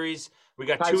fantasy series. We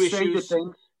got Type 2 Stranger issues.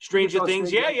 Things. Stranger Things.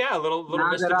 Stranger Yeah, a little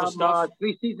Now that mystical stuff.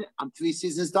 I'm 3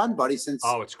 seasons done, buddy. Since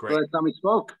Oh, it's great. the last time we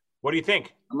spoke. What do you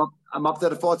think? I'm up to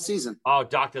the 4th season. Oh,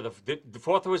 Doctor, the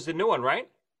fourth was the new one, right?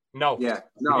 No. Yeah,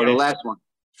 no, the last one.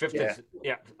 Fifth. Yeah.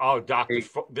 Yeah. Oh, Doctor,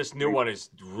 this new one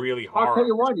is really I'll tell horror.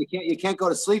 you what, you can't go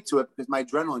to sleep to it because my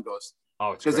adrenaline goes.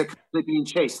 Oh, it's because great. they're constantly being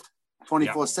chased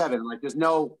 24/7. Like there's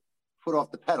no foot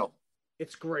off the pedal.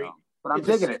 It's great. But I'm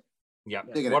digging it. Yeah,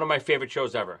 Digging one it. of my favorite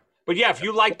shows ever. But yeah, if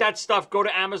you like that stuff, go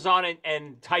to Amazon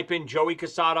and type in Joey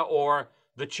Casada or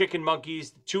The Chicken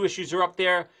Monkeys. 2 issues are up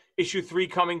there. Issue 3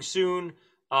 coming soon.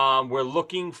 We're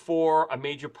looking for a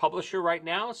major publisher right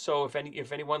now. So if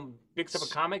anyone picks up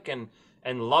a comic and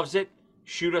loves it,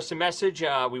 shoot us a message.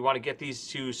 We want to get these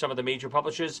to some of the major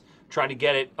publishers, trying to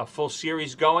get a full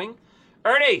series going.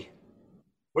 Ernie,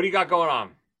 what do you got going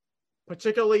on?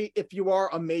 Particularly if you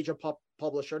are a major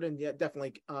publisher, then yeah,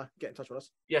 definitely get in touch with us.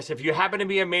 Yes, if you happen to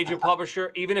be a major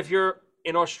publisher, even if you're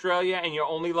in Australia and you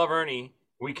only love Ernie,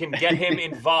 we can get him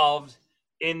involved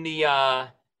in the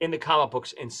comic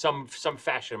books in some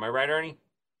fashion. Am I right, Ernie?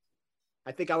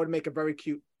 I think I would make a very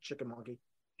cute chicken monkey.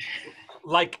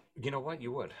 Like, you know what?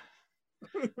 You would.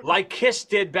 Like Kiss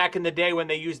did back in the day when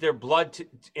they used their blood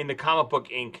in the comic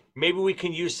book ink. Maybe we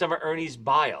can use some of Ernie's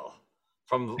bile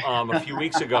from a few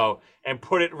weeks ago and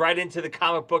put it right into the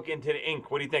comic book, into the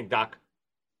ink. What do you think, Doc?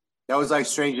 That was like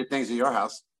Stranger Things at your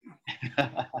house.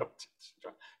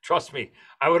 Trust me,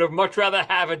 I would have much rather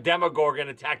have a Demogorgon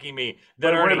attacking me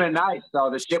than It would have Ernie. been nice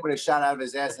though. The shit would have shot out of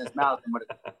his ass and his mouth and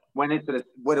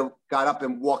would have got up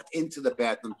and walked into the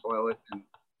bathroom toilet and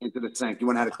into the sink. You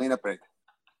wouldn't have had to clean up anything.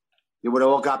 You would have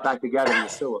all got back together in the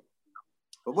sewer.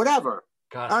 But whatever.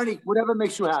 God. Ernie, whatever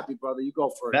makes you happy, brother, you go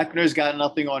for it. Beckner's got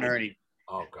nothing on Ernie.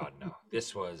 Oh God, no!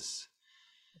 This was.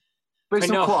 Bring I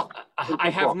some know. cork. I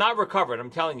have not recovered. I'm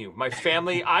telling you, my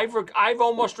family. I've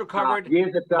almost recovered.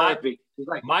 Years of therapy.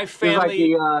 My He's like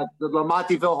family. the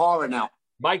Lamontville horror now.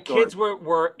 My kids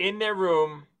were in their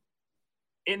room,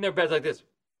 in their beds like this.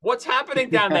 What's happening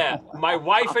down there? My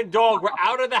wife and dog were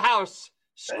out of the house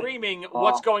screaming,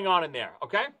 "What's going on in there?"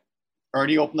 Okay.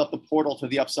 Ernie opened up the portal to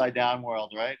the upside down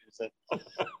world, right? Is it?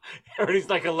 Ernie's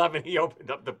like 11. He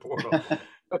opened up the portal.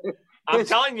 I'm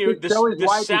telling you, his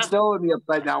wife is still in the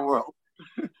upside down world.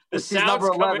 The She's sounds number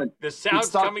 11. coming. The sounds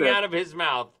stuck coming there. out of his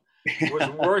mouth was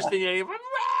worse than any of them.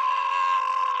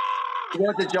 You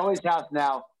go to Joey's house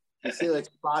now. You see like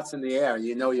spots in the air.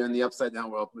 You know you're in the upside down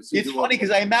world. So It's funny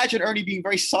because I imagine Ernie being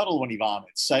very subtle when he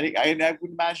vomits. I wouldn't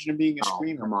imagine him being a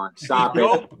screamer. Come on, Stop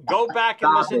Go back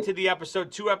and listen to the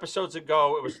episode 2 episodes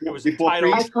ago. It was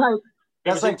entitled.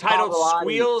 It was entitled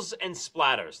 "Squeals and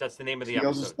Splatters." That's the name of the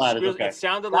Squeals and episode. Splatters, okay. It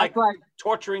sounded That's like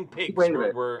torturing pigs Wait a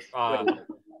minute. were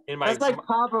in my. That's like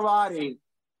Pavarotti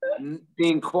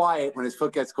being quiet when his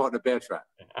foot gets caught in a bear trap.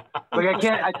 Like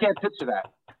I can't picture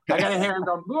that. I gotta hear him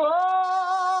go. "Whoa!"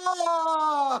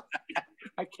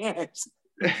 I can't.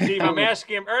 Steve, I'm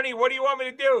asking him, Ernie, what do you want me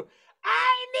to do?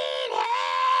 I need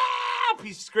help.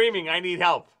 He's screaming, I need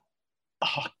help.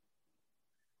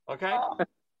 Okay.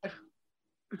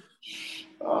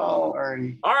 Oh,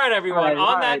 Ernie. All right, everyone.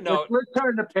 On that note, let's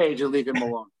turn the page and leave him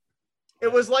alone.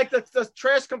 It was like the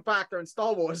trash compactor in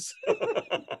Star Wars.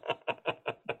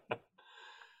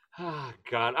 Oh,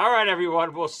 God. All right,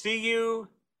 everyone. We'll see you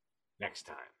next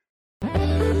time.